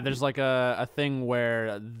 Yeah, there's like a thing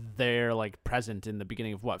where they're like present in the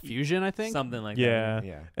beginning of Fusion, I think. Something like Yeah. that.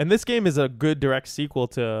 Yeah. And this game is a good direct sequel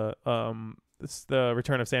to it's the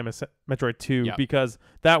Return of Samus Metroid 2 Yeah. because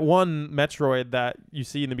that one Metroid that you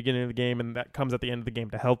see in the beginning of the game and that comes at the end of the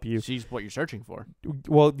game to help you. She's what you're searching for.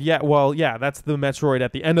 Well, yeah, that's the Metroid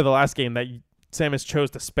at the end of the last game that Samus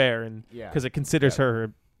chose to spare and Yeah. because it considers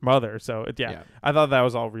her mother. So Yeah. I thought that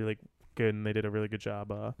was all really good and they did a really good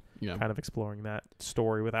job Yeah. kind of exploring that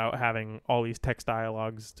story without having all these text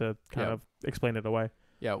dialogues to kind Yeah. of explain it away.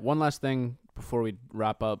 Yeah, one last thing before we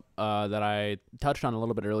wrap up that I touched on a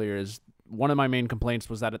little bit earlier is one of my main complaints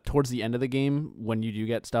was that towards the end of the game, when you do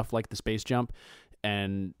get stuff like the space jump,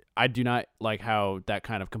 and I do not like how that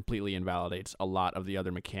kind of completely invalidates a lot of the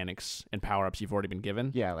other mechanics and power-ups you've already been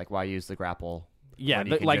given. Yeah, like why use the grapple? Yeah, when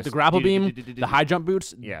you can like the just grapple do- beam, do- do- do- do- the high jump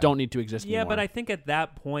boots Yeah. don't need to exist Yeah, anymore. but I think at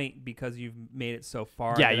that point, because you've made it so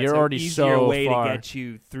far, Yeah, that you're it's already an easier so way far. to get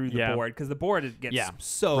you through the Yeah. board because the board gets Yeah.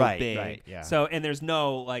 so Right, big. right, yeah. So and there's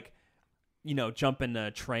no like, jump in a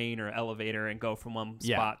train or elevator and go from one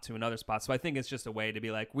Yeah. spot to another spot. So I think it's just a way to be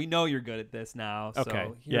like, we know you're good at this now. Okay, So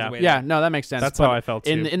here's yeah. a way to- yeah, no, that makes sense. That's But how I felt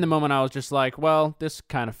too. in the moment, I was just like, well, this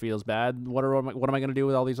kind of feels bad. What am I going to do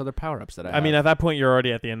with all these other power-ups that I have? I mean, at that point, you're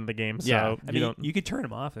already at the end of the game, so Yeah. I you mean, don't. you could turn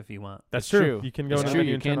them off if you want. That's It's true. true. You can go It's in the true, menu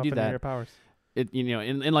you and can turn off do any of that. your powers.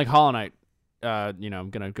 in like Hollow Knight, I'm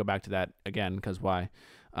gonna go back to that again because why?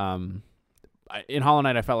 In Hollow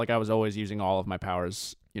Knight, I felt like I was always using all of my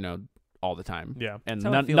powers, all the time. Yeah. And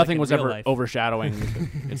That's how I feel nothing like in was real ever life. overshadowing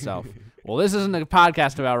itself. Well, this isn't a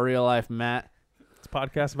podcast about real life, Matt. It's a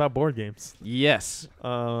podcast about board games. Yes.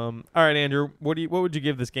 All right, Andrew. What would you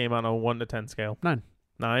give this game on a 1 to 10 scale? 9.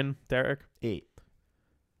 9, Derek? 8.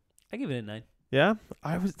 I give it a 9. Yeah,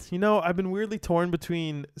 I've been weirdly torn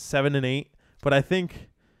between 7 and 8, but I think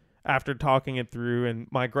after talking it through, and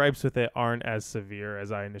my gripes with it aren't as severe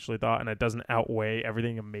as I initially thought, and it doesn't outweigh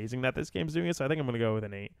everything amazing that this game's doing. So I think I'm gonna go with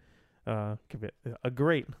an 8. Give it a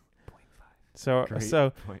great. So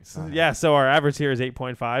our average here is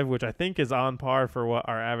 8.5, which I think is on par for what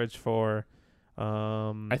our average for.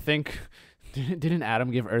 I think didn't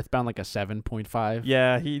Adam give Earthbound like a 7.5?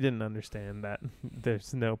 Yeah, he didn't understand that.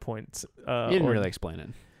 There's no points. He didn't really explain it.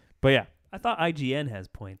 But yeah. I thought IGN has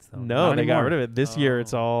points though. No, Not they got anymore. rid of it. This year,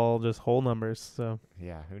 it's Oh. all just whole numbers. So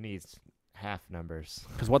Yeah, who needs half numbers?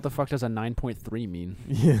 Because what the fuck does a 9.3 mean?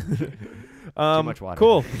 yeah. Too much water.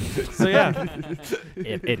 Cool. So yeah.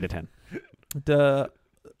 8 to 10.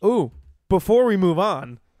 Before we move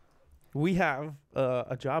on, we have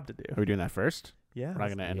a job to do. Are we doing that first? Yeah. We're not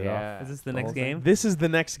gonna end it off. Is this The the next whole thing. game? This is the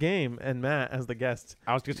next game, and Matt as the guest.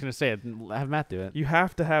 I was just gonna say it. Have Matt do it. You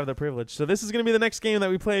have to have the privilege. So this is going to be the next game that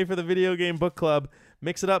we play for the video game book club.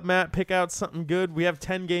 Mix it up, Matt. Pick out something good. We have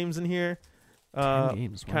 10 games in here. 10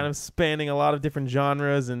 games. Kind of spanning a lot of different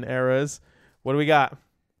genres and eras. What do we got?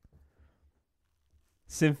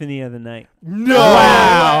 Symphony of the Night. No!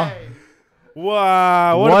 Wow.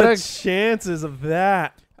 Wow. What What are a- the chances of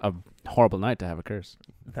that? A horrible night to have a curse.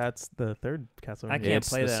 That's the third Castlevania. I can't It's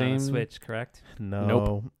play the that on the same- Switch, correct? No.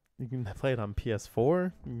 Nope. You can play it on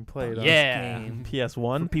PS4. You can play it on Yeah. Game. For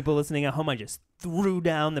PS1. people listening at home, I just threw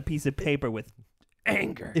down the piece of paper with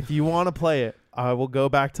anger. If you want to play it, I will go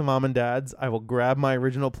back to Mom and Dad's. I will grab my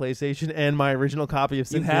original PlayStation and my original copy of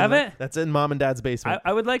Symphony. have of the Night. it? That's in Mom and Dad's basement.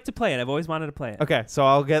 I would like to play it. I've always wanted to play it. Okay, so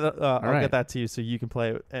I'll get right. that to you so you can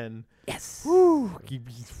play it. And Yes.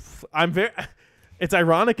 I'm very. It's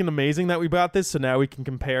ironic and amazing that we got this, so now we can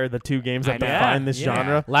compare the two games that I know. define this Yeah.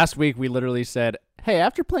 genre. Last week we literally said, "Hey,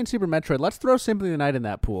 after playing Super Metroid, let's throw Symphony of the Night in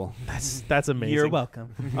that pool." That's amazing. You're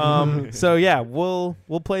welcome. So yeah, we'll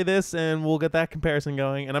play this and we'll get that comparison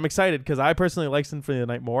going. And I'm excited because I personally like Symphony of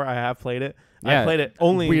the Night more. I have played it. I played it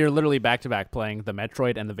only. We are literally back to back playing the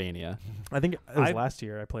Metroid and the Vania. I think it was I- last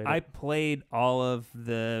year I played I it. played all of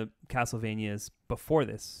the Castlevanias before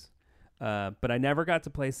this, but I never got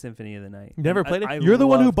to play Symphony of the Night. You never And played it? I You're the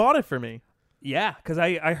one who loved- bought it for me. Yeah, because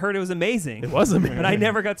I heard it was amazing. It was amazing. But I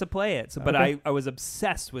never got to play it. So, but Okay. I was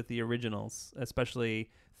obsessed with the originals,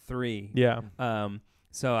 especially 3. Yeah.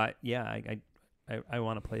 So I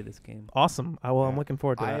want to play this game. Awesome. I'm Yeah. looking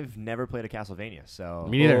forward to that. I've never played a Castlevania, so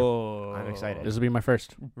Me neither. Oh. I'm excited. This will be my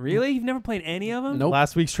first. Really? You've never played any of them? Nope.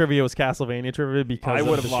 Last week's trivia was Castlevania trivia because I of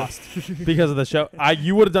would the have show- lost. because of the show.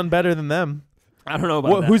 You would have done better than them. I don't know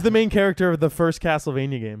about that. Who's the main character of the first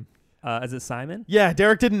Castlevania game? Is it Simon? Yeah,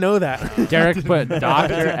 Derek didn't know that. Derek put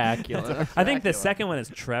Dr. Acula. I think the second one is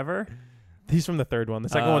Trevor. He's from the third one. The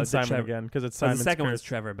second Oh, one's is it Simon Trevor? again because it's So Simon's the second one is curse.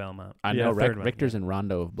 Trevor Belmont. I Yeah, know third one, Victor's in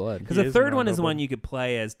Rondo of Blood. Because He the is third one Rondo is the Blood. one you could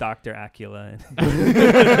play as Dr. Acula.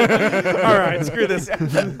 All right, screw this.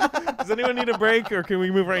 Does anyone need a break, or can we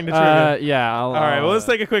move right into trivia? Yeah. All right, well, let's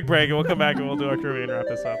take a quick break, and we'll come back and we'll do our trivia and wrap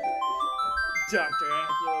this up. Dr.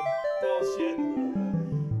 Acula bullshit.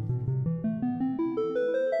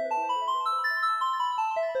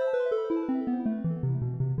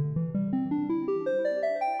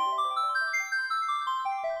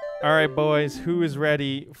 All right, boys, who is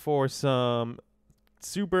ready for some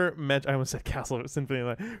Super I almost said Castle Symphony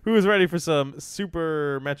of the Night. Who is ready for some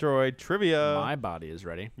Super Metroid trivia? My body is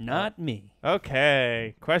ready. Not me.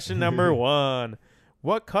 Okay, question number 1.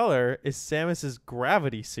 What color is Samus's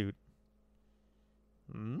gravity suit?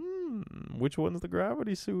 Which one's the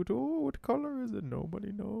gravity suit? Oh, what color is it?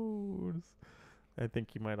 Nobody knows. I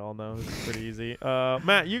think you might all know. It's pretty easy.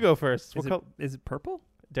 Matt, you go first. Is it purple?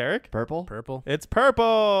 Derek? Purple. Purple. It's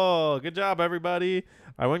purple. Good job, everybody.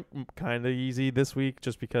 I went kind of easy this week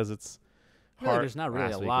just because it's Really, hard. there's not really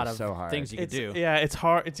Last a week lot was of so hard. things you can It's, do. yeah, it's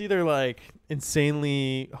hard. It's either like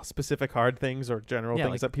insanely specific hard things or general Yeah,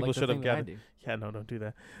 things that people like the should have thing that I gathered. do. Yeah, no, don't do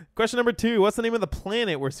that. Question number 2. What's the name of the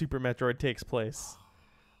planet where Super Metroid takes place?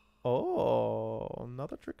 Oh,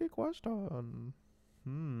 another tricky question.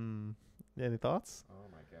 Any thoughts? Oh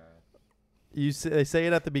my god. They say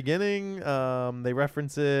it at the beginning. They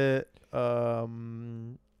reference it.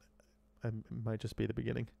 It might just be the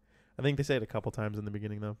beginning. I think they say it a couple times in the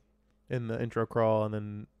beginning, though. In the intro crawl, and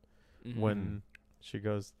then when she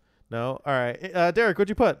goes, No. All right. Derek, what'd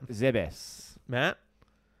you put? Zebes. Matt?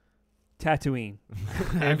 Tatooine.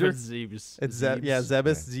 Andrew? Zebes. It's Zebes,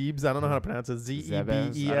 Zebes. I don't know how to pronounce it.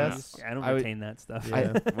 Z-E-B-E-S. I don't I would- retain that stuff.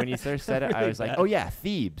 Yeah. When you first said it, I was like, oh yeah,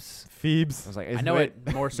 Thebes. Phoebes. I was like, I know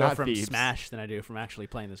it more so not from Thebes. Smash than I do from actually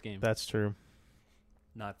playing this game. That's true.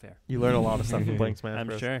 Not fair. You learn a lot of stuff from playing Smash I'm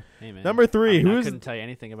Bros. sure. Hey, man. Number 3. I mean, I Who's couldn't tell you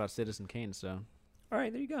anything about Citizen Kane, so All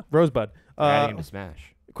right, there you go. Rosebud? We're adding him to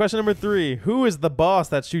Smash. Question number 3. Who is the boss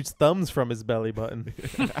that shoots thumbs from his belly button?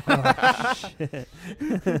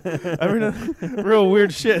 I mean, real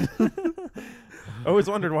weird shit. I always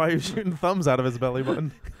wondered why he was shooting thumbs out of his belly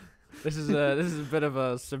button. this is a bit of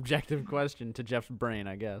a subjective question to Jeff's brain,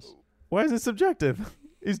 I guess. Why is it subjective?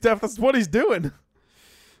 He's deaf. That's what he's doing.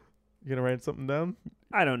 You gonna write something down?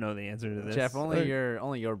 I don't know the answer to this. Jeff, only Hey.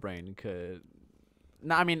 your brain could.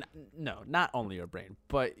 No, I mean, no, not only your brain,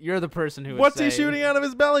 but you're the person who. What's would he say, shooting out of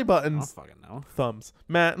his belly I don't buttons? fucking know. Thumbs.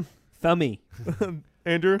 Matt, Thummy.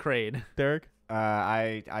 Andrew, Kraid. Derek.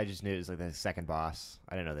 I just knew it was like the second boss.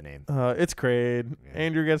 I didn't know the name. It's Kraid. Yeah.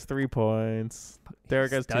 Andrew gets 3 points.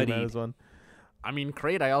 Derek has 2. Matt Studied. has 1. I mean,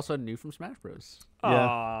 Kraid. I also knew from Smash Bros.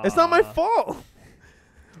 Yeah. It's not my fault.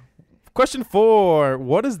 Question 4.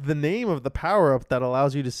 What is the name of the power-up that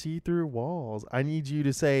allows you to see through walls? I need you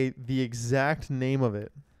to say the exact name of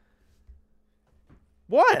it.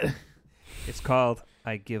 What? It's called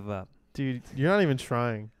I Give Up. Dude, you're not even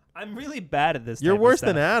trying. I'm really bad at this. You're type of worse stuff.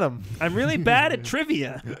 than Adam, I'm really bad at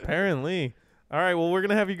trivia. apparently. All right, well, we're going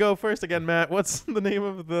to have you go first again, Matt. What's the name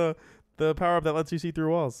of the power-up that lets you see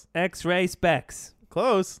through walls? X-ray specs.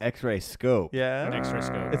 Close. X-ray scope. Yeah. X-ray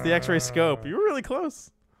scope. It's the X-ray scope. You were really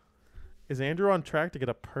close. Is Andrew on track to get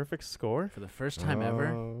a perfect score? For the first time ever.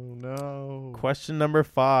 Oh, no. Question number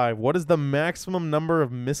 5. What is the maximum number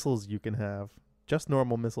of missiles you can have? Just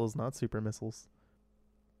normal missiles, not super missiles.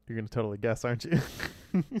 You're going to totally guess, aren't you?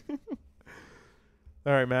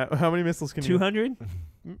 All right, Matt. How many missiles can 200?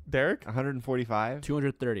 you... Derek? 145.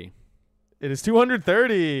 230. It is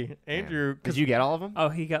 230. Andrew. Did you get all of them? Oh,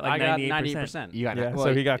 he got I like got 98%. 98%. You got Yeah, nine.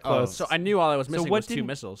 so he got close. So I knew all I was missing what was 2 didn't-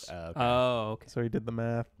 missiles. Okay. Oh, okay. So he did the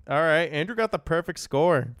math. All right. Andrew got the perfect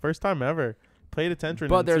score. First time ever. Paid attention.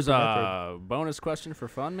 But in there's Super Metroid. a bonus question for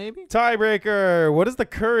fun, maybe? Tiebreaker. What is the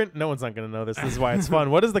current... No one's not going to know this. This is why it's fun.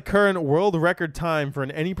 What is the current world record time for an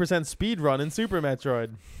any % speed run in Super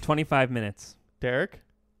Metroid? 25 minutes. Derek?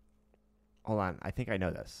 Hold on. I think I know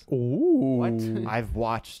this. Ooh. What? I've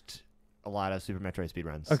watched a lot of Super Metroid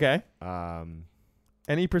speedruns. Okay.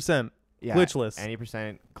 Any %. Yeah. Glitchless. Any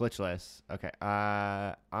percent glitchless. Okay.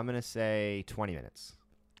 I'm gonna say 20 minutes.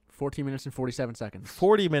 14 minutes and 47 seconds.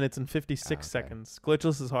 40 minutes and 56 Okay. seconds.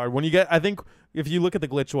 Glitchless is hard. When you get... I think if you look at the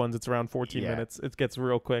glitch ones, it's around 14 Yeah. minutes. It gets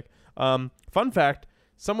real quick. Fun fact.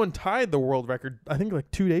 Someone tied the world record, I think,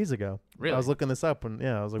 like 2 days ago. Really? I was looking this up, and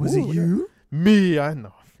yeah, I was like, Was it "Ooh, you?" Me. I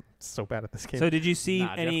know. I'm so bad at this game. So did you see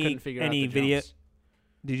Nah, Jeff couldn't figure out any the video? jumps.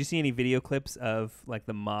 Did you see any video clips of like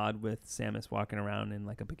the mod with Samus walking around in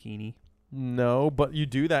like a bikini? No, but you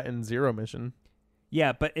do that in Zero Mission.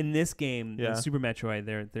 Yeah, but in this game, Yeah. in Super Metroid,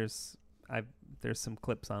 there's some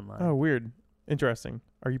clips online. Oh, weird. Interesting.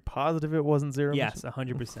 Are you positive it wasn't Zero yes, Mission?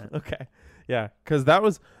 100%. Okay. Yeah, because that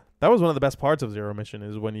was one of the best parts of Zero Mission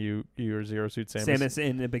is when you're Zero Suit Samus. Samus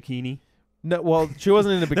in a bikini. No, well, she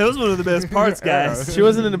wasn't in a That was bikini. one of the best parts, guys. She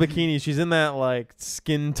wasn't in a bikini. She's in that like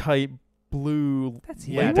skin tight blue. That's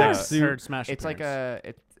Yeah, latex no, suit. Third Smash It's like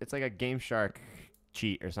appearance. it's like a Game Shark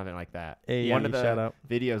cheat or something like that. Hey, One of the shout out.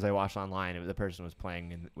 videos I watched online, the person was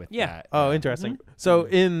playing with Yeah. that. Oh, interesting. So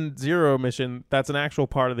in Zero Mission, that's an actual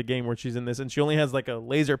part of the game where she's in this, and she only has like a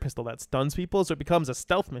laser pistol that stuns people, so it becomes a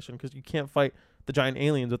stealth mission because you can't fight the giant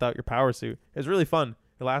aliens without your power suit. It's really fun.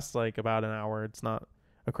 It lasts like about an hour. It's not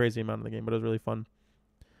a crazy amount of the game, but it was really fun.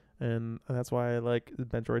 And that's why I like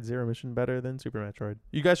Metroid Zero Mission better than Super Metroid.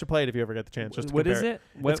 You guys should play it if you ever get the chance. Just to What is compare it?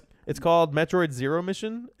 What? It's called Metroid Zero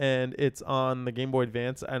Mission, and it's on the Game Boy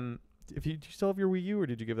Advance. And do you still have your Wii U, or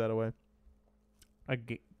did you give that away?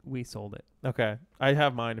 We sold it. Okay, I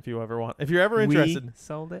have mine. If you ever want, if you're ever interested, We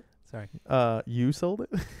sold it. Sorry. you sold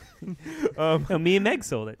it. No, me and Meg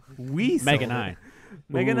sold it. We sold Meg and it. I.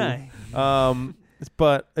 Meg and I.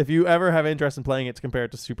 But if you ever have interest in playing it to compare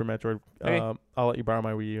it to Super Metroid, Okay. I'll let you borrow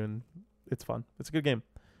my Wii U, and it's fun. It's a good game.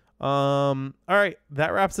 All right,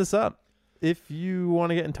 that wraps this up. If you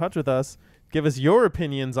want to get in touch with us, give us your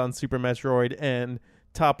opinions on Super Metroid and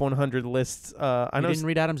top 100 lists. I You know. didn't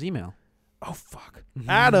read Adam's email. Oh fuck!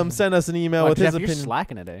 Adam sent us an email Oh, with Jeff, his you're opinion.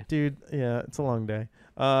 slacking today. Dude, yeah, it's a long day.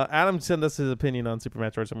 Adam sent us his opinion on Super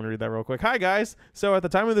Metroid, so I'm going to read that real quick. Hi, guys. So at the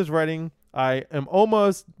time of this writing, I am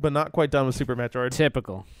almost, but not quite done with Super Metroid.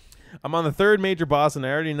 Typical. I'm on the third major boss, and I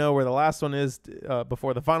already know where the last one is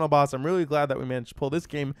before the final boss. I'm really glad that we managed to pull this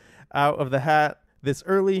game out of the hat this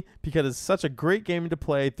early because it's such a great game to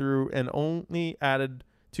play through and only added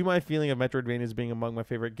to my feeling of Metroidvanias being among my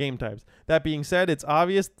favorite game types. That being said, it's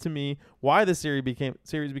obvious to me why the series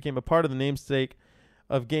became a part of the namesake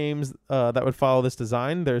of games that would follow this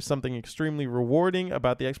design. There's something extremely rewarding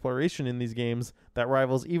about the exploration in these games that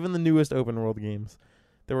rivals even the newest open world games.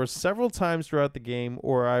 There were several times throughout the game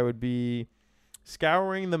where I would be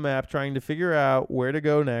scouring the map trying to figure out where to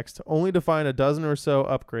go next, only to find a dozen or so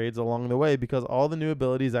upgrades along the way because all the new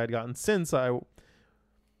abilities I'd gotten since I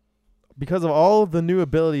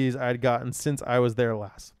was there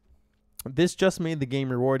last. This just made the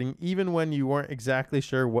game rewarding even when you weren't exactly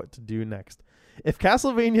sure what to do next. If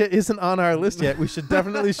Castlevania isn't on our list yet, we should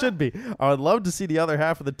be. I would love to see the other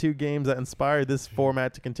half of the two games that inspired this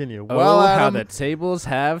format to continue. Well, Adam, how the tables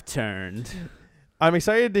have turned. I'm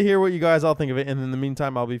excited to hear what you guys all think of it, and in the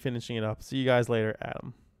meantime, I'll be finishing it up. See you guys later,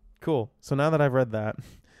 Adam. Cool. So now that I've read that,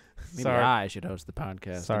 maybe I should host the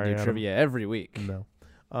podcast and do Adam. trivia every week. No.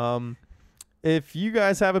 If you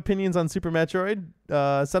guys have opinions on Super Metroid,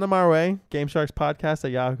 send them our way.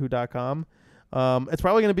 GameSharksPodcast@yahoo.com. It's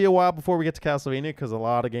probably going to be a while before we get to Castlevania because a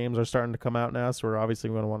lot of games are starting to come out now, so we're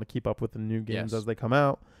obviously going to want to keep up with the new games as they come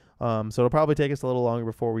out. So it'll probably take us a little longer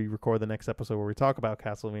before we record the next episode where we talk about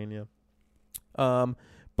Castlevania.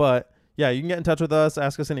 But yeah, you can get in touch with us,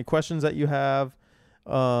 ask us any questions that you have.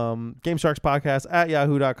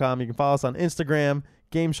 GameSharksPodcast@yahoo.com. You can follow us on Instagram,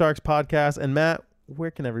 GameSharksPodcast. And Matt,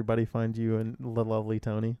 where can everybody find you and the lovely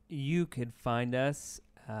Tony? You could find us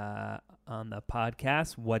on the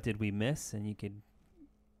podcast, What Did We Miss? And you could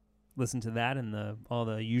listen to that in all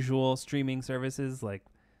the usual streaming services like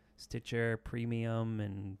Stitcher, Premium,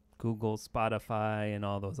 and Google, Spotify, and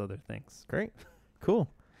all those other things. Great. Cool.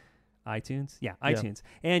 iTunes. Yeah, iTunes.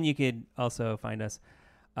 And you could also find us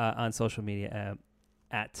on social media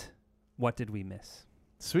at What Did We Miss?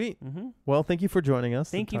 Sweet. Mm-hmm. Well, thank you for joining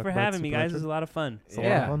us. Thank you for having me, guys. It was a lot of fun. It's a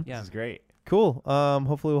lot of fun. This is great. Cool.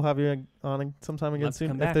 Hopefully we'll have you on sometime again Let's soon.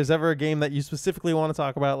 come If back. there's ever a game that you specifically want to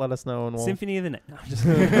talk about, let us know. And we'll Symphony of the Night. No, I'm just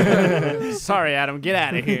Sorry, Adam. Get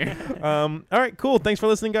out of here. all right, cool. Thanks for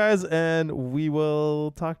listening, guys, and we will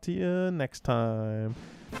talk to you next time.